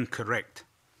 If they are incorrect,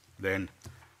 then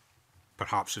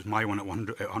perhaps it's my one at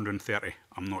 130.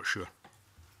 I'm not sure.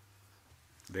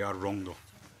 They are wrong, though.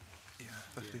 Yeah,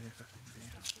 15A, 15B.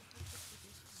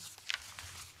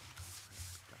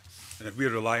 And if we're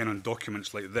relying on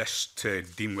documents like this to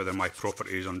deem whether my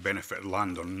property is on benefited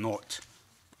land or not,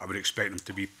 I would expect them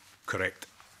to be correct.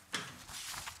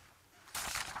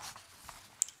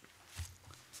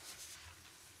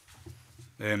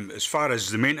 As far as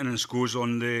the maintenance goes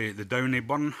on the Downey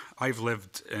burn, I've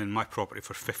lived in my property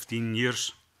for 15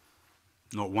 years.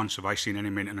 Not once have I seen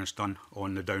any maintenance done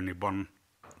on the Downey burn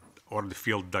or the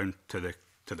field down to the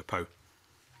POW.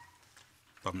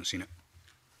 I haven't seen it.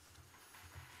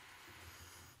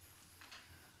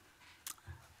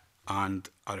 And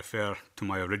I refer to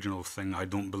my original thing, I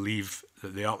don't believe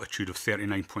that the altitude of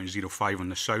 39.05 on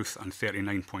the south and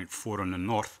 39.4 on the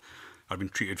north are being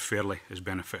treated fairly as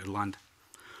benefited land.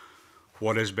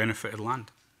 What is benefited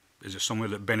land? Is it somewhere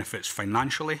that benefits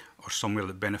financially or somewhere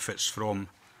that benefits from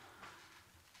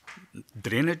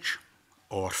drainage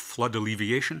or flood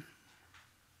alleviation?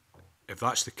 If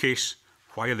that's the case,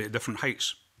 why are they at different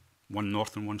heights, one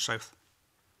north and one south?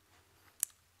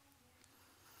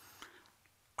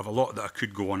 I've a lot that I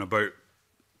could go on about,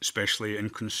 especially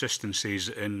inconsistencies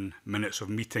in minutes of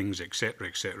meetings,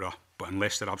 etc., but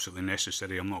unless they're absolutely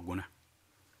necessary, I'm not going to.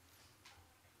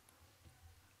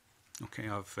 Okay,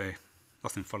 I've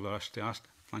nothing further to ask.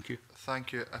 Thank you.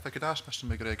 Thank you. If I could ask Mr.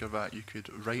 McGregor that you could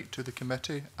write to the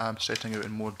committee, setting out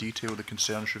in more detail the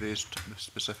concerns raised,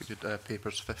 specifically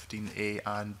papers 15A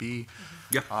and B.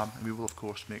 Yeah. And we will, of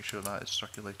course, make sure that is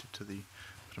circulated to the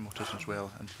promoters as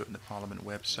well and put on the Parliament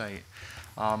website.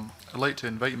 I'd like to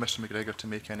invite Mr McGregor to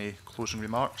make any closing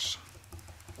remarks.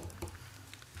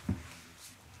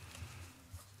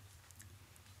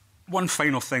 One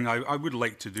final thing I would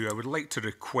like to do, I would like to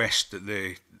request that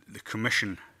the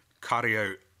Commission carry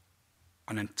out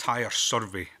an entire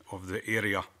survey of the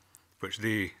area which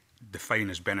they define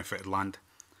as benefited land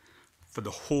for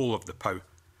the whole of the POW,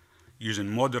 using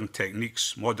modern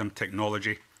techniques, modern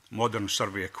technology, modern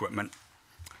survey equipment,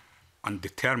 and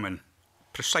determine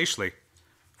precisely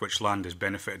which land is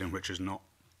benefited and which is not.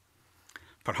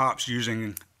 Perhaps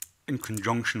using in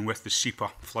conjunction with the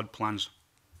SEPA flood plans,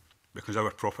 because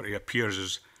our property appears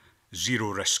as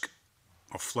zero risk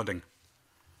of flooding.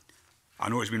 I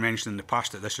know it's been mentioned in the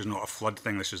past that this is not a flood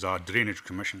thing, this is a drainage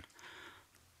commission,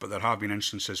 but there have been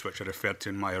instances which I referred to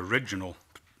in my original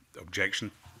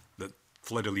objection that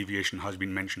flood alleviation has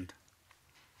been mentioned.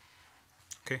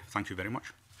 Okay, thank you very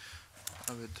much.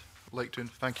 I would like to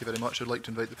thank you very much. I'd like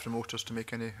to invite the promoters to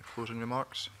make any closing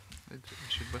remarks.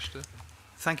 If you wish to.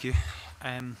 Thank you.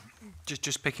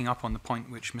 Just picking up on the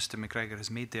point which Mr McGregor has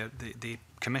made there, the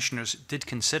commissioners did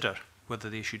consider whether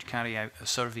they should carry out a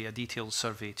survey, a detailed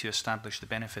survey to establish the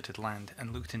benefited land,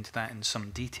 and looked into that in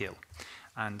some detail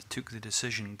and took the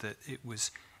decision that it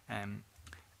was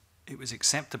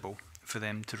acceptable for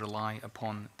them to rely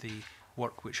upon the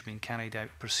work which had been carried out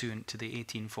pursuant to the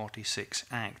 1846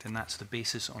 Act, and that's the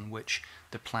basis on which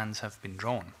the plans have been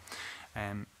drawn.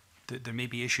 There may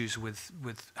be issues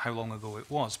with how long ago it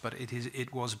was, but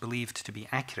it was believed to be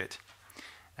accurate.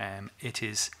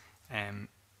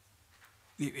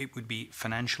 It would be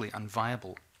financially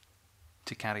unviable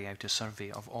to carry out a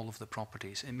survey of all of the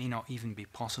properties. It may not even be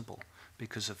possible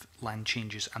because of land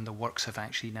changes, and the works have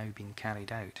actually now been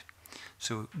carried out.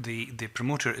 So the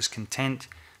promoter is content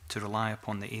to rely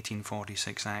upon the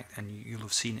 1846 Act, and you'll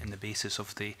have seen in the basis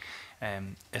of the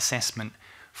assessment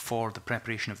for the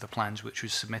preparation of the plans, which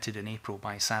was submitted in April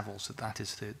by Savills, that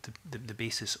is the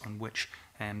basis on which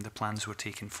the plans were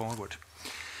taken forward.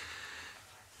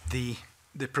 The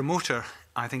promoter,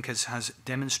 I think, has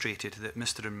demonstrated that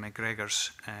Mr. and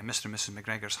Mrs.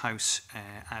 McGregor's house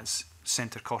as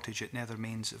Centre Cottage at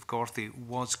Nethermains of Gorthy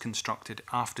was constructed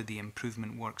after the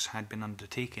improvement works had been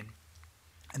undertaken,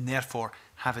 and therefore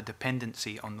have a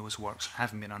dependency on those works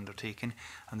having been undertaken,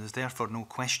 and there's therefore no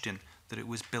question that it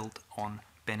was built on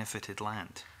benefited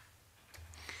land.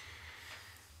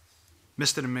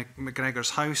 Mr.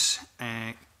 McGregor's house,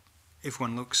 if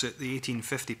one looks at the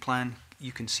 1850 plan,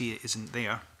 you can see it isn't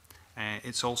there.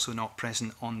 It's also not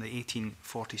present on the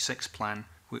 1846 plan,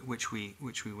 which we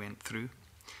went through.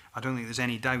 I don't think there's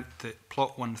any doubt that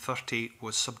plot 130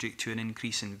 was subject to an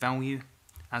increase in value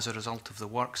as a result of the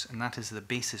works, and that is the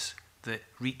basis that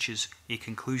reaches a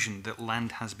conclusion that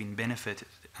land has been benefited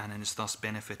and is thus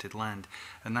benefited land,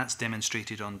 and that's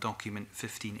demonstrated on document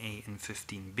 15A and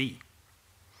 15B.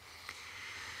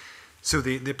 So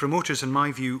the promoters, in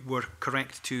my view, were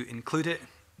correct to include it.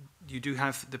 You do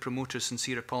have the promoter's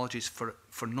sincere apologies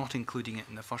for not including it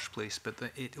in the first place, but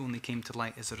it only came to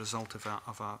light as a result of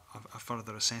a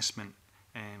further assessment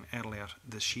earlier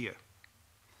this year.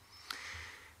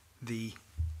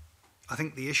 I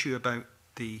think the issue about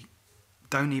the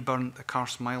Downey burn, the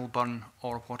Carsmile burn,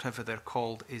 or whatever they're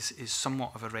called, is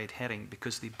somewhat of a red herring,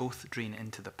 because they both drain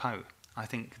into the POW. I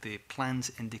think the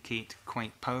plans indicate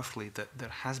quite powerfully that there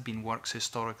has been works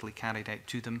historically carried out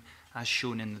to them, as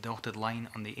shown in the dotted line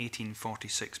on the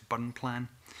 1846 burn plan.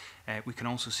 We can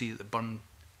also see that the burn,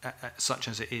 such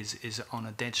as it is on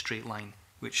a dead straight line,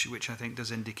 which I think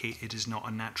does indicate it is not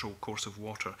a natural course of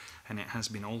water, and it has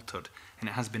been altered. And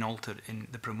it has been altered in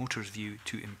the promoter's view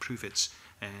to improve its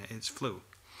flow.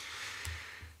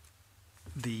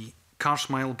 The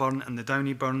Carsmile burn and the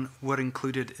Downey burn were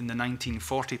included in the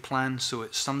 1940 plan, so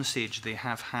at some stage they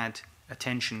have had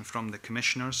attention from the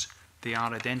commissioners. They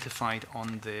are identified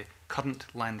on the current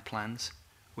land plans,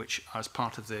 which are as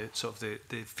part of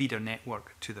the feeder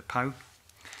network to the POW.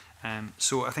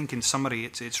 So I think in summary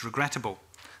it's regrettable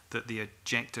that the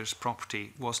objector's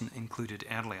property wasn't included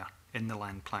earlier in the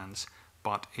land plans,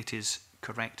 but it is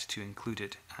correct to include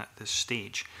it at this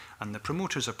stage. And the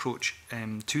promoter's approach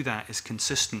to that is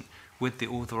consistent with the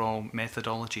overall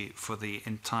methodology for the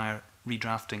entire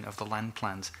redrafting of the land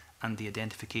plans and the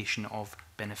identification of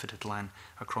benefited land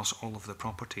across all of the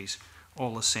properties,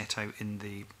 all as set out in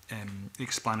the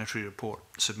explanatory report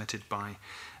submitted by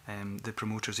the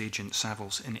promoter's agent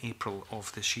Savills in April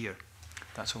of this year.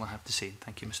 That's all I have to say.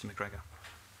 Thank you, Mr. McGregor.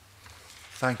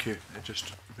 Thank you. It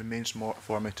just remains more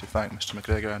for me to thank Mr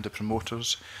McGregor and the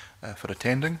promoters for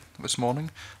attending this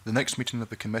morning. The next meeting of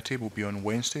the committee will be on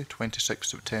Wednesday, 26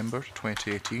 September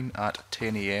 2018 at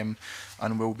 10 AM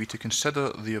and will be to consider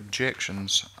the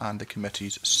objections and the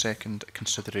committee's second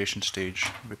consideration stage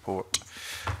report.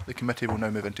 The committee will now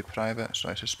move into private, so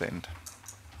I suspend.